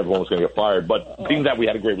and everyone was going to get fired. But being that we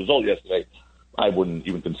had a great result yesterday, I wouldn't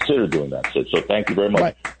even consider doing that. So thank you very much.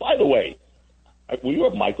 Right. By the way, were you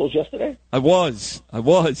at Michael's yesterday? I was.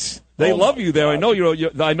 They love you there.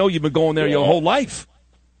 God. I know you've been going there your whole life.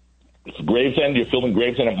 It's Gravesend. You're filming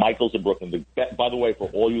Gravesend at Michael's in Brooklyn. By the way, for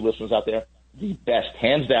all you listeners out there, the best,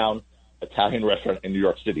 hands down, Italian restaurant in New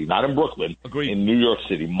York City. Not in Brooklyn. Agreed. In New York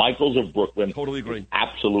City. Michael's of Brooklyn. Totally agree.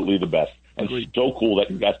 Absolutely the best. And Agreed. So cool that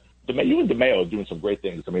you guys, you and DeMeo are doing some great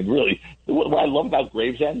things. I mean, really, what I love about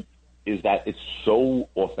Gravesend is that it's so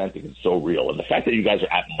authentic and so real. And the fact that you guys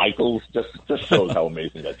are at Michael's just shows how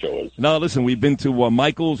amazing that show is. No, listen, we've been to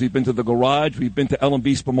Michael's, we've been to the Garage, we've been to Ellen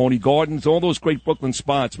B. Spumoni Gardens, all those great Brooklyn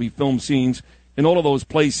spots. We film scenes in all of those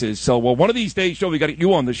places. So one of these days, Joe, we got to get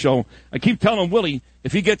you on the show. I keep telling Willie,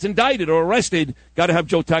 if he gets indicted or arrested, got to have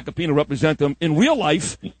Joe Tacopina represent him in real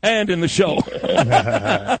life and in the show.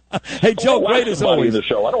 Hey, Joe, great as always. In the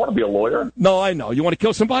show. I don't want to be a lawyer. No, I know. You want to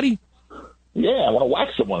kill somebody? Yeah, I want to whack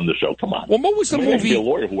someone on the show. Come on. Well, what was the movie? Be a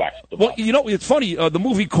lawyer who whacks them. Well, it's funny. The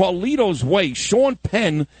movie Carlito's Way. Sean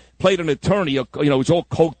Penn played an attorney. He was all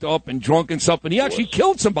coked up and drunk and stuff, and he actually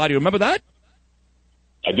killed somebody. Remember that?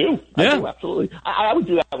 I do. Yeah, I do, absolutely. I would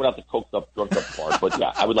do that without the coked up, drunk up part. But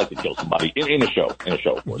yeah, I would like to kill somebody in a show. In a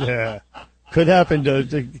show, of course. Yeah. Could happen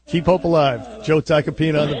to keep hope alive. Joe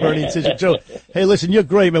Tacopina on the Bernie and Sid. Joe, hey, listen, you're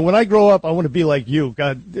great, man. When I grow up, I want to be like you.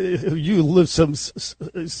 God, you live some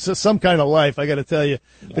kind of life, I got to tell you.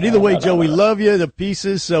 But either way, Joe, we love you to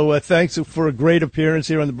pieces. So thanks for a great appearance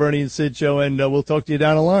here on the Bernie and Sid show, and we'll talk to you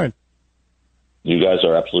down the line. You guys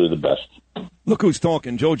are absolutely the best. Look who's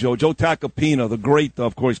talking, Joe Tacopina, the great,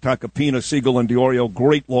 of course, Tacopina, Siegel, and DiOrio,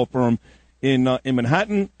 great law firm in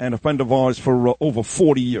Manhattan, and a friend of ours for over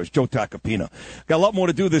 40 years, Joe Tacopina. Got a lot more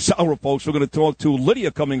to do this hour, folks. We're going to talk to Lydia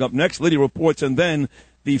coming up next. Lydia reports, and then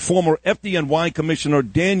the former FDNY Commissioner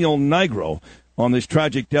Daniel Nigro on this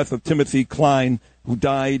tragic death of Timothy Klein, who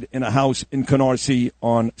died in a house in Canarsie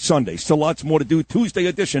on Sunday. Still lots more to do. Tuesday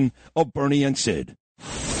edition of Bernie and Sid.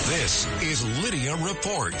 This is Lydia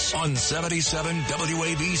Reports on 77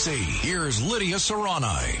 WABC. Here's Lydia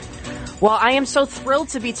Serrani. Well, I am so thrilled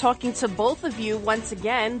to be talking to both of you once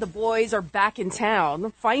again. The boys are back in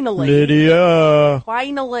town. Finally. Lydia.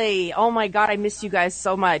 Finally. Oh, my God. I miss you guys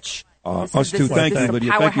so much. Us too. Thank you,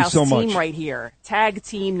 Lydia. Thank you so much. Powerhouse team right here. Tag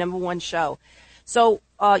team, #1 show. So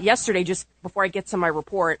yesterday, just before I get to my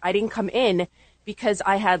report, I didn't come in because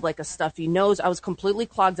I had like a stuffy nose. I was completely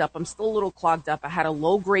clogged up. I'm still a little clogged up. I had a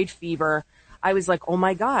low-grade fever. I was like, oh,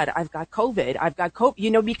 my God, I've got COVID.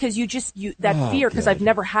 Because that fear, because I've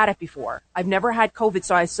never had it before. I've never had COVID.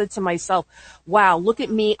 So I said to myself, wow, look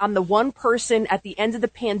at me. I'm the one person at the end of the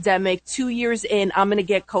pandemic, 2 years in, I'm going to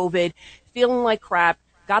get COVID, feeling like crap.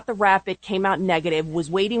 Got the rapid, came out negative, was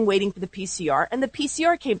waiting for the PCR, and the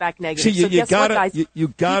PCR came back negative. See, you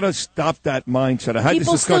gotta stop that mindset. I had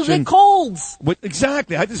people this discussion. Still get colds.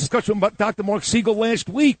 Exactly. I had this discussion about Dr. Mark Siegel last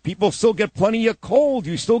week. People still get plenty of cold.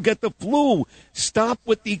 You still get the flu. Stop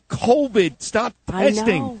with the COVID. Stop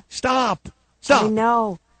testing. Stop. I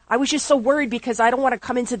know. I was just so worried because I don't want to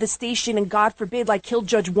come into the station and, God forbid, like kill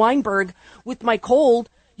Judge Weinberg with my cold.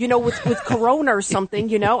 with Corona or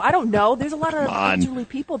something, I don't know. There's a lot of elderly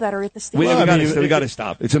people that are at the We stadium. got to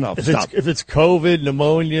stop. It's enough. Stop. If it's COVID,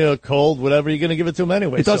 pneumonia, cold, whatever, you're going to give it to them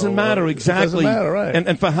anyway. It doesn't matter, exactly. It doesn't matter, right.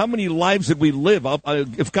 And for how many lives did we live?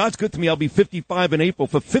 If God's good to me, I'll be 55 in April.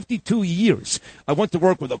 For 52 years, I went to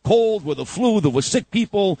work with a cold, with a flu. There were sick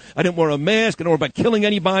people. I didn't wear a mask. I didn't worry about killing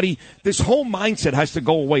anybody. This whole mindset has to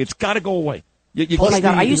go away. It's got to go away. Oh my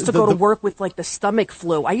God, I used to go to work with like the stomach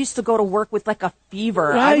flu. I used to go to work with like a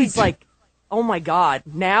fever. Right. I was like, oh my God.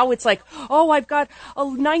 Now it's like, oh, I've got a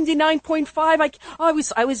 99.5. I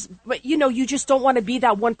was, but you just don't want to be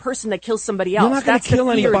that one person that kills somebody else. You're not going to kill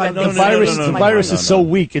anybody. The virus is so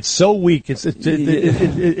weak. It's so weak. It's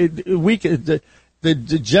weak. The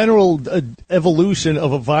general evolution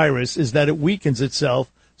of a virus is that it weakens itself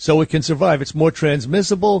so it can survive. It's more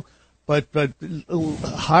transmissible, but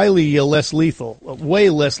highly less lethal, way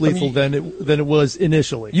less lethal than it was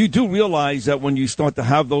initially. You do realize that when you start to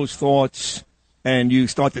have those thoughts and you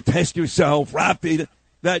start to test yourself rapid,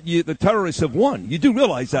 that the terrorists have won. You do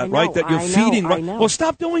realize that, right? That you're feeding. Right? Well,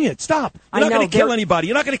 stop doing it. Stop. You're not going to kill anybody.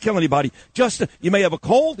 You're not going to kill anybody. Just you may have a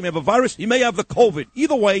cold, you may have a virus, you may have the COVID.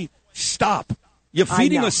 Either way, stop. You're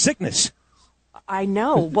feeding a sickness. I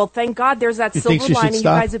know. Well, thank God there's that silver lining. You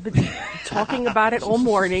guys have been talking about it all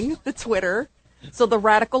morning, the Twitter. So the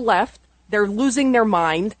radical left, they're losing their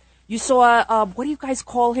mind. You saw, what do you guys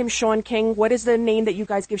call him, Sean King? What is the name that you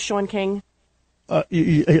guys give Sean King?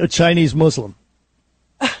 A Chinese Muslim.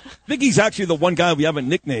 I think he's actually the one guy we haven't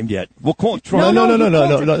nicknamed yet. We'll call him Trump.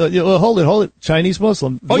 No. Hold it. Chinese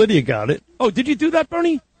Muslim. Lydia got it. Oh, did you do that,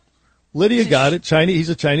 Bernie? Lydia got it. He's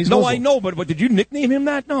a Chinese Muslim. No, I know, but did you nickname him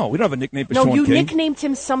that? No, we don't have a nickname for Sean King. No, you nicknamed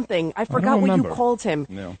him something. I forgot what you called him.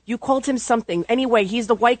 No. You called him something. Anyway, he's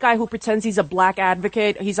the white guy who pretends he's a black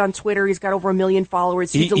advocate. He's on Twitter. He's got over 1 million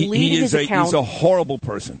followers. He deleted his account. He's a horrible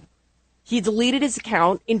person. He deleted his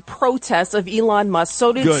account in protest of Elon Musk.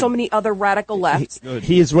 So did so many other radical lefts.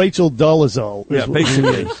 He is Rachel Dolezal. Yeah,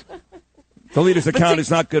 basically. Delete his account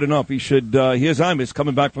is not good enough. He should. Here's Imus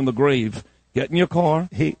coming back from the grave. Get in your car.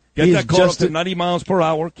 Get that car up to 90 miles per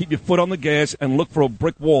hour. Keep your foot on the gas and look for a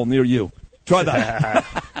brick wall near you. Try that.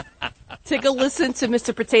 Take a listen to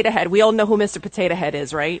Mr. Potato Head. We all know who Mr. Potato Head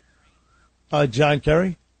is, right? John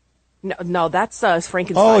Kerry? No, that's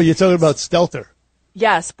Frankenstein. Oh, you're talking about Stelter.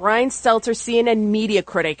 Yes, Brian Stelter, CNN media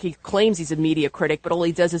critic. He claims he's a media critic, but all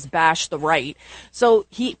he does is bash the right. So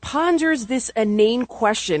he ponders this inane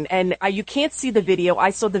question, and you can't see the video. I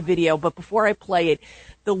saw the video, but before I play it,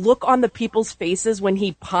 the look on the people's faces when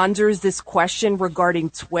he ponders this question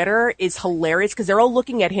regarding Twitter is hilarious because they're all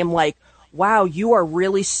looking at him like, wow, you are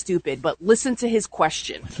really stupid. But listen to his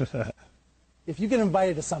question. If you get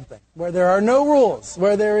invited to something where there are no rules,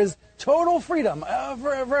 where there is total freedom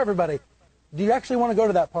for everybody, do you actually want to go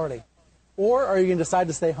to that party? Or are you going to decide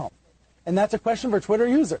to stay home? And that's a question for Twitter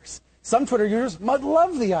users. Some Twitter users might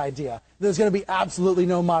love the idea there's going to be absolutely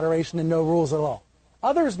no moderation and no rules at all.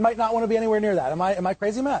 Others might not want to be anywhere near that. Am I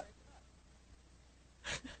crazy, Matt?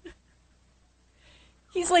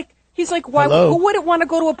 He's like, why? Hello? Who wouldn't want to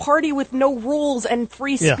go to a party with no rules and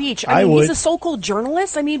free speech? I mean, he's a so-called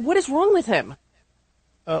journalist. I mean, what is wrong with him?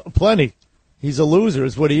 Plenty. He's a loser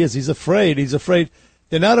is what he is. He's afraid.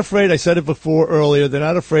 They're not afraid. I said it before earlier. They're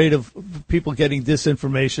not afraid of people getting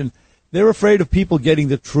disinformation. They're afraid of people getting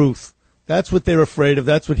the truth. That's what they're afraid of.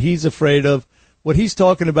 That's what he's afraid of. What he's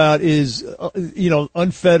talking about is,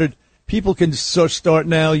 unfettered. People can start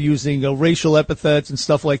now using racial epithets and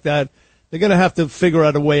stuff like that. They're going to have to figure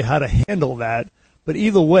out a way how to handle that. But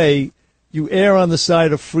either way, you err on the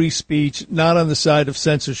side of free speech, not on the side of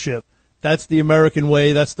censorship. That's the American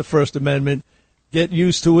way. That's the First Amendment. Get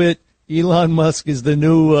used to it. Elon Musk is the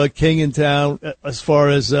new king in town as far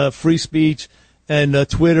as free speech and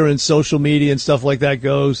Twitter and social media and stuff like that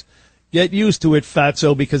goes. Get used to it,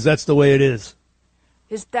 fatso, because that's the way it is.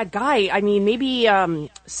 Is that guy, I mean, maybe,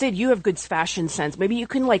 Sid, you have good fashion sense. Maybe you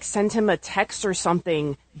can, send him a text or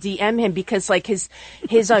something, DM him, because,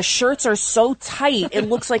 his shirts are so tight, it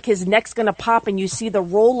looks like his neck's gonna pop, and you see the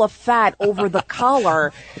roll of fat over the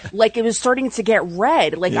collar, it was starting to get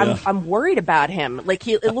red. Yeah. I'm worried about him.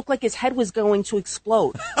 It looked like his head was going to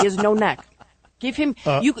explode. He has no neck. Give him,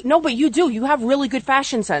 but you do. You have really good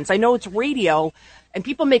fashion sense. I know it's radio. And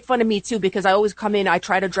people make fun of me too because I always come in, I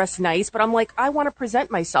try to dress nice, but I'm like, I want to present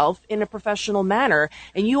myself in a professional manner.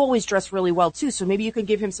 And you always dress really well too, so maybe you can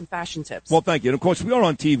give him some fashion tips. Well, thank you. And of course, we are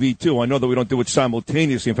on TV too. I know that we don't do it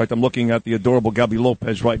simultaneously. In fact, I'm looking at the adorable Gabby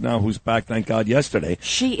Lopez right now, who's back, thank God, yesterday.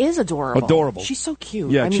 She is adorable. Adorable. She's so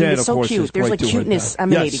cute. Yeah, I mean, Chad, it's of so course, cute. is There's great like to her. cuteness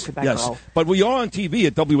emanating Yes, from that yes. girl. But we are on TV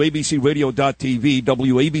at WABCRadio.tv,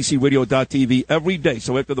 WABCRadio.tv every day.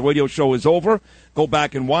 So after the radio show is over, go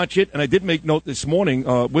back and watch it. And I did make note this morning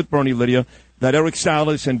with Bernie, Lydia, that Eric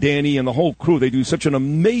Salas and Danny and the whole crew, they do such an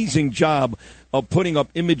amazing job of putting up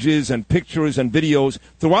images and pictures and videos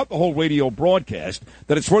throughout the whole radio broadcast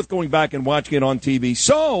that it's worth going back and watching it on TV.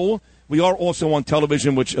 So we are also on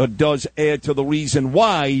television, which does add to the reason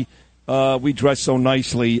why we dress so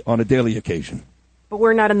nicely on a daily occasion. But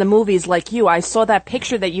we're not in the movies like you. I saw that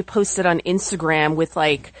picture that you posted on Instagram with,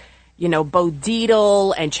 like, you know, Bo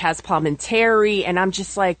Dietl and Chaz Palminteri, and I'm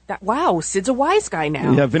just like, wow, Sid's a wise guy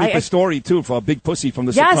now. Yeah, Vinny Pastori, too, for a big pussy from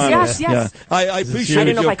the Yes, Sopranos. yes. Yeah. I appreciated I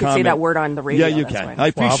didn't know your if I could say comment. that word on the radio. Yeah, you that's can.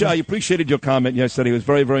 why. I appreciated your comment yesterday. It was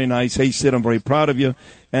very, very nice. Hey, Sid, I'm very proud of you.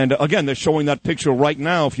 And, again, they're showing that picture right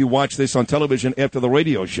now if you watch this on television after the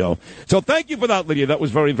radio show. So thank you for that, Lydia. That was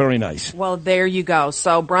very, very nice. Well, there you go.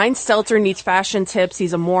 So Brian Stelter needs fashion tips.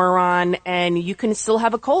 He's a moron, and you can still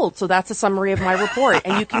have a cold. So that's a summary of my report.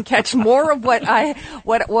 And you can catch more of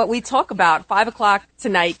what we talk about. 5 o'clock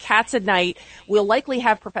tonight, Cats at Night. We'll likely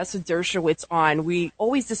have Professor Dershowitz on. We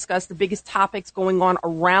always discuss the biggest topics going on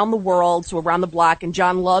around the world, so around the block. And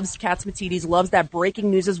John loves Cats Matidis, loves that breaking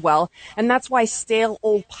news as well. And that's why stale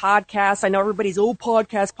old podcasts. I know everybody's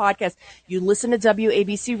podcast. You listen to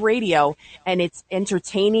WABC Radio, and it's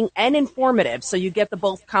entertaining and informative. So you get the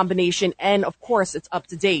both combination, and of course, it's up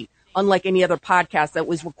to date. Unlike any other podcast that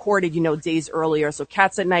was recorded, days earlier. So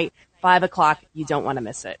Cats at Night, 5 o'clock. You don't want to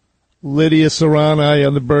miss it. Lydia Serrani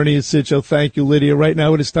on the Bernie and Sid Show. Thank you, Lydia. Right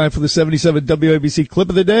now it is time for the 77 WABC Clip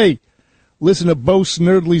of the Day. Listen to Bo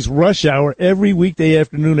Snerdley's Rush Hour every weekday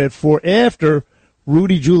afternoon at 4 after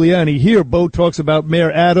Rudy Giuliani. Here, Bo talks about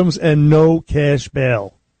Mayor Adams and no cash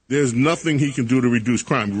bail. There's nothing he can do to reduce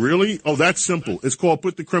crime. Really? Oh, that's simple. It's called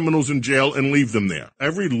put the criminals in jail and leave them there.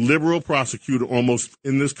 Every liberal prosecutor almost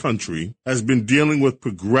in this country has been dealing with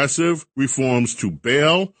progressive reforms to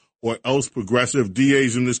bail or else progressive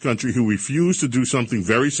DAs in this country who refuse to do something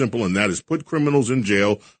very simple, and that is put criminals in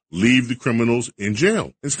jail, leave the criminals in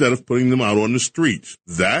jail, instead of putting them out on the streets.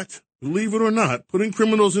 That, believe it or not, putting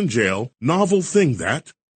criminals in jail, novel thing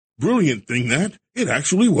that, brilliant thing that, it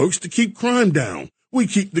actually works to keep crime down. We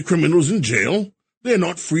keep the criminals in jail. They're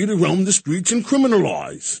not free to roam the streets and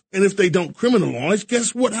criminalize. And if they don't criminalize,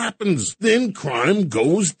 guess what happens? Then crime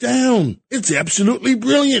goes down. It's absolutely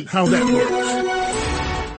brilliant how that works.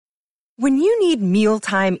 When you need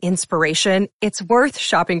mealtime inspiration, it's worth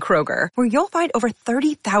shopping Kroger, where you'll find over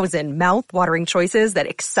 30,000 mouth-watering choices that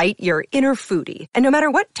excite your inner foodie. And no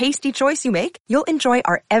matter what tasty choice you make, you'll enjoy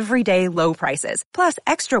our everyday low prices, plus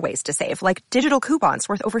extra ways to save, like digital coupons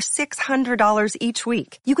worth over $600 each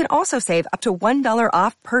week. You can also save up to $1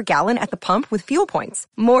 off per gallon at the pump with fuel points.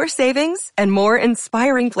 More savings and more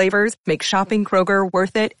inspiring flavors make shopping Kroger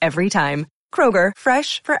worth it every time. Kroger,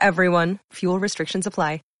 fresh for everyone. Fuel restrictions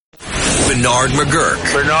apply. Bernard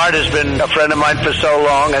McGurk. Bernard has been a friend of mine for so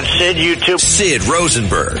long. And Sid, you too. Sid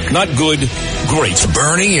Rosenberg. Not good, great.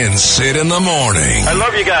 Bernie and Sid in the morning. I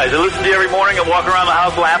love you guys. I listen to you every morning and walk around the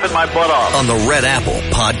house laughing my butt off. On the Red Apple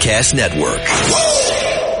Podcast Network.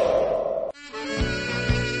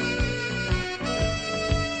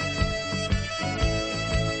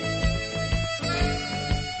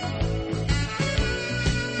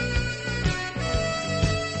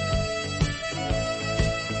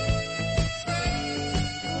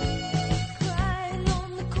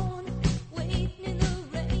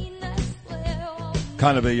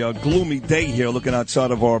 Kind of a gloomy day here looking outside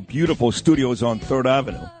of our beautiful studios on 3rd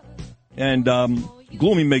Avenue. And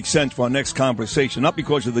gloomy makes sense for our next conversation, not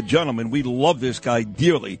because of the gentleman. We love this guy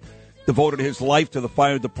dearly. Devoted his life to the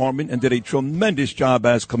fire department and did a tremendous job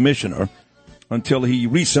as commissioner until he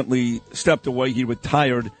recently stepped away. He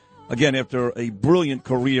retired, again, after a brilliant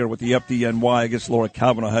career with the FDNY. I guess Laura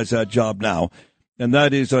Kavanaugh has that job now. And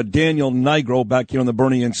that is Daniel Nigro back here on the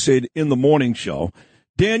Bernie and Sid in the Morning Show.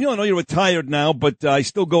 Daniel, I know you're retired now, but I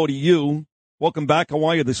still go to you. Welcome back. How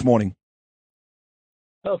are you this morning?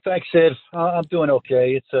 Oh, thanks, Sid. I'm doing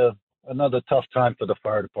okay. It's another tough time for the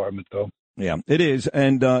fire department, though. Yeah, it is.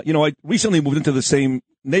 And, I recently moved into the same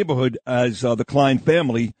neighborhood as the Klein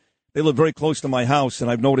family. They live very close to my house,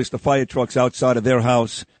 and I've noticed the fire trucks outside of their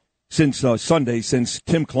house since Sunday, since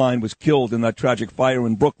Tim Klein was killed in that tragic fire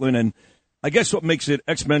in Brooklyn. And I guess what makes it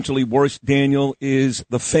exponentially worse, Daniel, is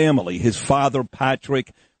the family. His father,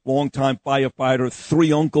 Patrick, longtime firefighter,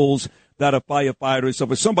 3 uncles that are firefighters. So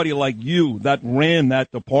for somebody like you that ran that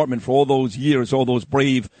department for all those years, all those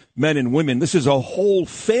brave men and women, this is a whole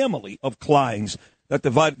family of Kleins that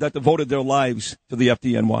devoted their lives to the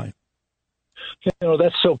FDNY. You know,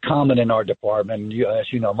 that's so common in our department.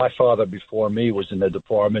 As you know, my father before me was in the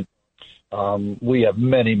department. We have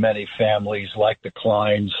many, many families like the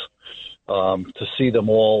Kleins. To see them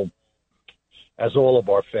all, as all of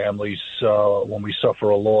our families, when we suffer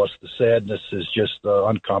a loss, the sadness is just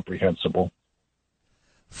incomprehensible.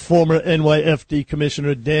 Former NYFD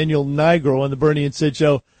Commissioner Daniel Nigro on the Bernie and Sid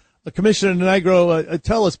Show. Commissioner Nigro,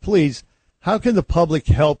 tell us, please, how can the public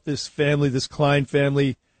help this family, this Klein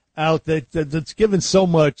family, out that's given so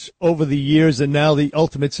much over the years and now the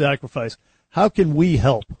ultimate sacrifice? How can we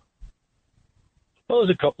help? Well,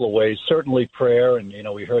 there's a couple of ways. Certainly prayer, and, you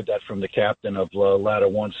know, we heard that from the captain of Ladder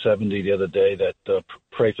 170 the other day, that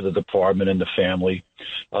pray for the department and the family.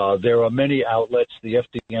 There are many outlets. The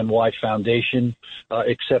FDNY Foundation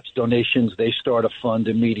accepts donations. They start a fund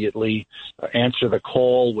immediately. Answer the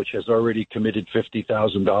Call, which has already committed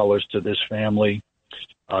 $50,000 to this family.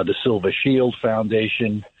 The Silver Shield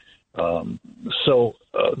Foundation. So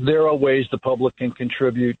there are ways the public can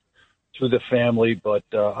contribute to the family, but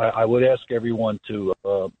I would ask everyone to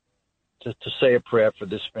say a prayer for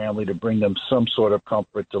this family, to bring them some sort of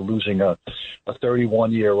comfort to losing a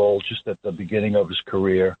 31-year-old just at the beginning of his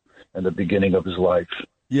career and the beginning of his life.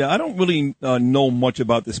 Yeah, I don't really know much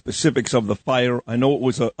about the specifics of the fire. I know it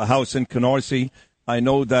was a house in Canarsie. I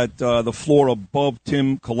know that the floor above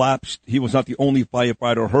Tim collapsed. He was not the only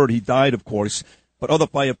firefighter hurt. He died, of course, but other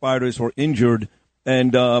firefighters were injured.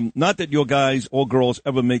 And not that your guys or girls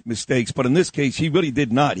ever make mistakes, but in this case, he really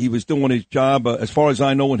did not. He was doing his job. As far as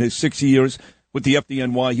I know, in his 6 years with the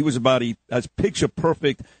FDNY, he was about as picture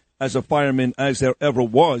perfect as a fireman as there ever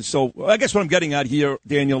was. So I guess what I'm getting at here,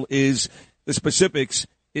 Daniel, is the specifics.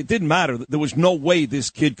 It didn't matter. There was no way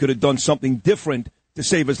this kid could have done something different to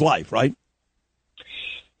save his life, right?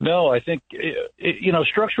 No, I think, you know,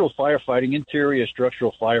 structural firefighting, interior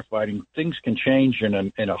structural firefighting, things can change in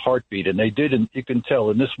a heartbeat, and they did. And you can tell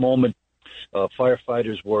in this moment,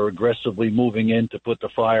 firefighters were aggressively moving in to put the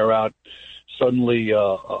fire out. Suddenly,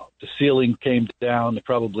 the ceiling came down.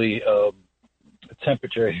 Probably the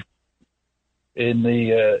temperature in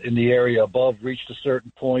the area above reached a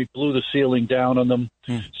certain point, blew the ceiling down on them.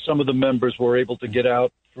 Some of the members were able to get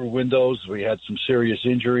out through windows. We had some serious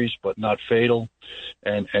injuries, but not fatal.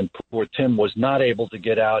 And poor Tim was not able to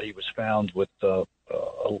get out. He was found with a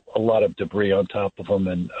lot of debris on top of him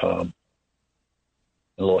and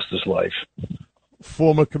lost his life.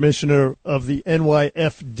 Former commissioner of the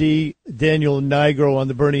NYFD, Daniel Nigro, on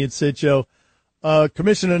the Bernie and Sid Show.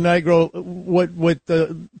 Commissioner Nigro, what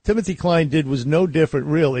Timothy Klein did was no different,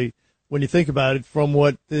 really, when you think about it, from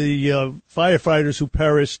what the firefighters who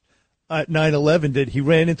perished at 9/11 did. He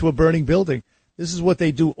ran into a burning building. This is what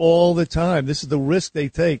they do all the time. This is the risk they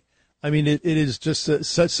take. I mean, it is just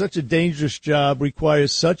such a dangerous job,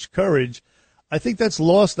 requires such courage. I think that's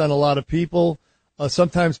lost on a lot of people.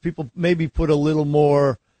 Sometimes people maybe put a little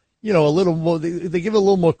more, you know, they give a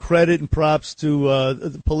little more credit and props to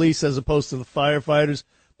the police as opposed to the firefighters.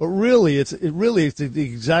 But really, it's the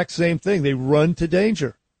exact same thing. They run to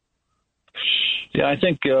danger. Yeah, I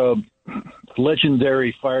think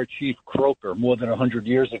legendary Fire Chief Croker, more than 100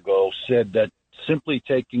 years ago, said that simply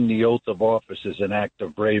taking the oath of office is an act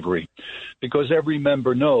of bravery, because every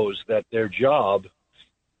member knows that their job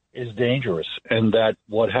is dangerous and that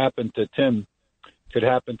what happened to Tim could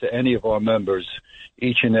happen to any of our members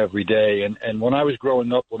each and every day. And when I was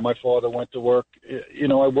growing up, when my father went to work, you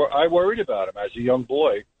know, I worried about him as a young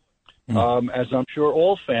boy, as I'm sure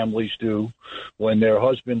all families do when their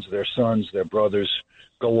husbands, their sons, their brothers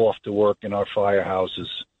go off to work in our firehouses.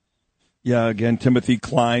 Yeah, again, Timothy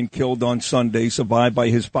Klein, killed on Sunday, survived by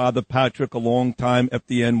his father, Patrick, a longtime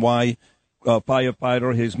FDNY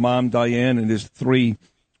firefighter, his mom, Diane, and his 3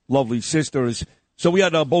 lovely sisters. So we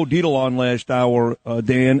had Bo Dietl on last hour,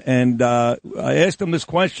 Dan, and I asked him this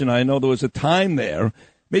question. I know there was a time there,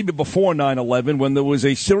 maybe before 9/11, when there was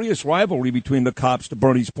a serious rivalry between the cops, to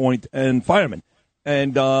Bernie's point, and firemen.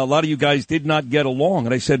 And a lot of you guys did not get along.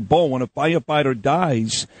 And I said, Bo, when a firefighter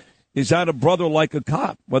dies, is that a brother like a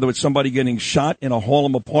cop? Whether it's somebody getting shot in a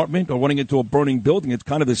Harlem apartment or running into a burning building, it's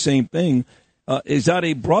kind of the same thing. Is that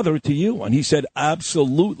a brother to you? And he said,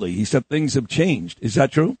 absolutely. He said things have changed. Is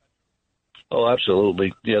that true? Oh,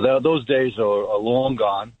 absolutely. Yeah, those days are long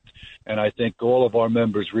gone. And I think all of our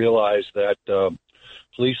members realize that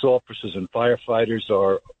police officers and firefighters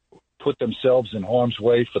are put themselves in harm's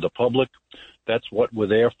way for the public. That's what we're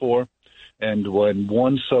there for. And when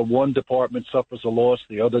one department suffers a loss,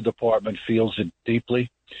 the other department feels it deeply.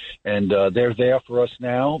 And they're there for us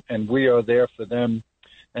now, and we are there for them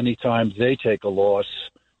anytime they take a loss.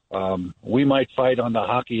 We might fight on the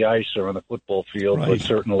hockey ice or on the football field, Right. but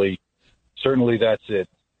certainly that's it.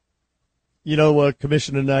 You know,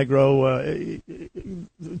 Commissioner Nigro,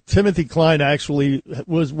 Timothy Klein actually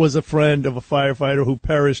was a friend of a firefighter who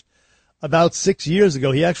perished about 6 years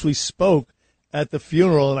ago. He actually spoke at the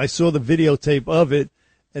funeral, and I saw the videotape of it.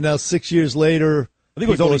 And now 6 years later, I think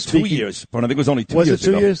it was only 2 years. I think it was only 2 was years it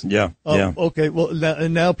 2 ago. years? Yeah, yeah. Okay, well,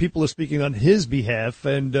 now people are speaking on his behalf,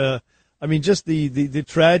 and I mean, just the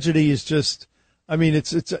tragedy is just, I mean,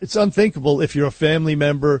 it's unthinkable if you're a family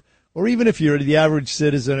member or even if you're the average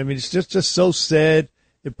citizen. I mean, it's just so sad.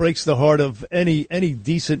 It breaks the heart of any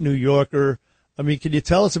decent New Yorker. I mean, can you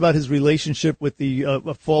tell us about his relationship with the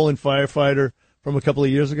fallen firefighter from a couple of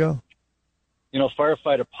years ago? You know,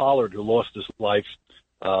 firefighter Pollard, who lost his life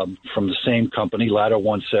from the same company, Ladder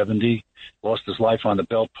 170, lost his life on the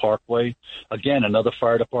Belt Parkway. Again, another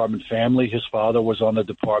fire department family. His father was on the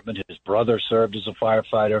department. His brother served as a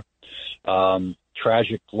firefighter.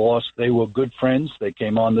 Tragic loss. They were good friends. They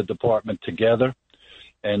came on the department together.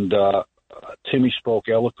 And Timmy spoke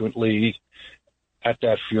eloquently at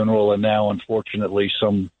that funeral, and now, unfortunately,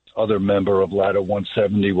 some other member of Ladder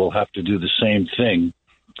 170 will have to do the same thing.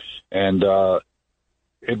 And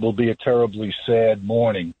it will be a terribly sad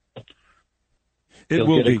morning.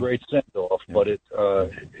 He'll get a great send-off, but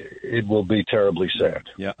it will be terribly sad.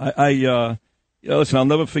 Yeah, listen, I'll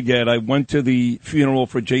never forget. I went to the funeral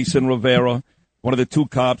for Jason Rivera, one of the two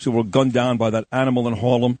cops who were gunned down by that animal in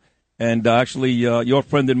Harlem. And actually, your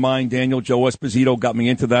friend and mine, Daniel Joe Esposito, got me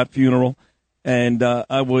into that funeral. And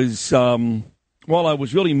I was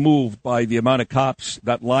really moved by the amount of cops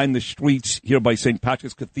that lined the streets here by St.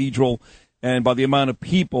 Patrick's Cathedral and by the amount of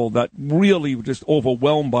people that really were just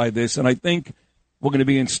overwhelmed by this. And I think we're going to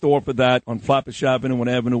be in store for that on Flatbush Avenue and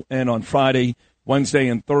Avenue N on Friday, Wednesday,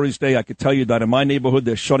 and Thursday. I could tell you that in my neighborhood,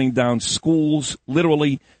 they're shutting down schools,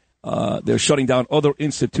 literally. They're shutting down other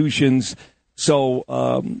institutions. So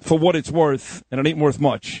for what it's worth, and it ain't worth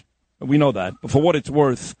much, we know that, but for what it's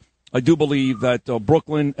worth, I do believe that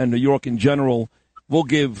Brooklyn and New York in general will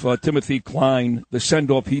give Timothy Klein the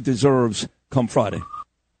send-off he deserves come Friday.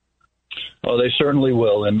 Oh, they certainly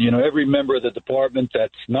will. And, you know, every member of the department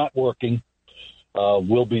that's not working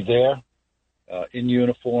will be there in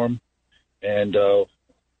uniform, and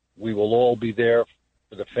we will all be there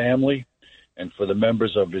for the family and for the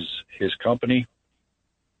members of his company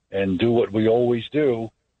and do what we always do.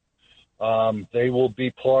 They will be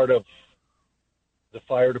part of the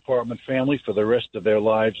fire department family for the rest of their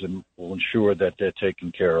lives, and will ensure that they're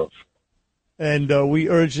taken care of. And we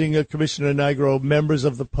urging Commissioner Nigro, members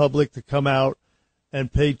of the public, to come out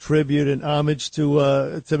and pay tribute and homage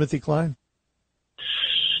to Timothy Klein?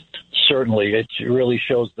 Certainly. It really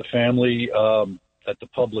shows the family that the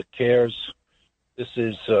public cares. This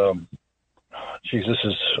is,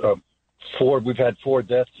 we've had 4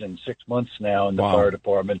 deaths in 6 months now in the fire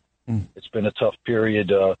department. It's been a tough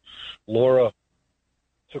period. Laura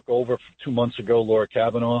took over 2 months ago, Laura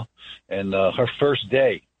Kavanaugh, and her first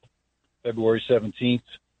day, February 17th,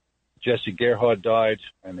 Jesse Gerhard died,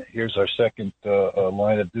 and here's our second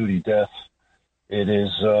line of duty death.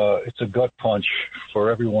 It's a gut punch for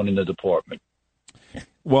everyone in the department.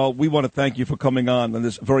 Well, we want to thank you for coming on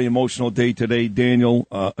this very emotional day today, Daniel.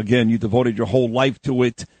 Again, you devoted your whole life to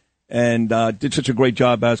it and did such a great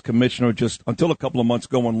job as commissioner just until a couple of months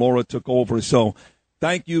ago when Laura took over. So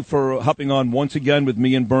thank you for hopping on once again with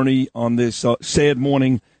me and Bernie on this sad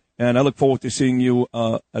morning, and I look forward to seeing you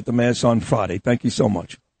at the Mass on Friday. Thank you so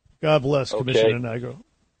much. God bless, Commissioner Nigro.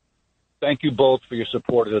 Thank you both for your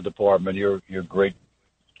support of the department. You're great,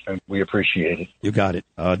 and we appreciate it. You got it.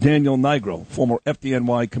 Daniel Nigro, former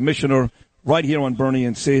FDNY commissioner, right here on Bernie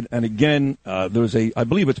and Sid. And again, there's I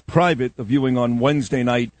believe it's private, the viewing on Wednesday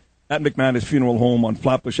night at McManus Funeral Home on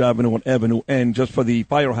Flatbush Avenue and Avenue N, just for the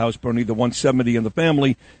firehouse, Bernie, the 170 and the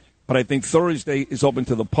family. But I think Thursday is open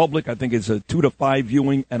to the public. I think it's a 2 to 5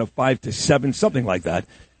 viewing and a 5 to 7, something like that.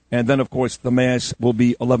 And then, of course, the Mass will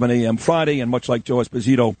be 11 a.m. Friday. And much like Joe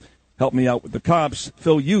Esposito helped me out with the cops,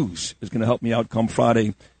 Phil Hughes is going to help me out come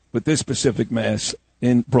Friday with this specific Mass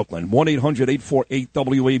in Brooklyn.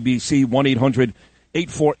 1-800-848-WABC,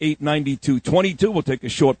 1-800-848-9222. We'll take a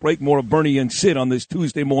short break. More of Bernie and Sid on this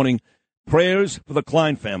Tuesday morning. Prayers for the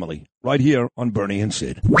Klein family right here on Bernie and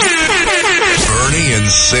Sid. Bernie and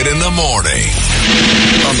Sid in the morning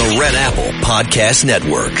on the Red Apple Podcast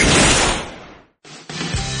Network.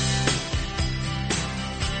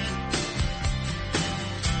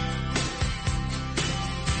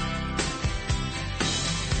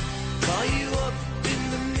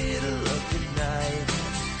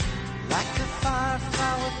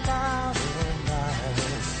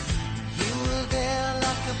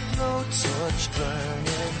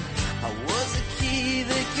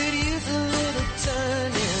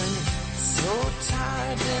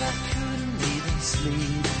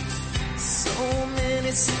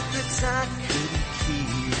 many secrets I couldn't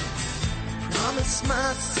keep. Promised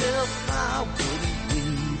myself I wouldn't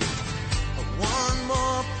leave. One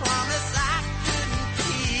more promise I couldn't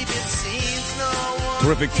keep. It seems no one.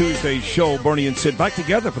 Terrific Tuesday show. Bernie and Sid back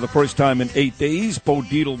together for the first time in 8 days. Bo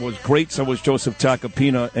Dietl was great. So was Joseph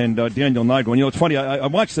Tacopina and Daniel Nigro. You know, it's funny. I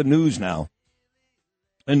watch the news now.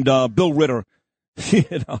 And Bill Ritter, you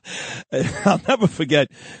know, I'll never forget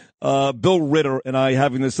Bill Ritter and I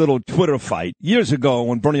having this little Twitter fight years ago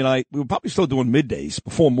when Bernie and I, we were probably still doing middays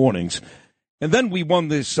before mornings. And then we won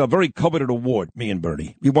this very coveted award, me and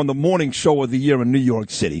Bernie. We won the morning show of the year in New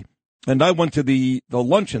York City. And I went to the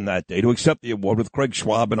luncheon that day to accept the award with Craig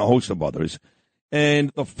Schwab and a host of others.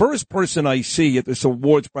 And the first person I see at this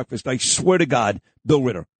awards breakfast, I swear to God, Bill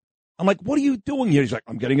Ritter. I'm like, what are you doing here? He's like,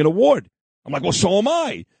 I'm getting an award. I'm like, well, so am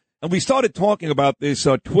I. And we started talking about this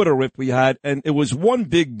Twitter riff we had, and it was one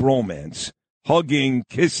big bromance, hugging,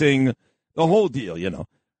 kissing, the whole deal, you know.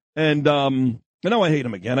 And you know, I hate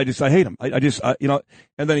him again. I hate him. I you know.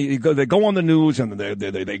 And then they go on the news and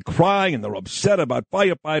they cry and they're upset about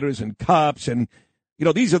firefighters and cops and. You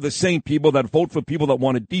know, these are the same people that vote for people that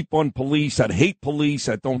want to defund police, that hate police,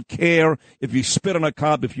 that don't care if you spit on a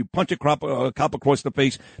cop, if you punch a cop across the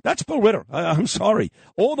face. That's Bill Ritter. I'm sorry.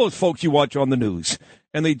 All those folks you watch on the news.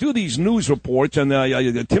 And they do these news reports, and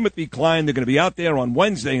Timothy Klein, they're going to be out there on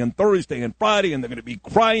Wednesday and Thursday and Friday, and they're going to be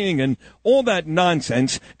crying and all that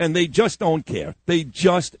nonsense, and they just don't care. They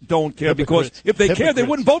just don't care because if they cared, they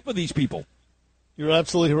wouldn't vote for these people. You're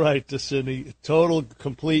absolutely right, Sidney. Total,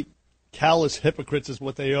 complete callous hypocrites is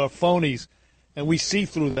what they are, phonies, and we see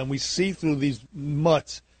through them. We see through these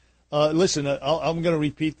mutts. Listen, I'm going to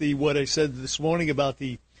repeat what I said this morning about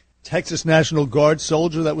the Texas National Guard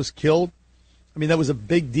soldier that was killed. I mean, that was a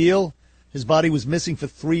big deal. His body was missing for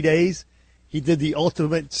 3 days. He did the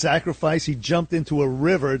ultimate sacrifice. He jumped into a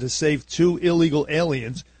river to save 2 illegal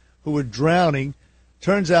aliens who were drowning.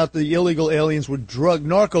 Turns out the illegal aliens were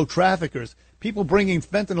narco traffickers. People bringing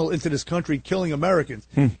fentanyl into this country, killing Americans.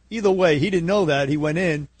 Either way, he didn't know that. He went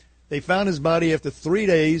in. They found his body after 3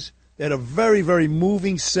 days. They had a very, very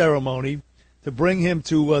moving ceremony to bring him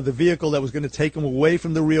to the vehicle that was going to take him away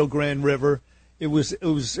from the Rio Grande River. It was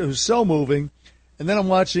so moving. And then I'm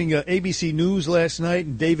watching ABC News last night,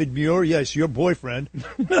 and David Muir, yes, your boyfriend,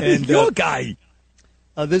 and your guy.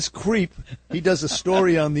 This creep, he does a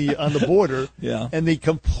story on the border, yeah, and they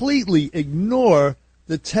completely ignore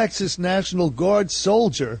the Texas National Guard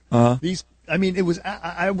soldier. I mean, it was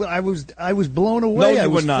I was blown away. No, you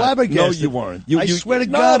were not. Flabbergasted. No, you weren't. I swear to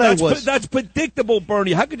God, I was. That's predictable,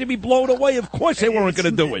 Bernie. How could you be blown away? Of course they weren't going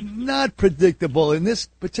to do it. Not predictable. In this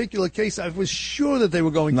particular case, I was sure that they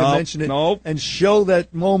were going to mention it and show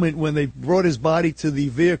that moment when they brought his body to the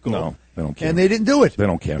vehicle. No, they don't care. And they didn't do it. They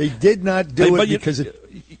don't care. They did not do it because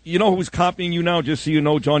you know who's copying you now, just so you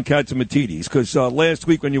know, John Catsimatidis, because last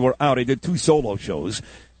week when you were out, I did 2 solo shows.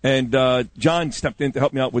 And John stepped in to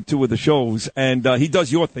help me out with 2 of the shows, and he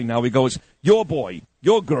does your thing now. He goes, your boy,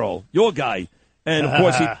 your girl, your guy. And, of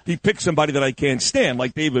course, he picks somebody that I can't stand,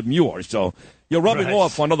 like David Muir. So you're rubbing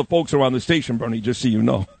off on other folks around the station, Bernie, just so you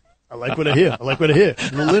know. I like what I hear. A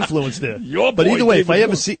little influence there. But either way, if I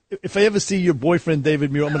ever see your boyfriend,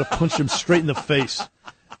 David Muir, I'm going to punch him straight in the face.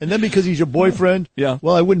 And then because he's your boyfriend,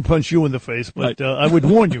 well, I wouldn't punch you in the face, but I would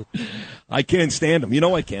warn you. I can't stand him. You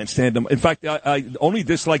know I can't stand him. In fact, I only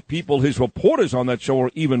dislike people. His reporters on that show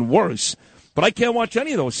are even worse. But I can't watch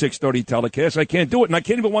any of those 6:30 telecasts. I can't do it. And I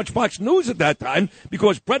can't even watch Fox News at that time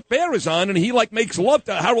because Brett Baer is on and he makes love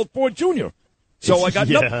to Harold Ford Jr. So I got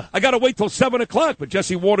to wait till 7 o'clock with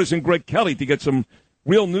Jesse Waters and Greg Kelly to get some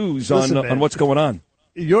real news on what's going on.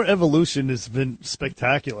 Your evolution has been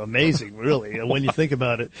spectacular, amazing, really, when you think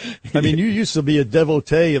about it. I mean, you used to be a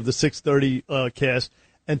devotee of the 6:30 cast.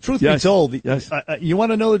 And truth be told, you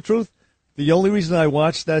want to know the truth? The only reason I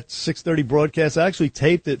watched that 6:30 broadcast, I actually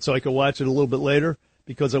taped it so I could watch it a little bit later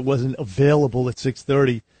because it wasn't available at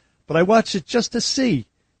 6:30. But I watched it just to see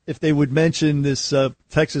if they would mention this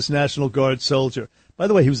Texas National Guard soldier. By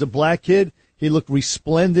the way, he was a black kid. He looked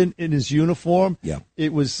resplendent in his uniform. Yeah.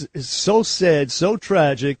 It's so sad, so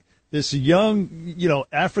tragic. This young,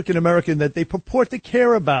 African-American that they purport to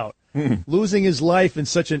care about, losing his life in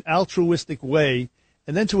such an altruistic way.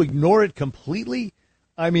 And then to ignore it completely,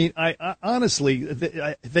 I mean, I honestly,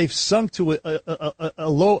 they've sunk to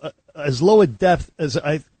as low a depth as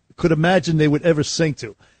I could imagine they would ever sink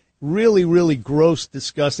to. Really, really gross,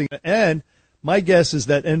 disgusting. And my guess is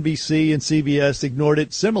that NBC and CBS ignored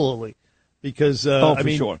it similarly, because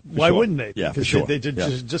why wouldn't they? Yeah, because for sure. They did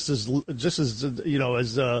just as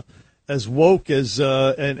as woke as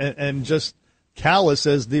and just callous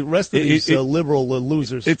as the rest of these liberal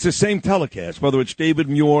losers. It's the same telecast, whether it's David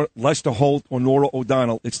Muir, Lester Holt, or Nora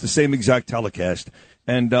O'Donnell. It's the same exact telecast.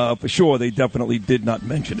 And for sure, they definitely did not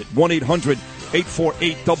mention it.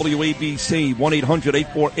 1-800-848-WABC,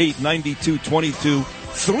 1-800-848-9222.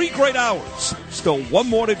 3 great hours. Still one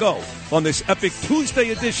more to go on this epic Tuesday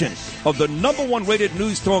edition of the #1 rated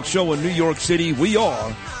news talk show in New York City. We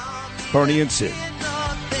are Bernie and Sid.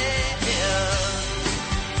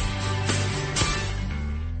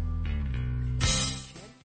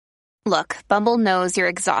 Look, Bumble knows you're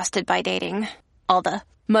exhausted by dating. All the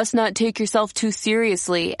must not take yourself too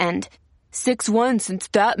seriously and 6'1" since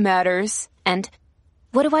that matters. And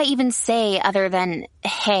what do I even say other than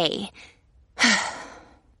hey?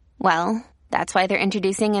 Well, that's why they're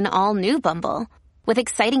introducing an all-new Bumble with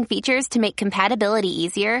exciting features to make compatibility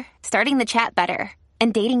easier, starting the chat better,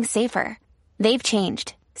 and dating safer. They've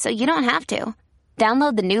changed, so you don't have to.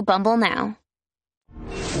 Download the new Bumble now.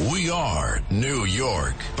 We are New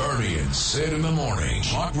York. Bernie and Sid in the morning.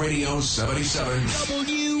 Talk Radio 77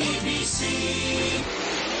 WABC.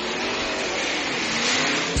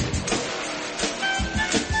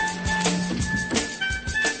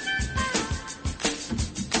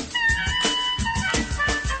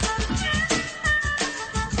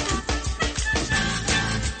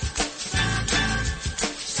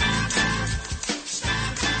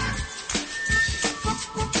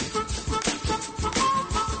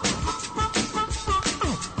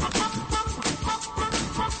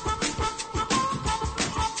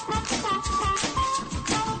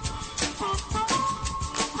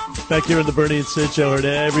 Back here in the Bernie and Sid Show, heard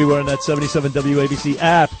everywhere on that 77 WABC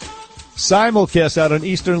app. Simulcast out on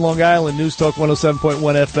Eastern Long Island, News Talk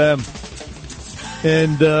 107.1 FM.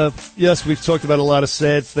 And, yes, we've talked about a lot of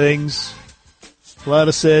sad things.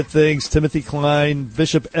 Timothy Klein,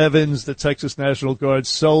 Bishop Evans, the Texas National Guard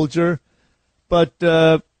soldier. But,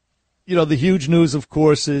 the huge news, of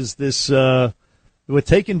course, is this, we're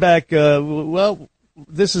taking back,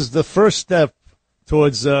 this is the first step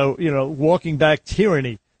towards, walking back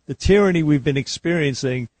tyranny. The tyranny we've been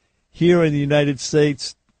experiencing here in the United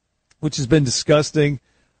States, which has been disgusting.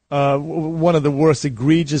 One of the worst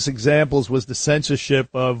egregious examples was the censorship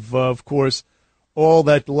of course, all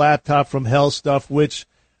that laptop from hell stuff, which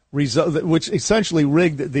essentially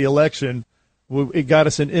rigged the election. It got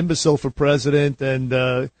us an imbecile for president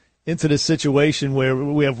and into this situation where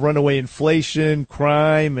we have runaway inflation,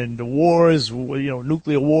 crime, and the wars,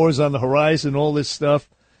 nuclear wars on the horizon, all this stuff.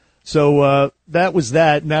 So that was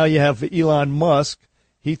that. Now you have Elon Musk.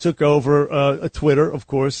 He took over Twitter, of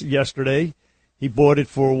course, yesterday. He bought it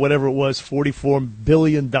for whatever it was, $44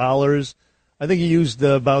 billion. I think he used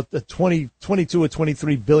about $22 or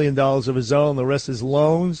 $23 billion of his own. The rest is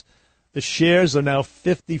loans. The shares are now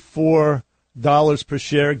 $54 per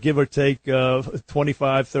share, give or take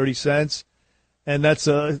 25, 30 cents. And that's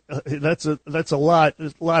a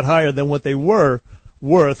lot higher than what they were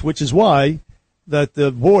worth, which is why that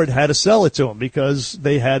the board had to sell it to them, because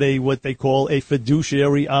they had what they call a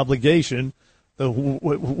fiduciary obligation,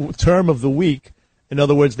 the term of the week. In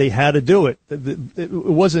other words, they had to do it. It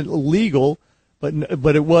wasn't illegal,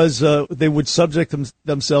 but it was. They would subject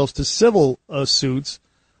themselves to civil suits.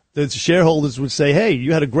 The shareholders would say, "Hey,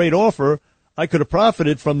 you had a great offer. I could have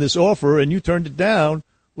profited from this offer, and you turned it down.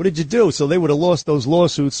 What did you do?" So they would have lost those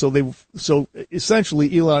lawsuits. So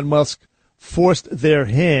essentially, Elon Musk forced their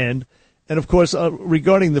hand. And, of course,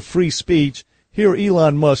 regarding the free speech, here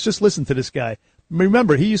Elon Musk, just listen to this guy.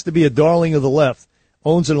 Remember, he used to be a darling of the left,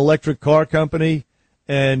 owns an electric car company,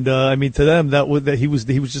 and, to them, he was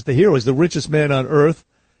just a hero. He's the richest man on earth.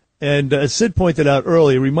 And as Sid pointed out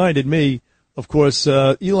earlier, reminded me, of course,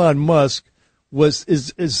 Elon Musk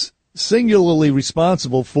is singularly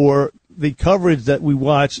responsible for the coverage that we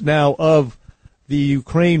watch now of the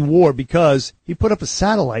Ukraine war, because he put up a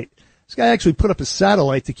satellite. This guy actually put up a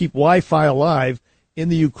satellite to keep Wi-Fi alive in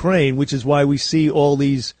the Ukraine, which is why we see all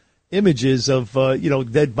these images of,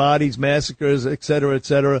 dead bodies, massacres, et cetera, et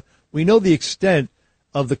cetera. We know the extent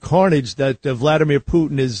of the carnage that Vladimir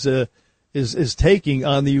Putin is taking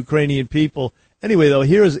on the Ukrainian people. Anyway, though,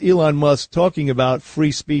 here is Elon Musk talking about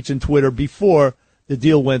free speech in Twitter before the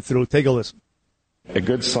deal went through. Take a listen. A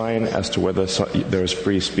good sign as to whether there's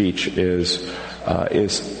free speech is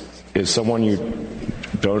someone you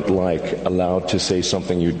don't like allowed to say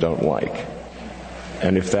something you don't like.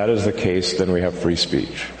 And if that is the case, then we have free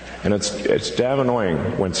speech. And it's damn annoying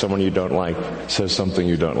when someone you don't like says something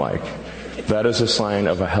you don't like. That is a sign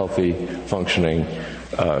of a healthy, functioning,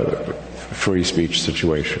 free speech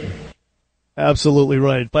situation. Absolutely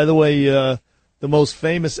right. By the way, the most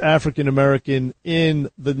famous African American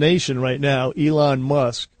in the nation right now, Elon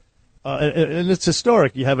Musk, and it's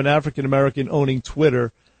historic. You have an African-American owning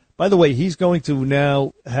Twitter. By the way, he's going to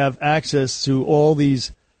now have access to all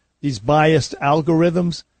these biased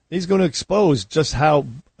algorithms. He's going to expose just how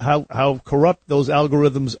corrupt those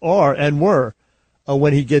algorithms are and were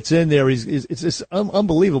when he gets in there. It's just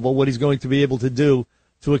unbelievable what he's going to be able to do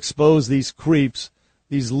to expose these creeps,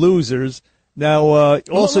 these losers. Now,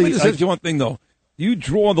 also, let me just ask you one thing though. You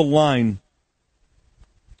draw the line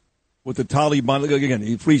with the Taliban.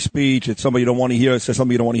 Again, free speech. It's somebody you don't want to hear. It says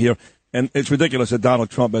something you don't want to hear. And it's ridiculous that Donald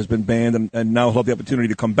Trump has been banned and now he'll have the opportunity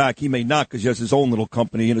to come back. He may not because he has his own little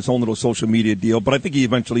company and his own little social media deal, but I think he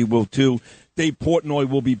eventually will too. Dave Portnoy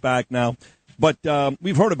will be back now. But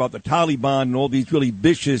we've heard about the Taliban and all these really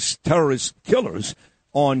vicious terrorist killers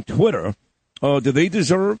on Twitter. Do they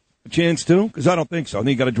deserve a chance too? Because I don't think so. I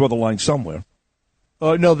think you got to draw the line somewhere.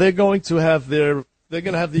 No, they're going to have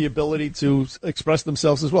the ability to express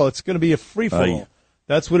themselves as well. It's going to be a free-for-all.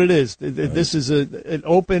 That's what it is. This is an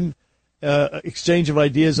open exchange of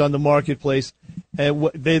ideas on the marketplace,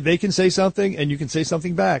 and they can say something, and you can say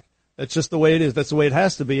something back. That's just the way it is. That's the way it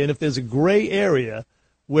has to be. And if there's a gray area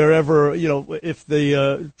wherever, if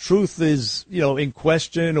the truth is, in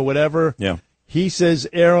question or whatever, he says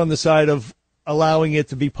err on the side of allowing it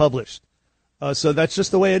to be published. So that's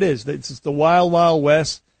just the way it is. It's the wild, wild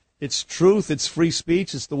west. It's truth. It's free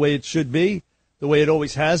speech. It's the way it should be, the way it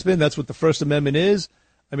always has been. That's what the First Amendment is.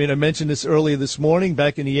 I mean, I mentioned this earlier this morning,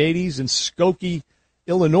 back in the 80s in Skokie,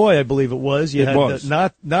 Illinois, I believe it was. You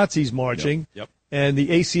had Nazis marching, and the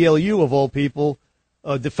ACLU, of all people,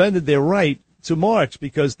 defended their right to march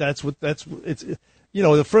because the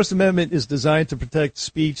First Amendment is designed to protect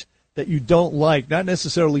speech that you don't like, not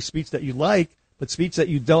necessarily speech that you like, but speech that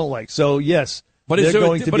you don't like. So, yes, but is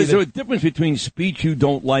there a difference between speech you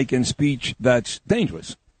don't like and speech that's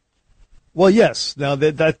dangerous? Well, yes. Now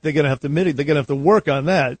that they're going to have to admit it, they're going to have to work on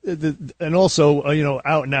that, and also,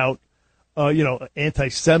 out and out,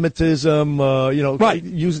 anti-Semitism,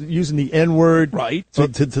 using the N-word, to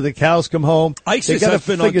the cows come home. ISIS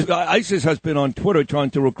has been on Twitter trying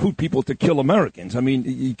to recruit people to kill Americans. I mean,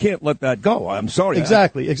 you can't let that go. I'm sorry.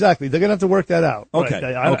 Exactly. They're going to have to work that out. Okay.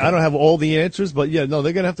 Right? I don't have all the answers, but they're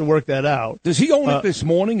going to have to work that out. Does he own it this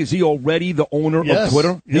morning? Is he already the owner of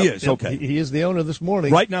Twitter? He is. Okay. He is the owner this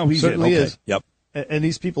morning. Right now, he certainly is. Yep. And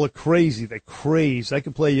these people are crazy. They're crazed. I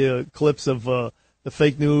can play you clips of the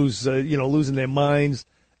fake news, losing their minds.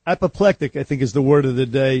 Apoplectic, I think, is the word of the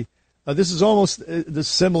day. This is almost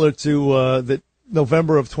similar to the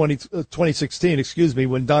November of 2016,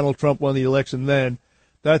 when Donald Trump won the election then.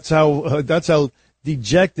 That's how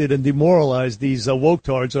dejected and demoralized these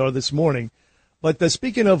woke-tards are this morning. But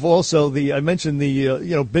speaking of also I mentioned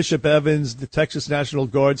the Bishop Evans, the Texas National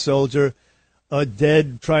Guard soldier,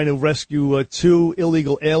 dead trying to rescue 2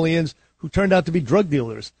 illegal aliens who turned out to be drug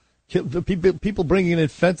dealers. People bringing in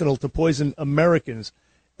fentanyl to poison Americans.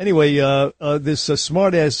 Anyway, this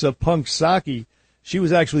smart-ass punk Psaki, she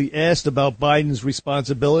was actually asked about Biden's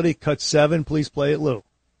responsibility. Cut 7, please play it, Lou.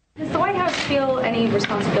 Does the White House feel any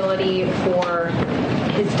responsibility for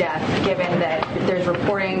his death, given that there's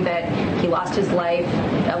reporting that he lost his life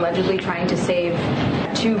allegedly trying to save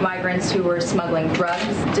 2 migrants who were smuggling drugs?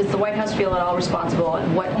 Does the White House feel at all responsible?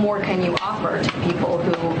 And what more can you offer to people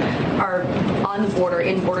who are on the border,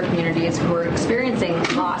 in border communities, who are experiencing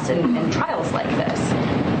loss and trials like this?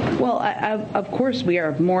 Well, of course, we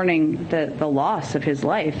are mourning the loss of his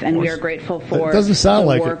life, and we are grateful for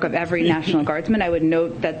the work of every National Guardsman. I would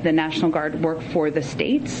note that the National Guard work for the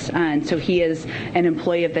states, and so he is an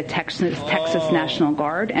employee of the Texas National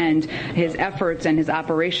Guard, and his efforts and his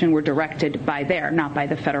operation were directed by not by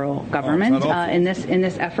the federal government. In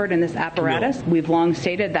this effort, in this apparatus, we've long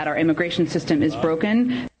stated that our immigration system is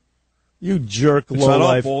broken. You jerk,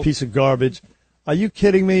 low-life piece of garbage. Are you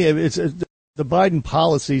kidding me? It's the Biden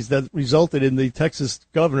policies that resulted in the Texas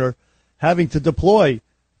governor having to deploy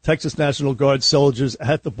Texas National Guard soldiers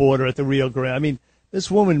at the border at the Rio Grande. I mean,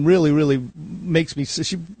 this woman really, really makes me.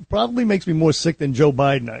 She probably makes me more sick than Joe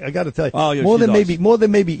Biden. I got to tell you, more than maybe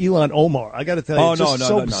Ilhan Omar. I got to tell you,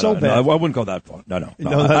 so bad. No, I wouldn't go that far. No.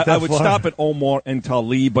 I would stop at Omar and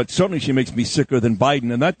Tlaib, but certainly she makes me sicker than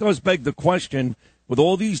Biden, and that does beg the question with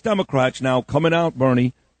all these Democrats now coming out,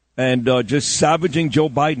 Bernie, and just savaging Joe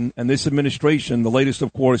Biden and this administration. The latest,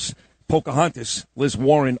 of course, Pocahontas, Liz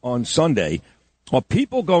Warren on Sunday. Are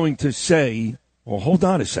people going to say, well, hold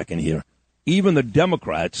on a second here, even the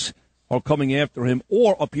Democrats are coming after him,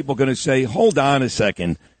 or are people going to say, hold on a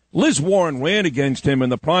second, Liz Warren ran against him in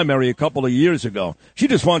the primary a couple of years ago. She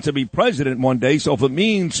just wants to be president one day, so if it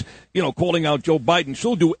means, calling out Joe Biden,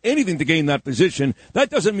 she'll do anything to gain that position. That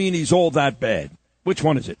doesn't mean he's all that bad. Which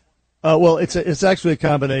one is it? Well, it's actually a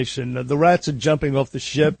combination. The rats are jumping off the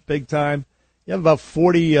ship big time. You have about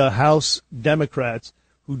 40 House Democrats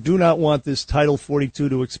who do not want this Title 42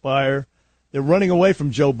 to expire. They're running away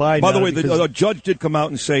from Joe Biden. By the way, the judge did come out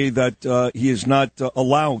and say that he is not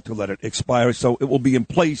allowed to let it expire, so it will be in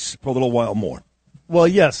place for a little while more. Well,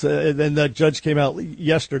 yes, and the judge came out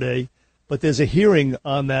yesterday, but there's a hearing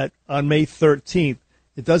on that on May 13th.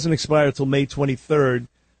 It doesn't expire until May 23rd,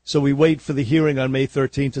 so we wait for the hearing on May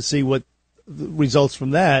 13th to see what the results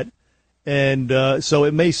from that. And so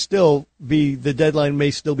it may still be, the deadline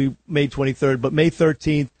may still be May 23rd, but May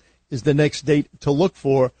 13th is the next date to look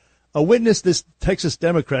for. A witness, this Texas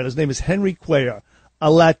Democrat, his name is Henry Cuellar, a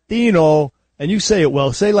Latino, and you say it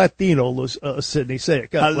well. Say Latino, Sidney. Say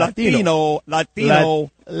it. Latino. Henry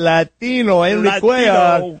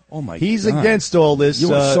Cuellar. Oh, my God. He's against all this.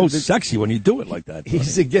 You are so sexy when you do it like that.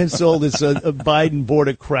 He's against all this Biden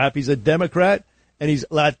border crap. He's a Democrat, and he's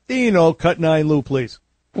Latino. Cut 9, Lou, please.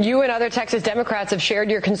 You and other Texas Democrats have shared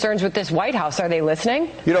your concerns with this White House. Are they listening?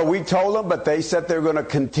 You know, we told them, but they said they're going to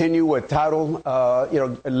continue with title,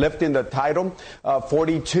 lifting the Title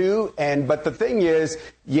 42. But the thing is,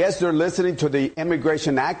 yes, they're listening to the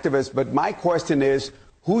immigration activists. But my question is,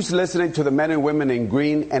 who's listening to the men and women in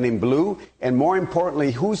green and in blue? And more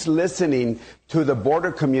importantly, who's listening to the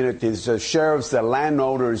border communities, the sheriffs, the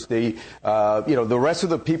landowners, the rest of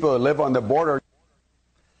the people that live on the border?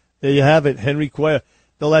 There you have it, Henry Cuellar.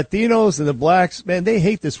 The Latinos and the blacks, man, they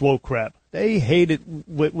hate this woke crap. They hate it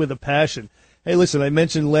with a passion. Hey, listen, I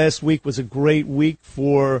mentioned last week was a great week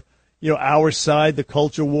for, our side, the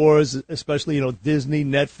culture wars, especially, Disney,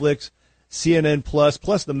 Netflix, CNN+,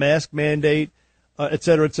 plus the mask mandate, et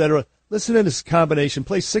cetera, et cetera. Listen to this combination.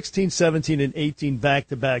 Play 16, 17, and 18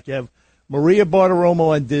 back-to-back. You have Maria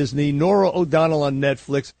Bartiromo on Disney, Norah O'Donnell on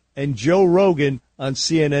Netflix, and Joe Rogan on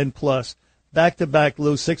CNN+. Back-to-back,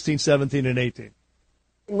 Lou, 16, 17, and 18.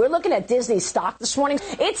 We're looking at Disney stock this morning.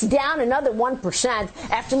 It's down another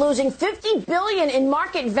 1% after losing $50 billion in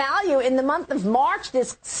market value in the month of March.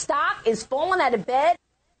 This stock is falling out of bed.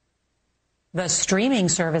 The streaming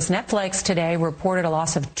service Netflix today reported a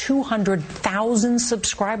loss of 200,000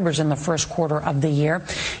 subscribers in the first quarter of the year.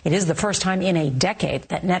 It is the first time in a decade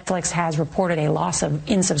that Netflix has reported a loss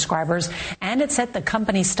in subscribers, and it set the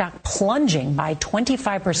company's stock plunging by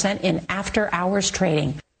 25% in after-hours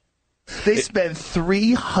trading. They spent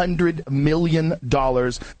 $300 million.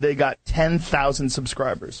 They got 10,000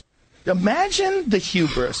 subscribers. Imagine the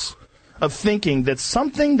hubris of thinking that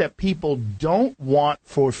something that people don't want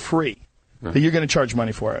for free, that you're going to charge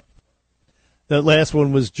money for it. That last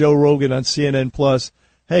one was Joe Rogan on CNN+.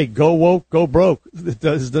 Hey, go woke, go broke. It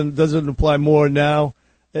doesn't apply more now.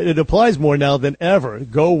 It applies more now than ever.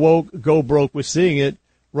 Go woke, go broke. We're seeing it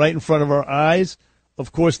right in front of our eyes.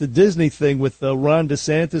 Of course, the Disney thing with Ron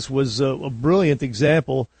DeSantis was a brilliant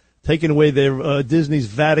example, taking away their Disney's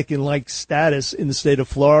Vatican-like status in the state of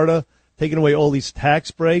Florida, taking away all these tax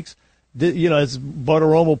breaks. As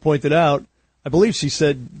Bartiromo pointed out, I believe she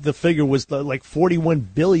said the figure was like $41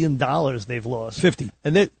 billion they've lost. 50.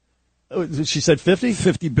 And she said 50?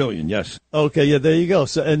 50 billion, yes. Okay, yeah, there you go.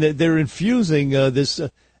 So, and they're infusing this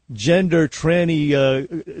gender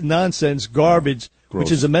tranny nonsense garbage, Gross.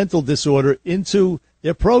 Which is a mental disorder, into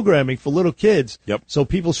their programming for little kids. Yep. So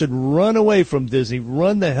people should run away from Disney,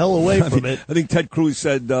 run the hell away from it. I think Ted Cruz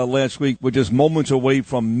said last week, we're just moments away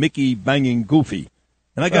from Mickey banging Goofy.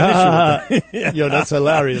 And I got an issue with that. Yo, that's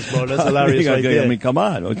hilarious, bro. That's hilarious right there. I mean, come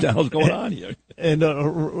on. What the hell's going on here? And,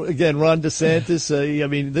 again, Ron DeSantis,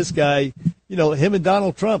 this guy, him and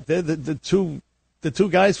Donald Trump, they're the two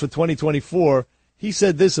guys for 2024. He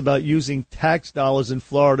said this about using tax dollars in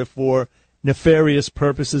Florida for nefarious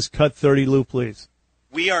purposes. Cut 30, Lou, please.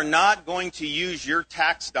 We are not going to use your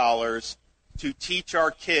tax dollars to teach our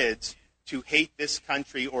kids to hate this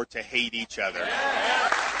country or to hate each other.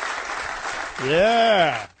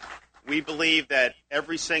 Yeah. We believe that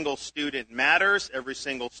every single student matters, every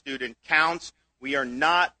single student counts. We are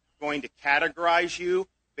not going to categorize you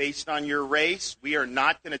based on your race. We are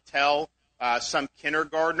not going to tell some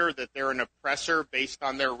kindergartner that they're an oppressor based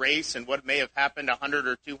on their race and what may have happened 100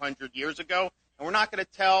 or 200 years ago. And we're not going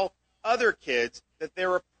to tell other kids that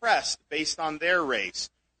they're oppressed based on their race.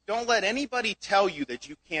 Don't let anybody tell you that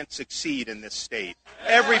you can't succeed in this state.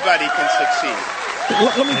 Everybody can succeed.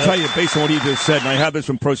 Let me tell you, based on what he just said, and I have this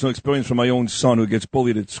from personal experience from my own son who gets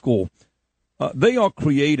bullied at school, they are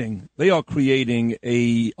creating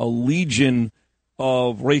a legion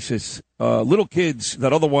of racists, little kids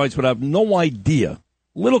that otherwise would have no idea.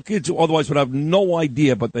 Little kids who otherwise would have no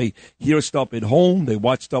idea, but they hear stuff at home, they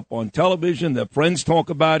watch stuff on television, their friends talk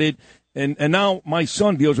about it, And now my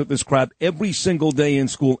son deals with this crap every single day in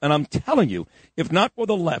school. And I'm telling you, if not for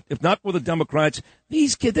the left, if not for the Democrats,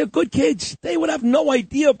 these kids, they're good kids. They would have no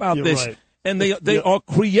idea about this. Right. And they are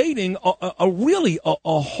creating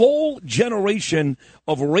a whole generation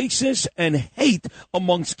of racists and hate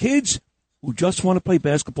amongst kids who just want to play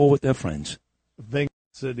basketball with their friends.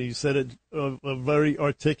 He said it very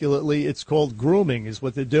articulately. It's called grooming is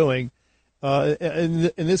what they're doing.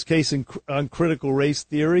 In this case, on critical race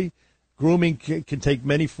theory, grooming can take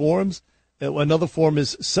many forms. Another form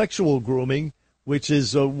is sexual grooming, which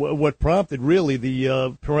is what prompted really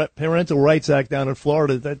the Parental Rights Act down in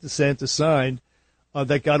Florida that DeSantis signed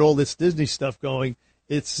that got all this Disney stuff going.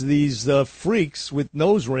 It's these freaks with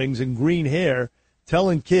nose rings and green hair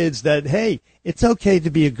telling kids that, hey, it's okay to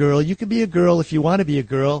be a girl. You can be a girl if you want to be a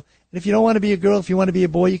girl. And if you don't want to be a girl, if you want to be a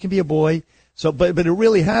boy, you can be a boy. So, but it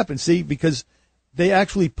really happened, see, because they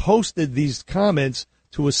actually posted these comments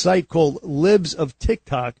to a site called Libs of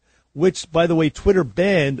TikTok, which, by the way, Twitter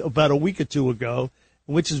banned about a week or two ago,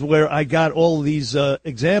 which is where I got all of these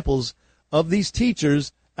examples of these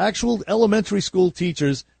teachers, actual elementary school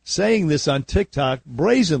teachers, saying this on TikTok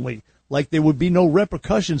brazenly, like there would be no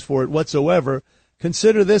repercussions for it whatsoever.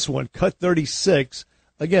 Consider this one, Cut 36.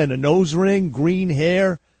 Again, a nose ring, green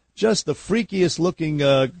hair, just the freakiest looking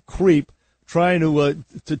creep trying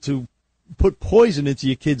to put poison into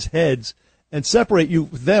your kids' heads and separate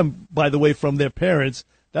them, by the way, from their parents.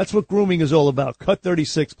 That's what grooming is all about. Cut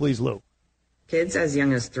 36, please, Lou. Kids as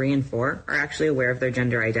young as 3 and 4 are actually aware of their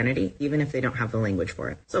gender identity, even if they don't have the language for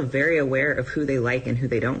it. So very aware of who they like and who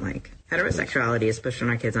they don't like. Heterosexuality is pushed on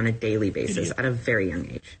our kids on a daily basis at a very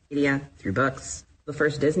young age. Media, through books. The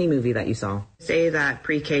first Disney movie that you saw, say that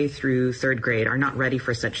pre-K through 3rd grade are not ready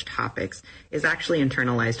for such topics, is actually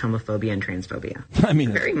internalized homophobia and transphobia. I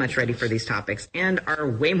mean, very much ready for these topics and are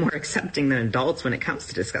way more accepting than adults when it comes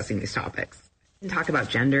to discussing these topics. We can talk about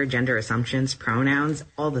gender assumptions, pronouns,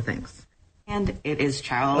 all the things. And it is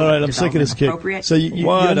child all right, I'm sick of this kid. So you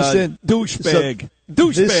understand? Douchebag. So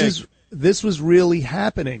Douchebag. This was really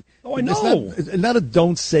happening. Oh, I know. It's not a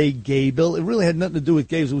don't say gay bill. It really had nothing to do with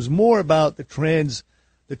gays. It was more about the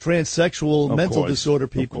transsexual mental disorder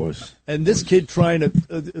people. Of course. And this kid trying to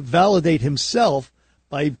validate himself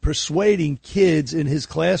by persuading kids in his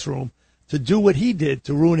classroom to do what he did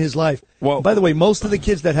to ruin his life. Well, by the way, most of the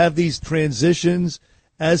kids that have these transitions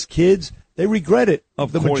as kids, they regret it.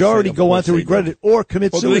 The majority go on to regret it or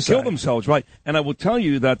commit suicide. They kill themselves, right? And I will tell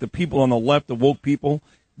you that the people on the left, the woke people,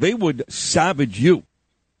 they would savage you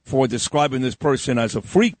for describing this person as a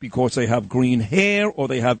freak because they have green hair or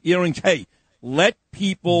they have earrings. Hey, let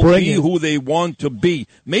people be who they want to be.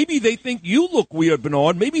 Maybe they think you look weird,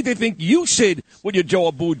 Bernard. Maybe they think you, Sid, with your Joe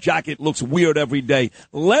Abboud jacket looks weird every day.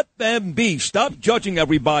 Let them be. Stop judging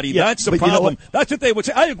everybody. Yeah, that's the problem. You know what? That's what they would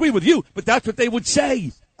say. I agree with you, but that's what they would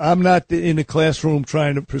say. I'm not in a classroom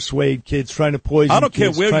trying to persuade kids, trying to poison kids. I don't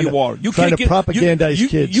care where you are. You trying to propagandize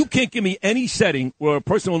kids. You can't give me any setting where a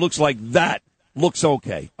person who looks like that looks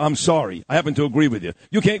okay. I'm sorry. I happen to agree with you.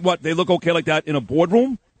 You can't, they look okay like that in a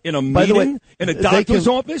boardroom, in a meeting, in a doctor's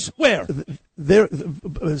office? Where?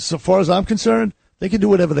 So far as I'm concerned, they can do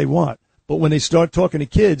whatever they want. But when they start talking to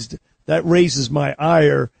kids, that raises my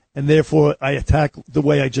ire, and therefore I attack the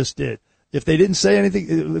way I just did. If they didn't say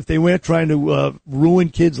anything, if they weren't trying to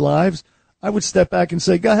ruin kids' lives, I would step back and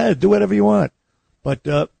say, go ahead, do whatever you want. But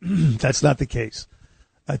that's not the case.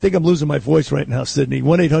 I think I'm losing my voice right now, Sydney.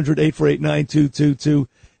 1-800-848-9222.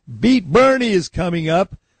 Beat Bernie is coming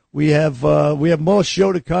up. We have more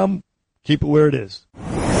show to come. Keep it where it is.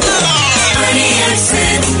 Bernie and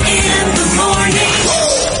Sid in the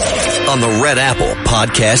morning. On the Red Apple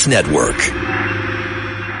Podcast Network.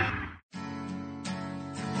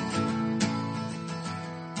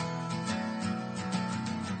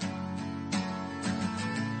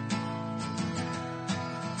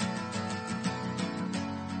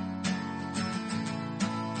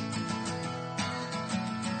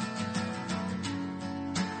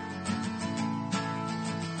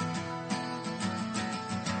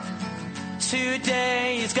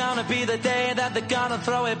 Today is gonna be the day that they're gonna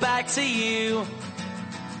throw it back to you.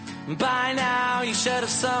 By now you should have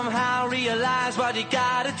somehow realized what you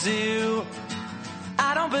gotta do.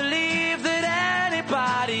 I don't believe that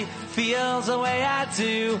anybody feels the way I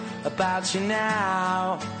do about you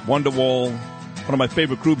now. Wonderwall, one of my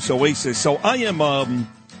favorite groups, Oasis. So I am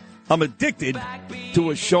I'm addicted to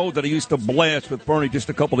a show that I used to blast with Bernie just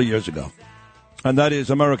a couple of years ago, and that is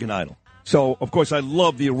American Idol. So, of course, I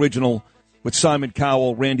love the original with Simon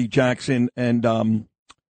Cowell, Randy Jackson, and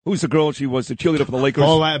who's the girl? She was the cheerleader for the Lakers.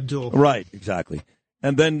 Paula Abdul. Right, exactly.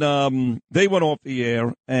 And then they went off the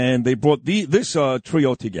air, and they brought this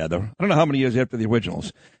trio together. I don't know how many years after the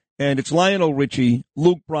originals. And it's Lionel Richie,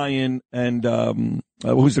 Luke Bryan, and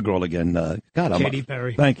who's the girl again? Katy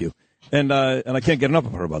Perry. Thank you. And I can't get enough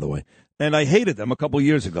of her, by the way. And I hated them a couple of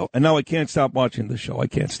years ago, and now I can't stop watching the show. I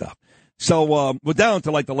can't stop. So we're down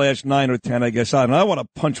to like the last 9 or 10, I guess. I want to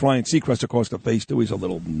punch Ryan Seacrest across the face, too. He's a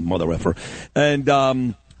little mother effer.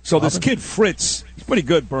 And so this kid, Fritz, he's pretty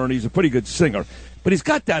good, Bernie. He's a pretty good singer. But he's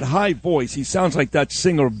got that high voice. He sounds like that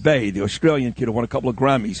singer Bay, the Australian kid who won a couple of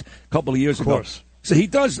Grammys a couple of years ago. So he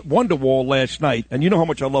does Wonderwall last night, and you know how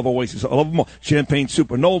much I love Oasis. I love them all. Champagne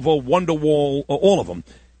Supernova, Wonderwall, all of them.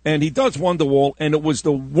 And he does Wonderwall, and it was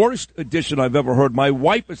the worst edition I've ever heard. My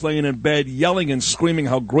wife is laying in bed yelling and screaming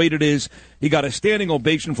how great it is. He got a standing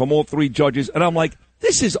ovation from all 3 judges, and I'm like,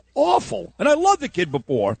 this is awful. And I loved the kid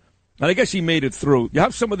before, and I guess he made it through. You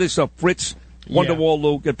have some of this Fritz Wonderwall,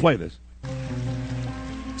 Lou. Play this.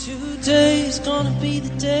 Today's gonna be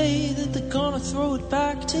the day that they're gonna throw it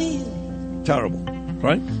back to you. Terrible,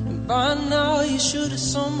 right? And by now you should have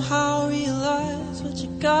somehow realized what you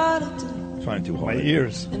gotta do. Trying too hard. My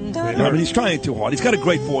ears. No, he's trying too hard. He's got a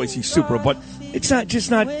great voice. He's super, but it's not. It's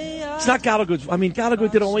not Gallagher's. I mean, Gallagher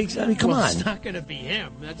did always. I mean, come on. It's not going to be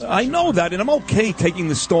him. I know that, and I'm okay taking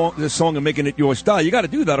the song and making it your style. You got to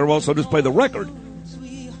do that, or else I'll just play the record.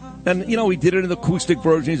 And he did it in the acoustic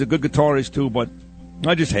version. He's a good guitarist too, but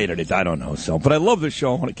I just hated it. I don't know. But I love the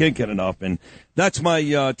show, and I can't get enough. And that's my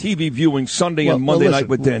TV viewing Sunday and Monday night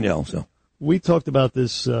with Danielle. So we talked about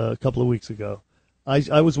this a couple of weeks ago.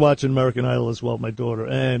 I was watching American Idol as well, my daughter,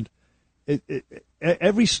 and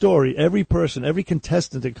every story, every person, every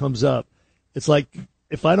contestant that comes up, it's like,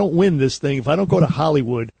 if I don't win this thing, if I don't go to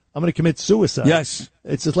Hollywood, I'm going to commit suicide. Yes.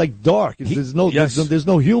 It's just like dark. There's no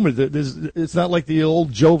humor. It's not like the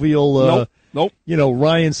old jovial, nope.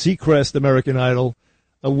 Ryan Seacrest, American Idol.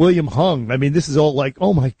 William Hung. I mean, this is all like,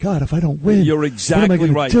 oh my God, if I don't win, you're exactly what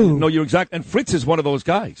am I right. do? No, you're exactly. And Fritz is one of those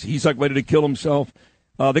guys. He's like ready to kill himself.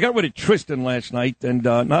 They got rid of Tristan last night, and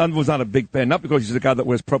I was not a big fan. Not because he's the guy that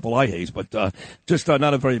wears purple eye haze, but just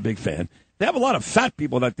not a very big fan. They have a lot of fat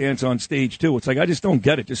people that dance on stage, too. It's like, I just don't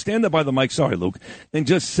get it. Just stand there by the mic, sorry, Luke, and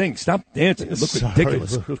just sing. Stop dancing. It looks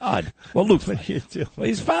ridiculous. Luke. God. Well, Luke's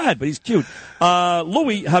he's fat, but he's cute.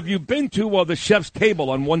 Louis, have you been to the Chef's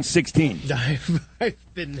Table on 116? I've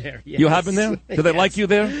been there, yes. You have been there? Do they like you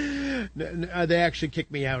there? They actually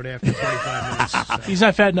kicked me out after 25 minutes. So. He's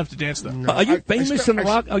not fat enough to dance, though. No. Are you famous in the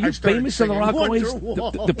Rock? Are you famous in the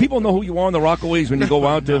Rockaways? Do people know who you are in the Rockaways when you go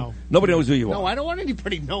out there? No. Nobody knows who you are. No, I don't want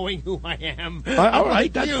anybody knowing who I am. All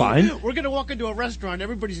right, that's fine. We're going to walk into a restaurant,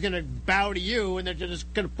 everybody's going to bow to you, and they're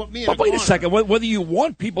just going to put me in But a wait corner. a second. Whether you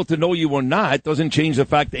want people to know you or not doesn't change the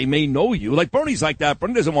fact they may know you. Like Bernie's like that.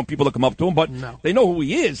 Bernie doesn't want people to come up to him, but they know who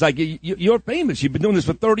he is. Like, you're famous. You've been doing this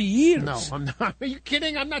for 30 years. No, I'm not. Are you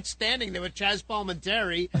kidding? I'm not standing there with Chaz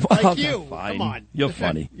Palminteri like you. Fine. Come on. You're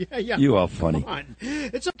funny. Yeah. You are funny. Come on.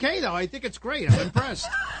 It's okay, though. I think it's great. I'm impressed.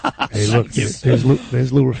 Hey, look,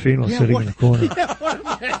 there's Lou Rufino sitting in the corner.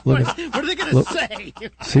 What are they going to say?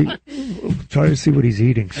 See, try to see what he's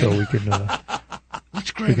eating so we can.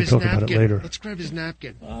 Let's we grab can his talk napkin. about it later. Let's grab his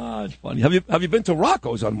napkin. It's funny. Have you been to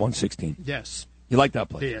Rocco's on 116? Yes. You like that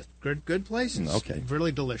place? Yeah, good place. It's okay.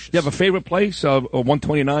 Really delicious. You have a favorite place?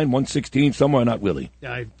 129, 116, somewhere? Not really.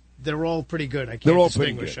 They're all pretty good. I can't They're all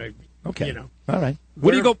distinguish. pretty good. Okay. All right.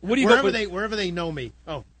 Where do you go? Wherever they know me.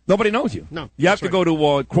 Oh. Nobody knows you. No. You have to go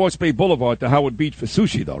to Cross Bay Boulevard to Howard Beach for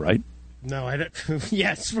sushi, though, right? No, I don't.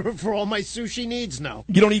 Yes, for all my sushi needs, no.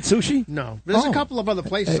 You don't eat sushi? No. There's a couple of other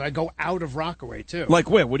places I go out of Rockaway, too. Like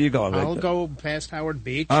where? Where do you go? I'll go past Howard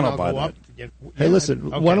Beach. I don't I'll buy go that. up. Hey,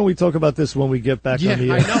 listen, why don't we talk about this when we get back on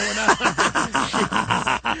the air? I know.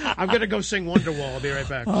 I'm going to go sing Wonderwall. I'll be right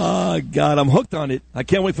back. Oh, God, I'm hooked on it. I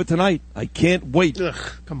can't wait for tonight. I can't wait. Ugh,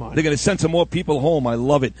 come on. They're going to send some more people home. I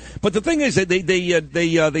love it. But the thing is, that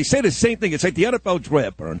they say the same thing. It's like the NFL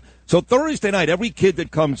draft, Bern. So Thursday night, every kid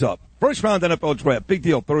that comes up, first round NFL draft, big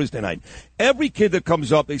deal, Thursday night. Every kid that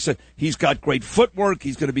comes up, they say, he's got great footwork,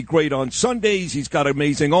 he's going to be great on Sundays, he's got an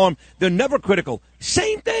amazing arm. They're never critical.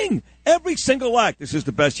 Same thing. Every single act. This is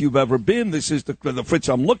the best you've ever been. This is the Fritz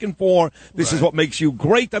I'm looking for. This is what makes you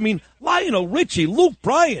great. I mean, Lionel Richie, Luke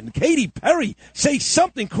Bryan, Katy Perry, say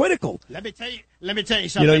something critical. Let me tell you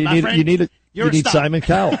something, you need Simon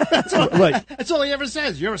Cowell. Right. That's all he ever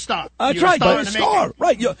says. You're a star. That's You're right. a star.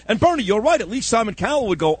 Right. And Bernie, you're right. At least Simon Cowell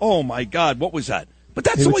would go, oh, my God, what was that? But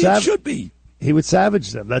that's the way it should be. He would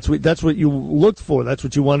savage them. That's what you looked for. That's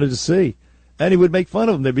what you wanted to see. And he would make fun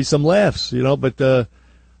of them. There'd be some laughs, But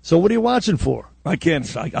so what are you watching for? I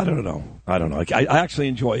can't. I don't know. I actually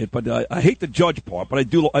enjoy it, but I hate the judge part. But I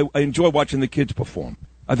enjoy watching the kids perform.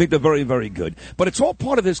 I think they're very, very good. But it's all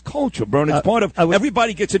part of this culture, Bern. It's part of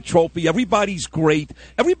everybody gets a trophy. Everybody's great.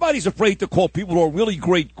 Everybody's afraid to call people who are really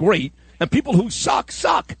great, and people who suck.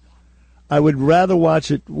 I would rather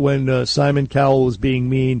watch it when Simon Cowell was being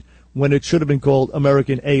mean, when it should have been called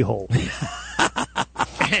American A-hole.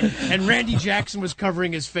 And Randy Jackson was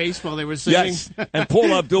covering his face while they were singing. Yes, and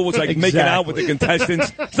Paul Abdul was like making out with the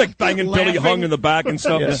contestants. It's like banging Billy Hung in the back and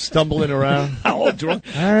stuff. Yeah, stumbling around. All drunk.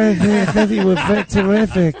 I thought you were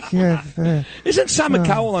terrific. Yeah. Isn't Simon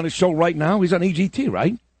Cowell on his show right now? He's on AGT,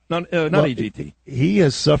 right? Not AGT. He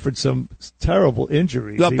has suffered some terrible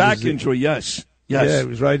injuries. The back injury, yes. Yeah, he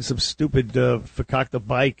was riding some stupid fakakta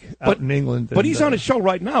bike out in England. But he's on a show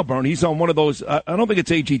right now, Bernie. He's on one of those. I don't think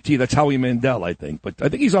it's AGT. That's Howie Mandel, I think. But I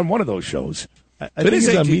think he's on one of those shows. It is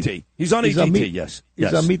AGT. He's on AGT, yes.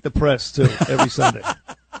 He's on Meet the Press, too, every Sunday.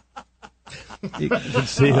 You can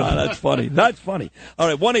see him. That's funny. That's funny. All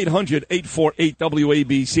right,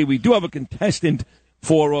 1-800-848-WABC. We do have a contestant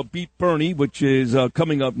for Beat Bernie, which is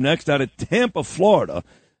coming up next out of Tampa, Florida.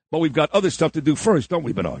 But we've got other stuff to do first, don't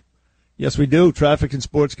we, Bernard? Yes, we do. Traffic and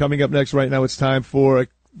sports coming up next. Right now it's time for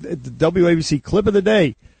the WABC Clip of the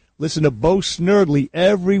Day. Listen to Bo Snerdley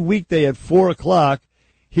every weekday at 4 o'clock.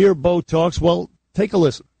 Hear Bo talks. Well, take a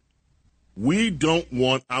listen. We don't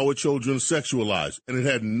want our children sexualized, and it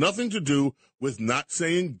had nothing to do with not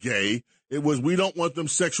saying gay. It was we don't want them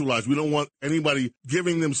sexualized. We don't want anybody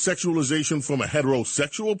giving them sexualization from a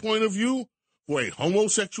heterosexual point of view, for a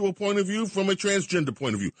homosexual point of view, from a transgender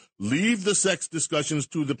point of view. Leave the sex discussions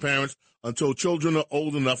to the parents until children are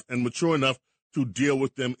old enough and mature enough to deal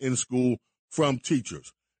with them in school from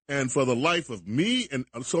teachers. And for the life of me and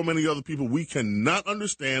so many other people, we cannot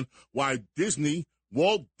understand why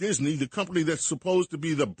Walt Disney, the company that's supposed to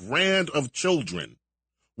be the brand of children,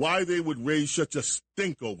 why they would raise such a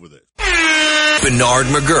stink over this. Bernard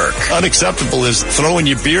McGurk. Unacceptable is throwing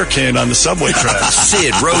your beer can on the subway tracks.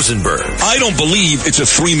 Sid Rosenberg. I don't believe it's a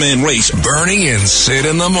three-man race. Bernie and Sid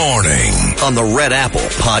in the morning on the Red Apple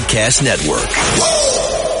Podcast Network.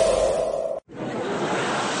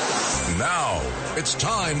 Now it's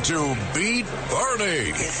time to Beat Bernie.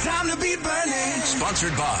 It's time to beat Bernie.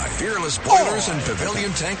 Sponsored by Fearless Boilers and Pavilion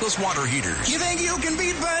Tankless Water Heaters. You think you can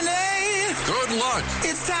beat Bernie? Good luck.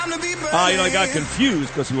 It's time to beat Bernie. I got confused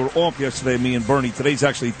because we were off yesterday, me and Bernie. Today's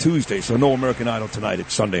actually Tuesday, so no American Idol tonight.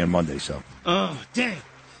 It's Sunday and Monday, so. Oh, dang.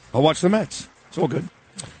 I'll watch the Mets. It's all good.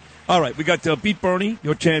 All right, we got Beat Bernie,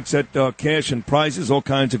 your chance at cash and prizes, all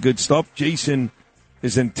kinds of good stuff. Jason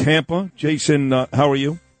is in Tampa. Jason, how are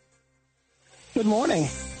you? Good morning.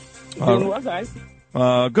 Doing well, guys.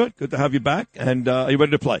 Good. Good to have you back. And are you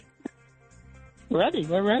ready to play? Ready.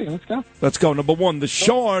 We're ready. Let's go. Let's go. Number one, the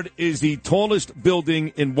Shard is the tallest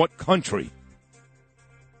building in what country?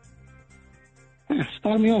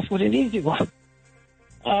 Start me off with an easy one.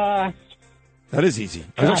 That is easy.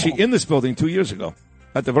 I was actually in this building 2 years ago,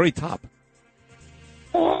 at the very top.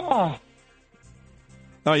 Oh.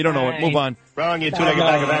 No, you don't know it. Move on. Wrong. You're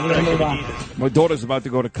back. My daughter's about to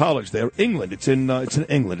go to college there. England. It's in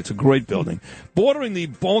England. It's a great building. Bordering the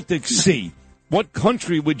Baltic Sea, what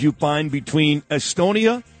country would you find between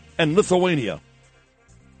Estonia and Lithuania?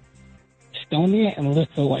 Estonia and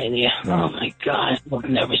Lithuania. Oh, my God. I've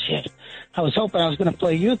never seen it. I was hoping I was going to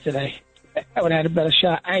play you today. I would have had a better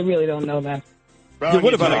shot. I really don't know that. Yeah,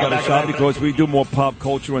 what about I got a shot? Because we do more pop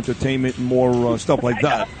culture, entertainment, and more stuff like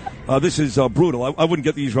that. This is brutal. I wouldn't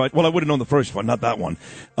get these right. Well, I would have known the first one, not that one.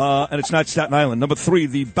 And it's not Staten Island. Number three,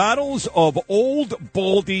 the battles of Old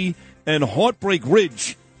Baldy and Heartbreak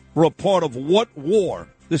Ridge were a part of what war?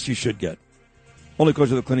 This you should get. Only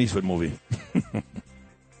because of the Clint Eastwood movie.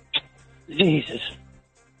 Jesus.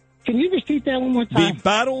 Can you repeat that one more time? The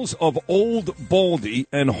battles of Old Baldy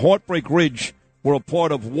and Heartbreak Ridge were a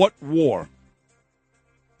part of what war?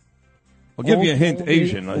 I'll give you a hint.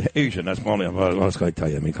 Asian. That's only what I was going to tell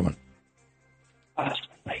you. I mean, come on. Oh,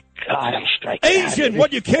 my God, I'm striking. Asian?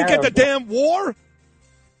 What, you can't get the damn war?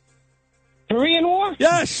 Korean War?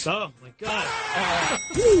 Yes. Oh, my God.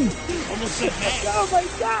 Almost said that. Oh, my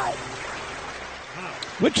God.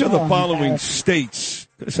 Which of the following states,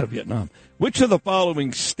 this is Vietnam, which of the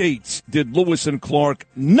following states did Lewis and Clark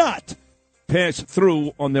not pass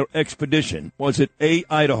through on their expedition? Was it A,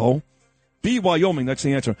 Idaho, B, Wyoming, that's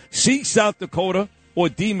the answer, C, South Dakota, or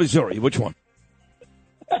D, Missouri? Which one?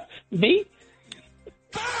 B.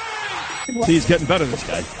 See, he's getting better, this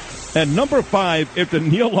guy. And number five, after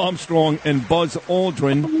Neil Armstrong and Buzz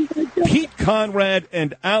Aldrin, Pete Conrad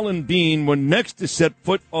and Alan Bean were next to set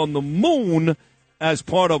foot on the moon as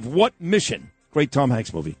part of what mission? Great Tom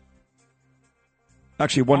Hanks movie.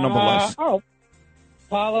 Actually, one number less.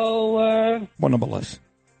 Apollo. One number less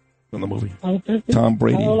in the movie. Tom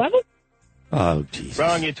Brady. 11? Oh, Jesus.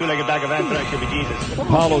 Wrong, you two-legged bag of anthrax should be Jesus.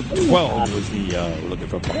 Apollo 12 was the looking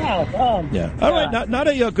for Apollo. Yeah. All right, not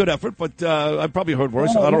a good effort, but I probably heard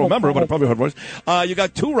worse. I don't remember, but I probably heard worse. You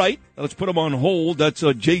got 2 right. Let's put them on hold. That's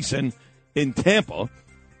Jason in Tampa.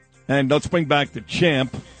 And let's bring back the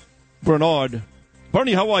champ, Bernard.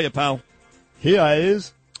 Bernie, how are you, pal? Here I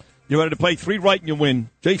is. You ready to play 3 right and you win.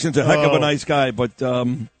 Jason's a heck of a nice guy, but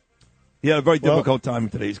he had a very difficult time in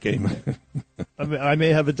today's game. I may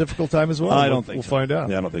have a difficult time as well. I don't think we'll so. Find out.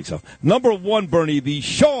 Yeah, I don't think so. Number 1, Bernie, the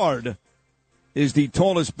Shard is the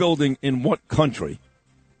tallest building in what country?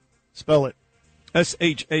 Spell it.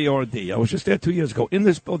 S-H-A-R-D. I was just there 2 years ago in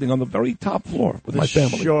this building on the very top floor with my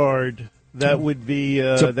family. Shard. That would be...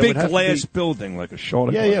 it's a big glass building, like a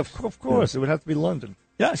shard. Yeah, of course. Yeah. It would have to be London.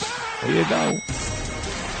 Yes. There you go.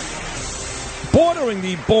 Bordering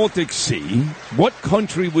the Baltic Sea, what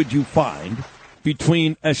country would you find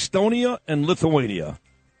between Estonia and Lithuania?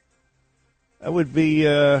 That would be,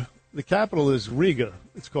 the capital is Riga.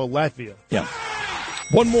 It's called Latvia. Yeah.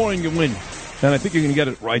 One more and you win. And I think you're going to get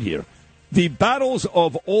it right here. The battles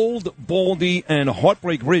of Old Baldy and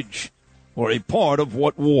Heartbreak Ridge were a part of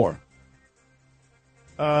what war?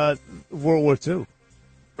 World War II.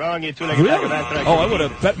 Wrong, you two-legged bag of anthrax. Oh, I would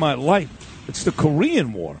have bet my life. It's the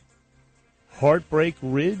Korean War. Heartbreak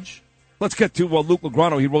Ridge? Let's get to Luke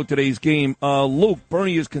Lograno. He wrote today's game. Luke,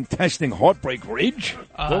 Bernie is contesting Heartbreak Ridge.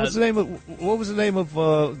 What was the name of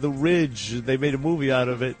the Ridge? They made a movie out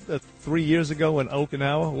of it 3 years ago in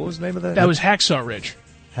Okinawa. What was the name of that? That was Hacksaw Ridge.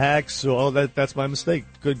 Hacksaw. That's my mistake.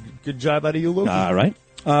 Good job out of you, Luke. All right.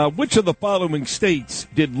 Which of the following states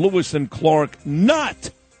did Lewis and Clark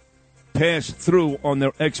not pass through on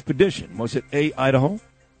their expedition? Was it A, Idaho,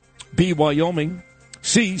 B, Wyoming,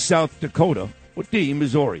 C, South Dakota, or D,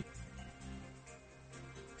 Missouri?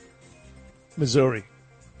 Missouri.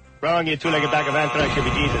 Wrong, you two-legged bag of anthrax should be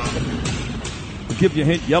Jesus. I'll give you a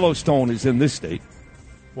hint. Yellowstone is in this state.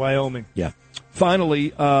 Wyoming. Yeah.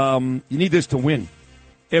 Finally, you need this to win.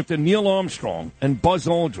 After Neil Armstrong and Buzz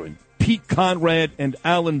Aldrin, Pete Conrad and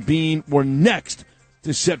Alan Bean were next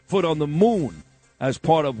to set foot on the moon as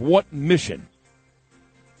part of what mission?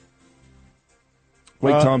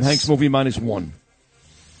 Great Tom Hanks movie -1.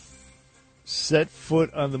 Set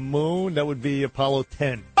foot on the moon. That would be Apollo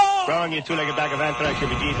 10. Wrong, you two-legged bag of anthrax should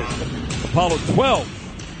be Jesus. Apollo 12.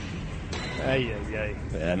 Ay.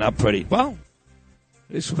 Yeah, not pretty. Well,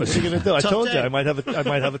 this was. What are you going to do? I told you I might have it.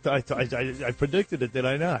 I predicted it, did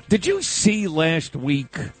I not? Did you see last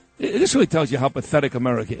week? This really tells you how pathetic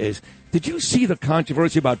America is. Did you see the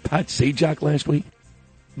controversy about Pat Sajak last week?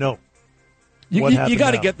 No. You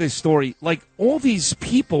got to get this story. Like, all these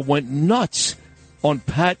people went nuts on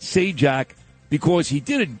Pat Sajak because he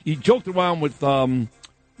joked around with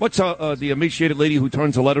what's the emaciated lady who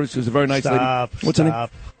turns the letters? Who's a very nice lady. What's her name?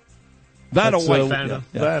 Vanna White.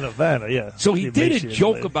 Vanna, yeah. So he did a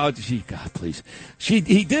joke about God, please.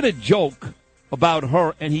 He did a joke about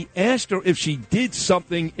her, and he asked her if she did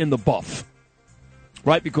something in the buff,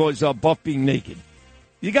 right? Because Buff being naked.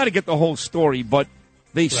 You got to get the whole story, but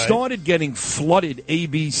they started getting flooded,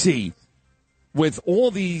 ABC, with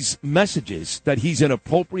all these messages that he's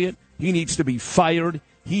inappropriate, he needs to be fired,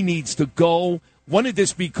 he needs to go. When did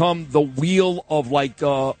this become the wheel of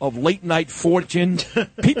of late night fortune?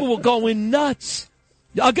 People were going nuts.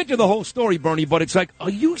 I'll get you the whole story, Bernie, but it's like, are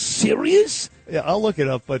you serious? Yeah, I'll look it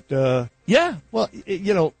up, but yeah. Well,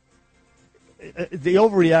 the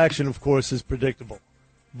overreaction, of course, is predictable.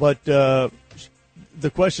 But the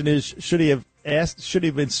question is, should he have asked? Should he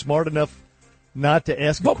have been smart enough not to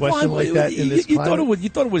ask a question like that in this climate? You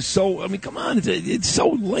thought it was so. I mean, come on, it's so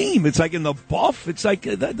lame. It's like in the buff. It's like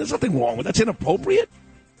there's nothing wrong with that. That's inappropriate.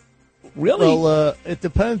 Really? Well, it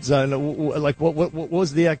depends on what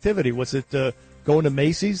was the activity? Was it going to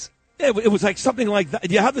Macy's? Yeah, it was like something like that.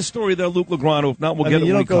 You have the story there, Luke Lograno. If not, we'll get it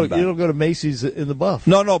when we come back. You don't go to Macy's in the buff.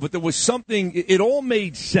 No, but there was something. It all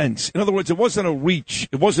made sense. In other words, it wasn't a reach.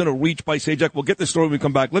 It wasn't a reach by Sajak. We'll get the story when we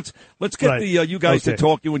come back. Let's get you guys to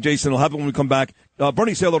talk. You and Jason will have it when we come back.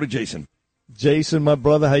 Bernie, say hello to Jason. Jason, my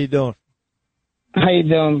brother, how you doing? How you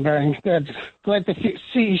doing, Bernie? Good. Glad to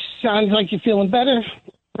see. Sounds like you're feeling better.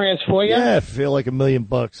 Prayers for you. Yeah, I feel like $1 million.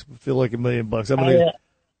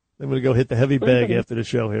 I'm gonna go hit the heavy bag after the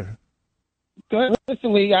show here. Good.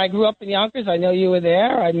 Listen, I grew up in Yonkers. I know you were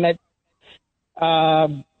there. I met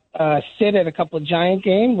Sid at a couple of Giant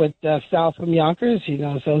games with Sal from Yonkers. He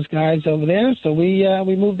knows those guys over there. So we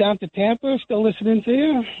moved down to Tampa. Still listening to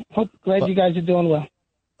you. Glad you guys are doing well.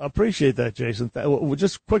 I appreciate that, Jason.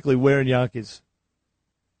 Just quickly, where in Yonkers?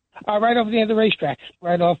 Right over near the racetrack,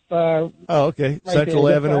 right off. Okay. Right Central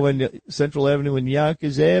there, Central Avenue and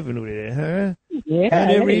Yonkers Avenue there, huh?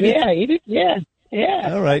 Yeah.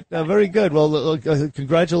 All right. Very good. Well, look,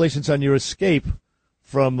 congratulations on your escape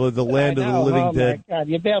from the land of the living dead. Oh, my God.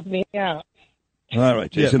 You bailed me out. All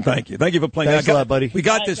right, Jason, thank you. Thank you for playing. Thanks a lot, buddy. We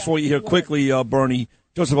got this for you here quickly, Bernie.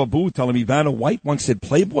 Joseph Abu telling me Vanna White once said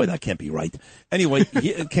Playboy. That can't be right. Anyway,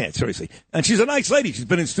 it can't, seriously. And she's a nice lady. She's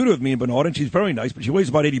been in studio with me and Bernard, and she's very nice, but she weighs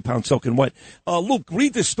about 80 pounds soaking wet. Luke,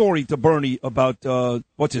 read the story to Bernie about,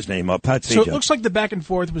 what's his name, Pat Sajak. So it looks like the back and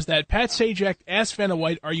forth was that Pat Sajak asked Vanna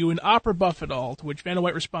White, are you an opera buff at all? To which Vanna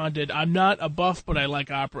White responded, I'm not a buff, but I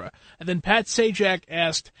like opera. And then Pat Sajak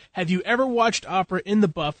asked, have you ever watched opera in the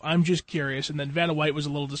buff? I'm just curious. And then Vanna White was a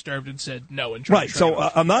little disturbed and said no. And right, so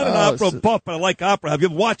I'm not an opera buff, but I like opera. Have you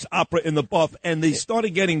ever watched opera in the buff? And they started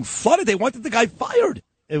getting flooded. They wanted the guy fired.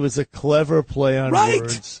 It was a clever play on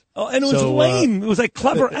words. And it was lame. It was like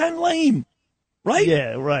clever and lame. Right?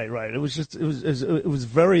 Yeah, right. It was just it was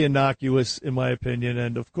very innocuous in my opinion,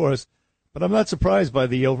 and of course, but I'm not surprised by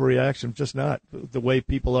the overreaction, just not the way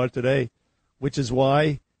people are today, which is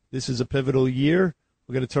why this is a pivotal year.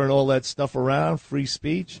 We're going to turn all that stuff around, free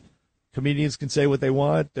speech. Comedians can say what they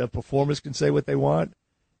want, performers can say what they want,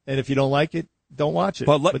 and if you don't like it, don't watch it.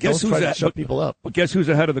 But guess don't try to shut people up. But guess who's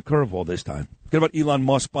ahead of the curve all this time? Forget about Elon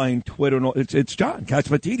Musk buying Twitter. And all. It's John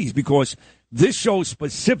Catsimatidis, because this show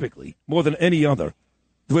specifically, more than any other,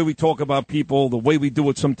 the way we talk about people, the way we do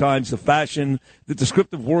it sometimes, the fashion, the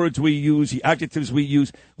descriptive words we use, the adjectives we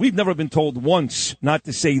use. We've never been told once not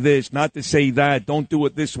to say this, not to say that, don't do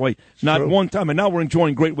it this way. Not one time. And now we're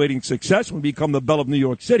enjoying great rating success. We become the belle of New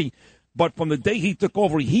York City. But from the day he took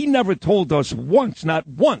over, he never told us once, not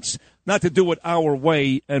to do it our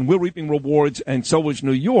way, and we're reaping rewards, and so is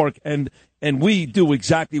New York, and we do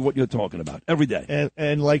exactly what you're talking about every day.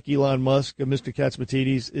 And like Elon Musk, Mr.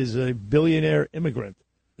 Catsimatidis is a billionaire immigrant.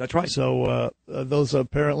 That's right. So those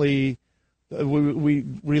apparently, we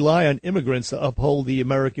rely on immigrants to uphold the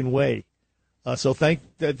American way. So thank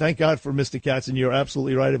God for Mr. Katz, and you're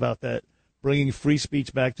absolutely right about that. Bringing free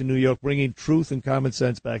speech back to New York, bringing truth and common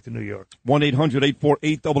sense back to New York.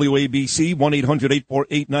 1-800-848-WABC,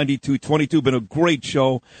 1-800-848-9222. Been a great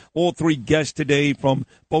show. All three guests today, from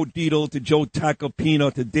Bo Dietl to Joe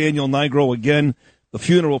Tacopina to Daniel Nigro. Again, the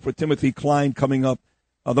funeral for Timothy Klein coming up.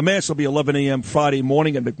 The Mass will be 11 a.m. Friday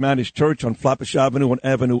morning at McManus Church on Flatbush Avenue and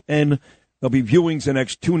Avenue N. There'll be viewings the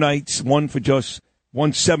next 2 nights, one for just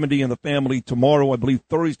 $170 and the family tomorrow. I believe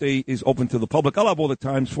Thursday is open to the public. I'll have all the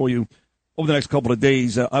times for you over the next couple of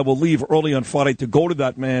days. I will leave early on Friday to go to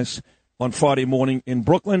that Mass on Friday morning in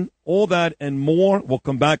Brooklyn. All that and more. We'll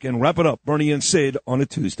come back and wrap it up. Bernie and Sid on a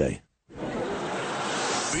Tuesday.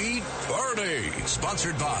 Beat Bernie.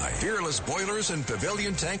 Sponsored by Fearless Boilers and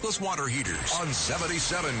Pavilion Tankless Water Heaters on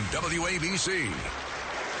 77 WABC.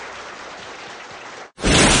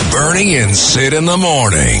 Bernie and Sid in the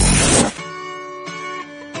morning.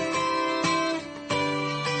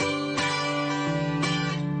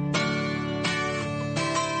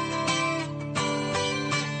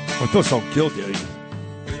 I feel so guilty.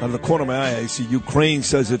 Out of the corner of my eye, I see Ukraine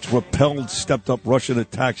says it's repelled stepped-up Russian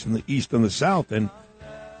attacks in the east and the south. And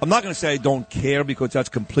I'm not going to say I don't care, because that's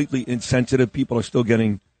completely insensitive. People are still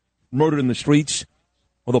getting murdered in the streets.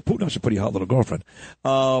 Although Putin has a pretty hot little girlfriend.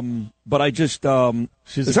 But I just...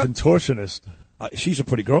 she's a contortionist. She's a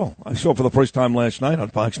pretty girl. I saw her for the first time last night on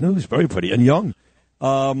Fox News. Very pretty and young.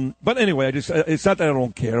 But anyway, it's not that I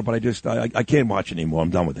don't care, but I can't watch anymore.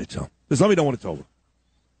 I'm done with it. So just let me know when it's over.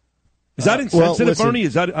 Is that insensitive, Bernie?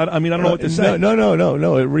 Is that? I mean, I don't know what to say.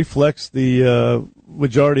 No. It reflects the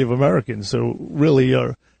majority of Americans who really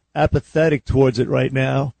are apathetic towards it right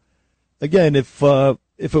now. Again, if it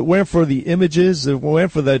weren't for the images, if it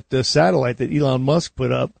weren't for that satellite that Elon Musk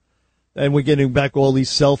put up, and we're getting back all these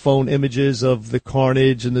cell phone images of the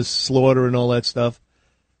carnage and the slaughter and all that stuff,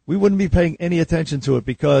 we wouldn't be paying any attention to it,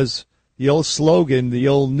 because the old slogan, the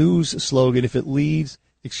old news slogan, if it bleeds,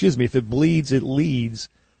 it leads.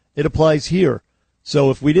 It applies here.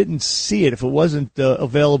 So if we didn't see it, if it wasn't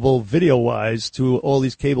available video-wise to all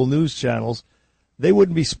these cable news channels, they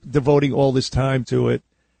wouldn't be devoting all this time to it.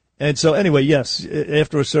 And so anyway, yes,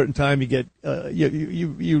 after a certain time, you get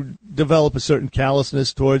you develop a certain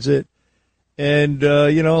callousness towards it. And,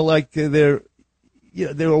 there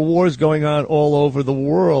are wars going on all over the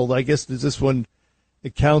world. I guess this one,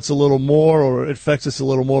 it counts a little more, or it affects us a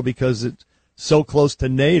little more because it's so close to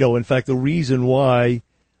NATO. In fact, the reason why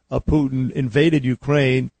Putin invaded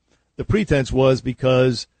Ukraine, the pretense was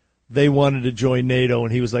because they wanted to join NATO,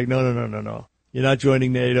 and he was like, no. You're not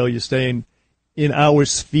joining NATO. You're staying in our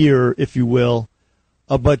sphere, if you will.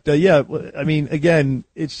 But I mean, again,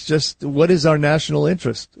 it's just, what is our national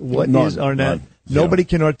interest? Nobody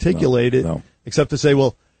can articulate it except to say,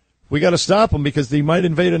 well, we got to stop him because he might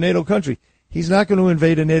invade a NATO country. He's not going to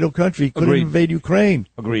invade a NATO country. He couldn't invade Ukraine.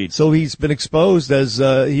 Agreed. So he's been exposed as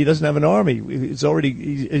he doesn't have an army. He's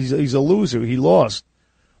a loser. He lost.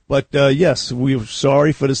 But yes, we're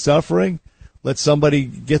sorry for the suffering. Let somebody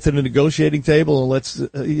get to the negotiating table and let's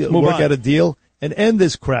work out a deal and end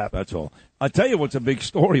this crap. That's all. I'll tell you what's a big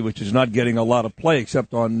story, which is not getting a lot of play,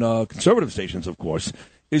 except on conservative stations, of course,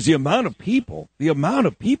 is the amount of people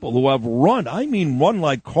who have run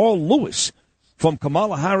like Carl Lewis from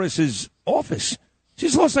Kamala Harris's office.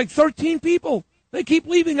 She's lost like 13 people. They keep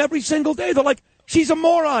leaving every single day. They're like, she's a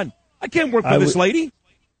moron. I can't work for this lady.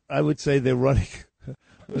 I would say they're running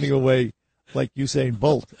away like Usain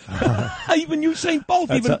Bolt. Even Usain Bolt,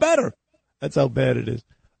 even better. That's how bad it is.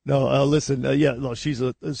 No, listen, she's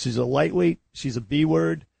a lightweight. She's a B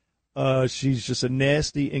word. She's just a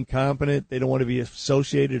nasty, incompetent. They don't want to be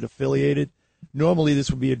affiliated. Normally, this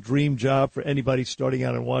would be a dream job for anybody starting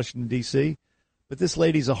out in Washington, D.C., but this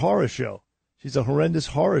lady's a horror show. She's a horrendous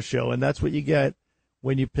horror show, and that's what you get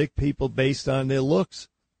when you pick people based on their looks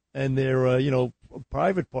and their,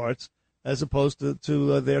 private parts as opposed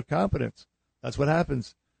to their competence. That's what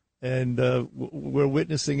happens, and we're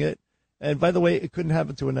witnessing it. And by the way, it couldn't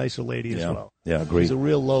happen to a nicer lady as well. Yeah, agreed. She's a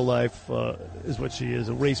real lowlife, is what she is,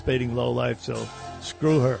 a race-baiting lowlife, so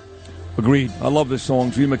screw her. Agreed. I love this song,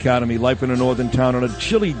 Dream Academy, Life in a Northern Town on a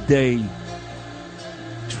chilly day.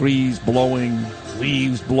 Trees blowing,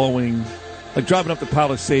 leaves blowing, like driving up the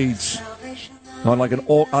Palisades on like an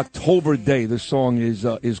October day. This song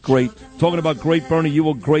is great. Talking about great, Bernie, you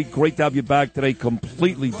were great. Great to have you back today.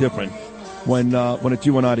 Completely different when it's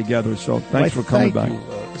you and I together. So thanks for coming back.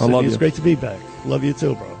 I love you. It's great to be back. Love you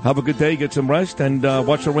too, bro. Have a good day. Get some rest and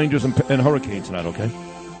watch the Rangers and Hurricanes tonight, okay?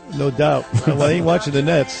 No doubt. Well, I ain't watching the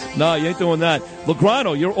Nets. No, you ain't doing that.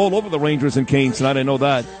 Lograno, you're all over the Rangers and Canes tonight. I know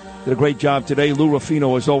that. Did a great job today. Lou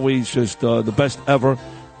Ruffino, as always, just the best ever.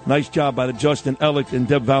 Nice job by the Justin Ellick and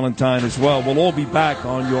Deb Valentine as well. We'll all be back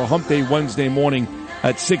on your Hump Day Wednesday morning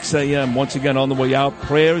at 6 a.m. Once again, on the way out,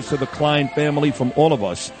 prayers to the Klein family from all of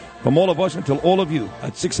us. From all of us until all of you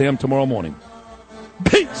at 6 a.m. tomorrow morning.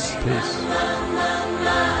 Peace. Peace.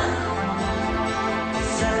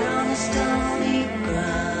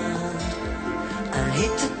 He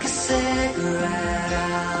took a cigarette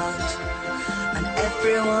out, and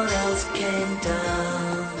everyone else came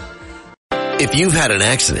down. If you've had an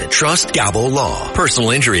accident, trust Gabo Law.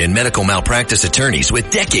 Personal injury and medical malpractice attorneys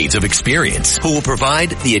with decades of experience who will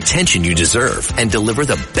provide the attention you deserve and deliver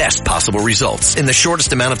the best possible results in the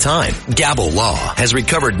shortest amount of time. Gabo Law has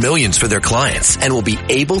recovered millions for their clients and will be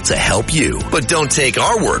able to help you. But don't take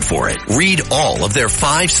our word for it. Read all of their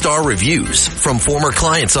 5-star reviews from former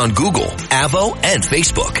clients on Google, Avo, and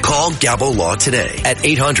Facebook. Call Gabo Law today at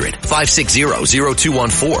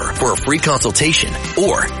 800-560-0214 for a free consultation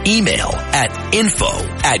or email at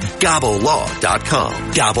info@gabolaw.com.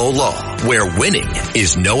 Gabo Law, where winning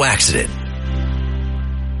is no accident.